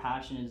 Pursuing your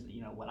passion is,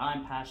 what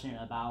I'm passionate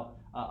about,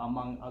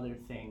 among other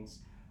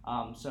things.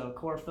 So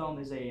CorraFilm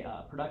is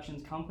a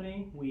productions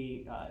company.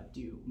 We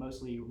do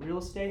mostly real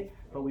estate,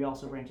 but we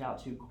also branch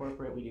out to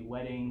corporate. We do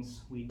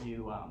weddings, we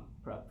do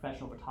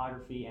professional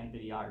photography and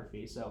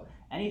videography. So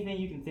anything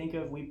you can think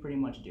of, we pretty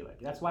much do it.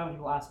 That's why when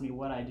people ask me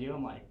what I do,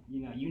 I'm like,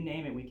 you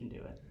name it, we can do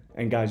it.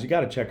 And guys, you got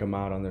to check them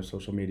out on their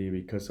social media,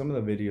 because some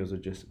of the videos are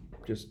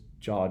just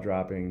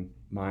jaw-dropping,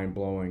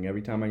 mind-blowing.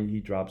 Every time he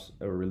drops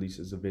or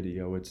releases a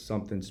video, it's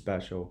something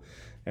special.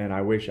 And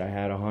I wish I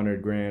had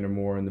 $100,000 or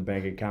more in the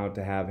bank account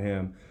to have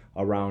him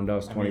around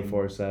us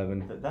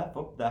 24/7.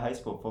 That high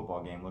school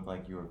football game looked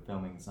like you were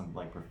filming some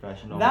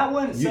professional. That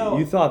one. So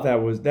you thought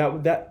that was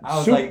that. I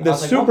was like,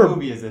 what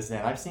movie is this in?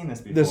 I've seen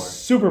this before. The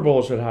Super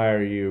Bowl should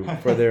hire you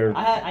for their.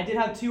 I did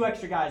have 2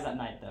 extra guys that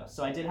night though,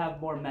 so I did have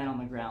more men on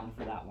the ground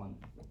for that one.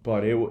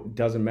 But it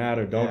doesn't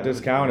matter. Don't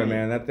discount it,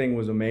 man. That thing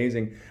was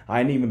amazing. I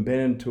hadn't even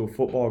been to a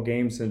football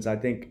game since I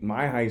think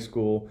my high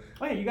school.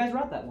 Oh yeah, you guys were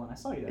at that one. I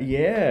saw you there.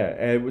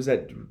 Yeah, it was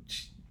at.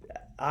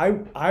 I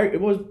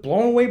was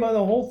blown away by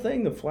the whole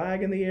thing. The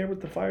flag in the air with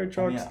the fire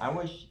trucks. I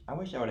wish I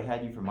would have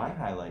had you for my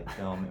highlight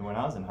film. And when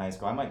I was in high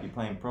school, I might be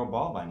playing pro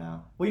ball by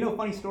now. Well,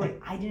 funny story.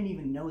 I didn't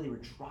even know they were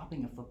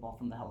dropping a football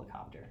from the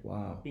helicopter.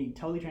 Wow. Being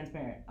totally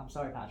transparent. I'm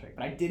sorry, Patrick,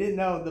 but I didn't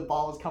know the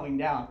ball was coming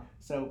down.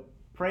 So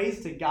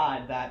praise to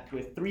God that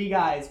with 3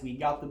 guys, we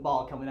got the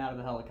ball coming out of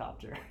the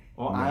helicopter.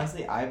 Well,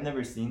 honestly, I've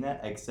never seen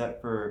that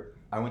except for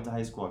I went to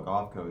high school at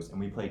Gulf Coast and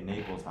we played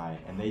Naples High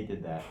and they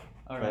did that.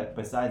 But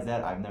besides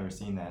that, I've never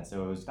seen that,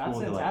 so it was cool to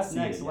see it. That's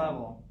next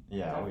level.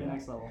 Yeah,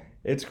 next level.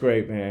 It's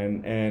great,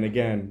 man. And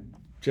again,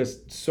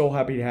 just so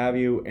happy to have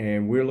you,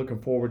 and we're looking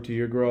forward to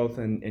your growth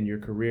and your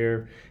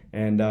career.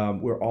 And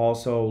we're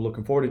also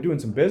looking forward to doing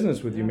some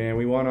business with you, man.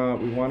 We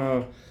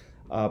wanna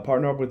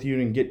partner up with you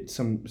and get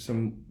some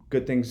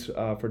good things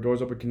for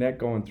Doors Open Connect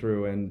going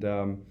through, and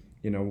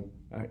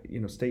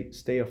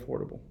stay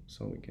affordable,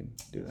 so we can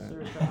do that.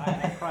 Sure.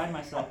 I pride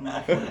myself in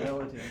my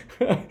affordability.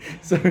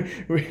 So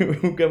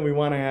we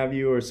want to have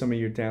you or some of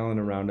your talent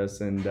around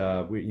us, and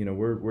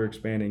we're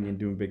expanding and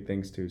doing big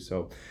things too.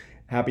 So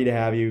happy to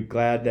have you.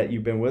 Glad that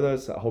you've been with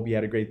us. I hope you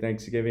had a great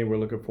Thanksgiving. We're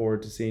looking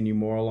forward to seeing you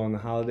more along the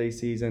holiday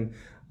season.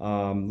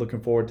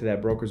 Looking forward to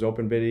that Brokers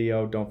Open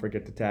video. Don't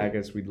forget to tag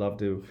us. We'd love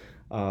to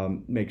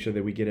make sure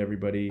that we get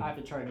everybody. I have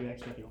to charge you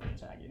extra if you want me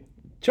to tag you.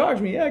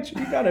 Charge me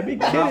extra? You gotta be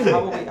kidding me.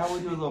 How will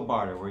we do a little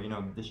barter where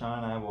Deshaun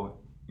and I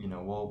will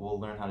we'll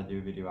learn how to do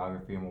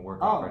videography and we'll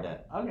work off our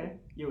debt. Okay.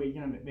 You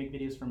gonna make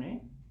videos for me?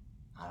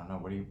 I don't know.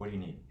 What do you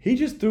need? He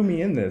just threw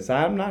me in this.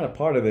 I'm not a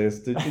part of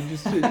this.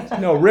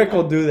 No, Rick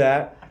will do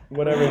that.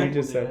 Whatever he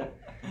just said.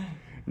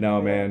 No,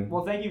 man.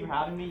 Well, thank you for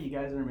having me. You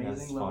guys are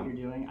amazing. Love what you're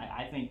doing.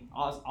 I think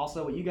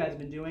also what you guys have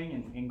been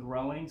doing and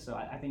growing. So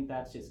I think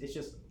it's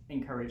just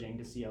encouraging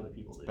to see other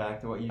people do.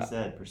 Back to what you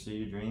said: pursue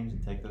your dreams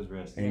and take those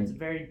risks. And it's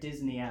very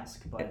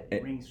Disney-esque, but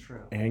it rings true.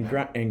 And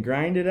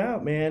grind it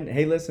out, man.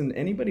 Hey, listen,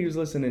 anybody who's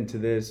listening to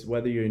this,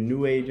 whether you're a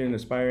new agent,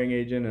 aspiring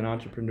agent, an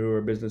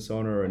entrepreneur, business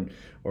owner,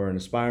 or an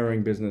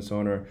aspiring business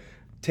owner,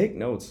 take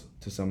notes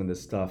to some of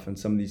this stuff and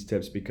some of these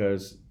tips,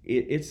 because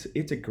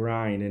it's a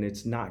grind and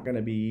it's not going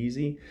to be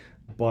easy,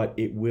 but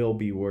it will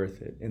be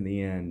worth it in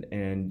the end.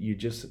 And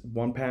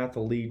one path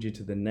will lead you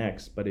to the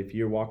next, but if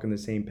you're walking the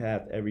same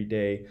path every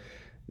day,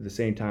 at the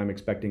same time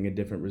expecting a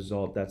different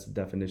result, that's the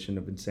definition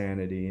of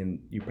insanity. And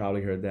you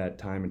probably heard that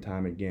time and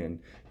time again.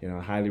 I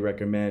highly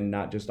recommend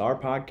not just our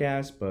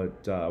podcast,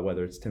 but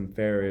whether it's Tim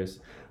Ferriss,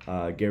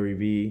 Gary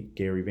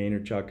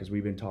Vaynerchuk, as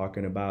we've been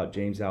talking about,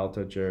 James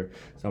Altucher,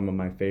 some of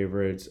my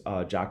favorites,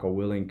 Jocko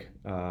Willink,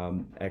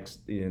 ex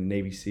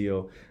Navy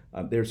SEAL,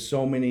 There's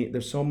so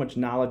much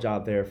knowledge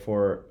out there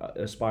for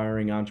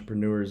aspiring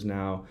entrepreneurs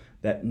now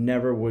that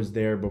never was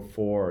there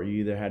before.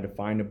 You either had to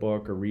find a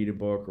book or read a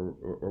book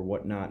or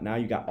whatnot. Now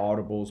you got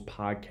audibles,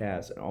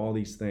 podcasts, and all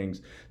these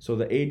things. So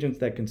the agents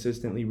that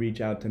consistently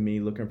reach out to me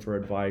looking for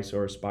advice,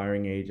 or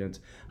aspiring agents,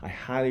 I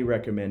highly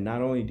recommend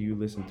not only do you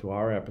listen to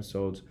our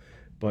episodes,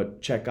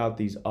 but check out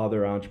these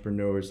other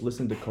entrepreneurs.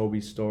 Listen to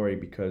Coby's story,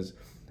 because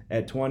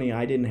at 20,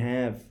 I didn't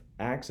have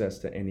access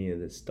to any of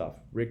this stuff.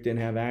 Rick didn't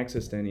have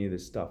access to any of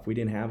this stuff. We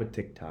didn't have a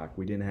TikTok.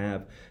 We didn't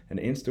have an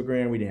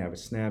Instagram. We didn't have a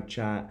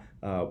Snapchat.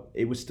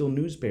 It was still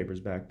newspapers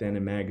back then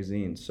and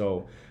magazines.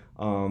 So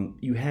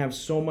you have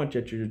so much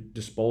at your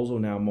disposal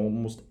now.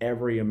 Almost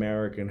every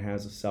American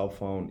has a cell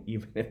phone,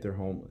 even if they're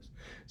homeless.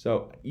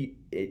 So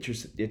it's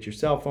your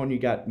cell phone. You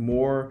got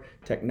more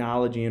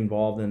technology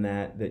involved in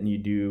that than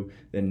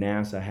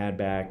NASA had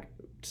back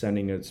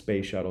sending a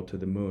space shuttle to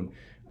the moon.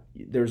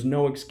 There's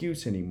no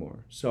excuse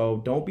anymore.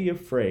 So don't be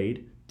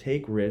afraid.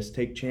 Take risks,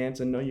 take chance,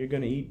 and know you're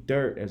going to eat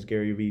dirt, as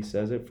Gary Vee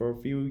says it, for a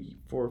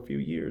few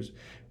years.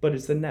 But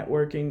it's the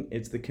networking,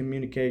 it's the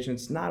communication.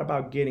 It's not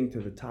about getting to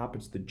the top.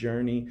 It's the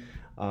journey.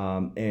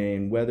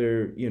 And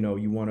whether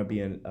you want to be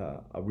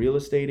a real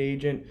estate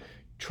agent,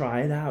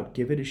 try it out,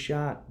 give it a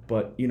shot.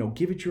 But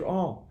give it your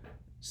all.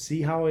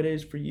 See how it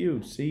is for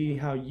you. See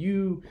how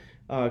you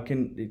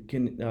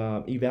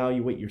can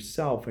evaluate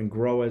yourself and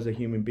grow as a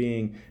human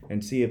being,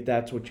 and see if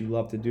that's what you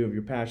love to do, if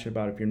you're passionate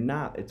about it. If you're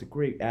not, it's a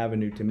great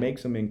avenue to make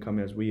some income,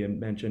 as we had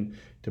mentioned,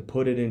 to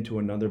put it into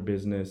another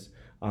business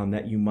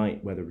that you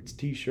might, whether it's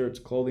t-shirts,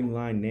 clothing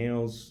line,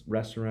 nails,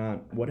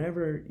 restaurant,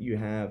 whatever you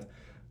have.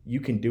 You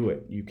can do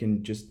it. You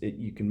can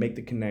make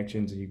the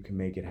connections, and you can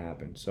make it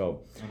happen.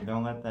 So and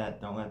don't let that.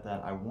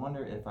 I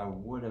wonder if I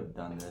would have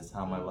done this,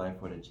 how my life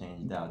would have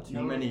changed out.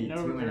 Too many.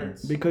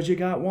 Because you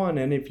got one,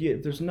 and if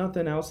there's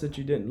nothing else that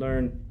you didn't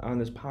learn on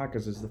this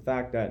podcast, is the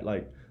fact that,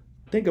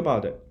 think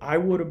about it. I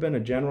would have been a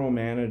general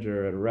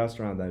manager at a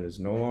restaurant that is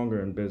no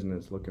longer in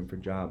business, looking for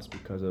jobs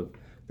because of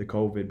the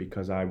COVID.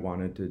 Because I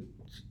wanted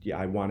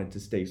to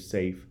stay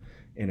safe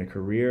in a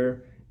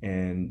career,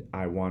 and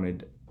I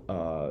wanted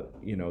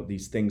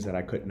these things that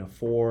I couldn't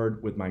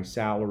afford with my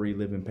salary,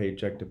 living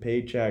paycheck to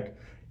paycheck,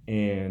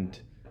 and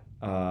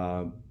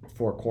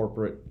for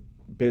corporate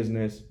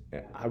business,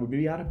 I would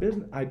be out of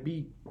business. I'd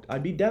be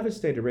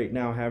devastated right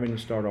now, having to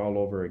start all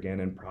over again,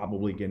 and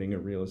probably getting a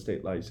real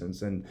estate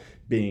license and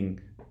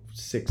being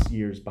 6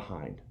 years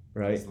behind.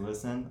 Right? Just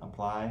listen,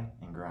 apply,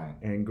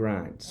 and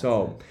grind.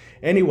 So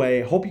anyway,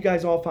 hope you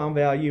guys all found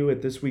value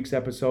at this week's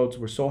episodes.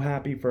 We're so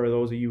happy for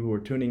those of you who are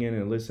tuning in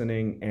and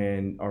listening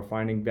and are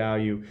finding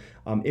value.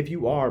 If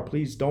you are,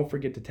 please don't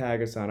forget to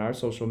tag us on our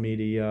social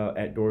media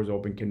at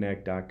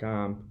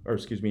doorsopenconnect.com, or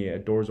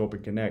at Doors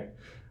Open Connect.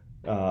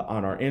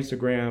 On our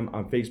Instagram,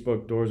 on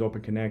Facebook, Doors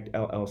Open Connect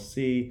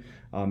LLC.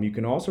 You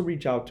can also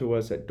reach out to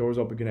us at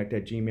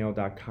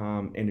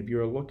doorsopenconnect@gmail.com. And if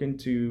you're looking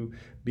to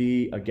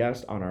be a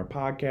guest on our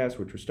podcast,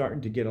 which we're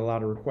starting to get a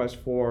lot of requests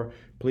for,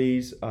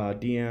 please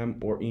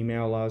DM or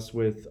email us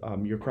with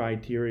your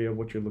criteria,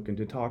 what you're looking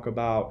to talk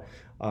about,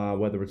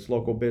 whether it's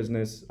local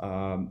business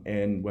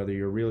and whether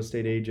you're a real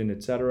estate agent,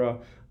 etc.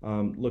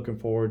 Looking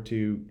forward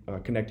to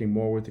connecting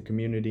more with the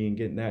community and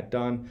getting that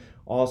done.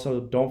 Also,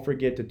 don't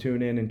forget to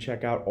tune in and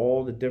check out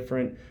all the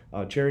different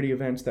charity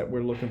events that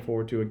we're looking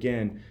forward to.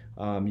 Again,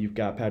 you've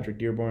got Patrick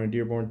Dearborn and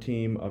Dearborn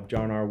team of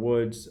John R.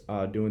 Woods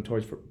doing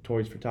Toys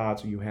for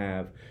Tots. You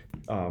have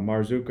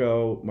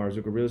Marzuko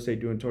Real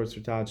Estate doing Toys for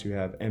Tots. You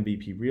have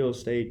MVP Real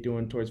Estate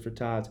doing Toys for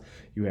Tots.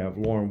 You have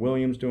Lauren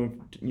Williams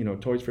doing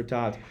Toys for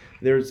Tots.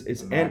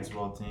 The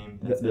Maxwell team.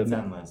 It's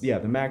endless. Yeah,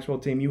 the Maxwell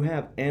team. You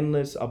have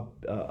endless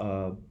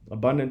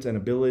abundance and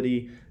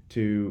ability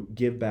to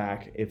give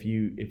back. If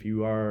you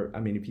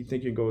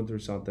think you're going through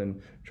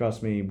something,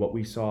 trust me, what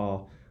we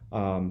saw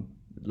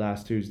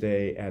last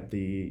Tuesday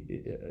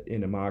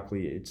in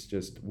Immokalee, it's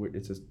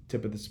a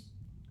tip of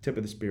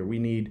the spear. We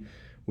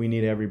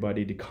need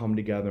everybody to come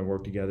together and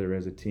work together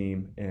as a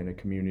team and a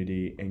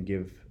community and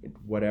give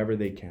whatever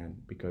they can,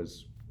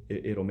 because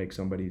it'll make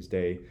somebody's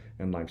day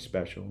and life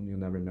special. And you'll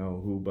never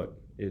know who, but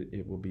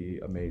it will be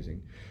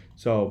amazing.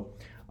 So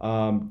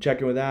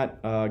check in with that.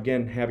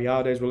 Again, happy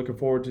holidays. We're looking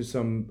forward to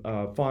some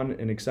fun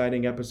and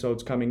exciting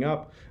episodes coming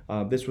up.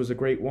 This was a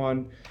great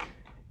one.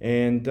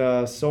 And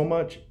so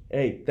much.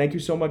 Hey, thank you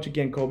so much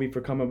again, Coby,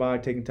 for coming by,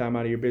 taking time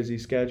out of your busy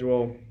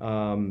schedule.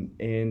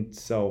 And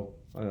so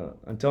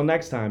until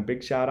next time,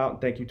 big shout out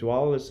and thank you to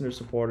all listeners,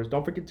 supporters.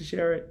 Don't forget to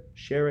share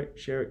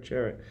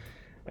it.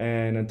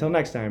 And until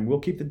next time, we'll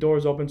keep the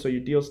doors open so your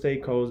deals stay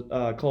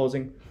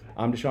closing.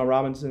 I'm Deshaun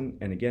Robinson,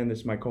 and again, this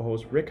is my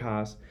co-host Rick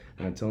Haas.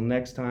 And until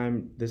next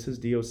time, this is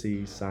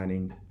DOC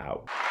signing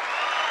out.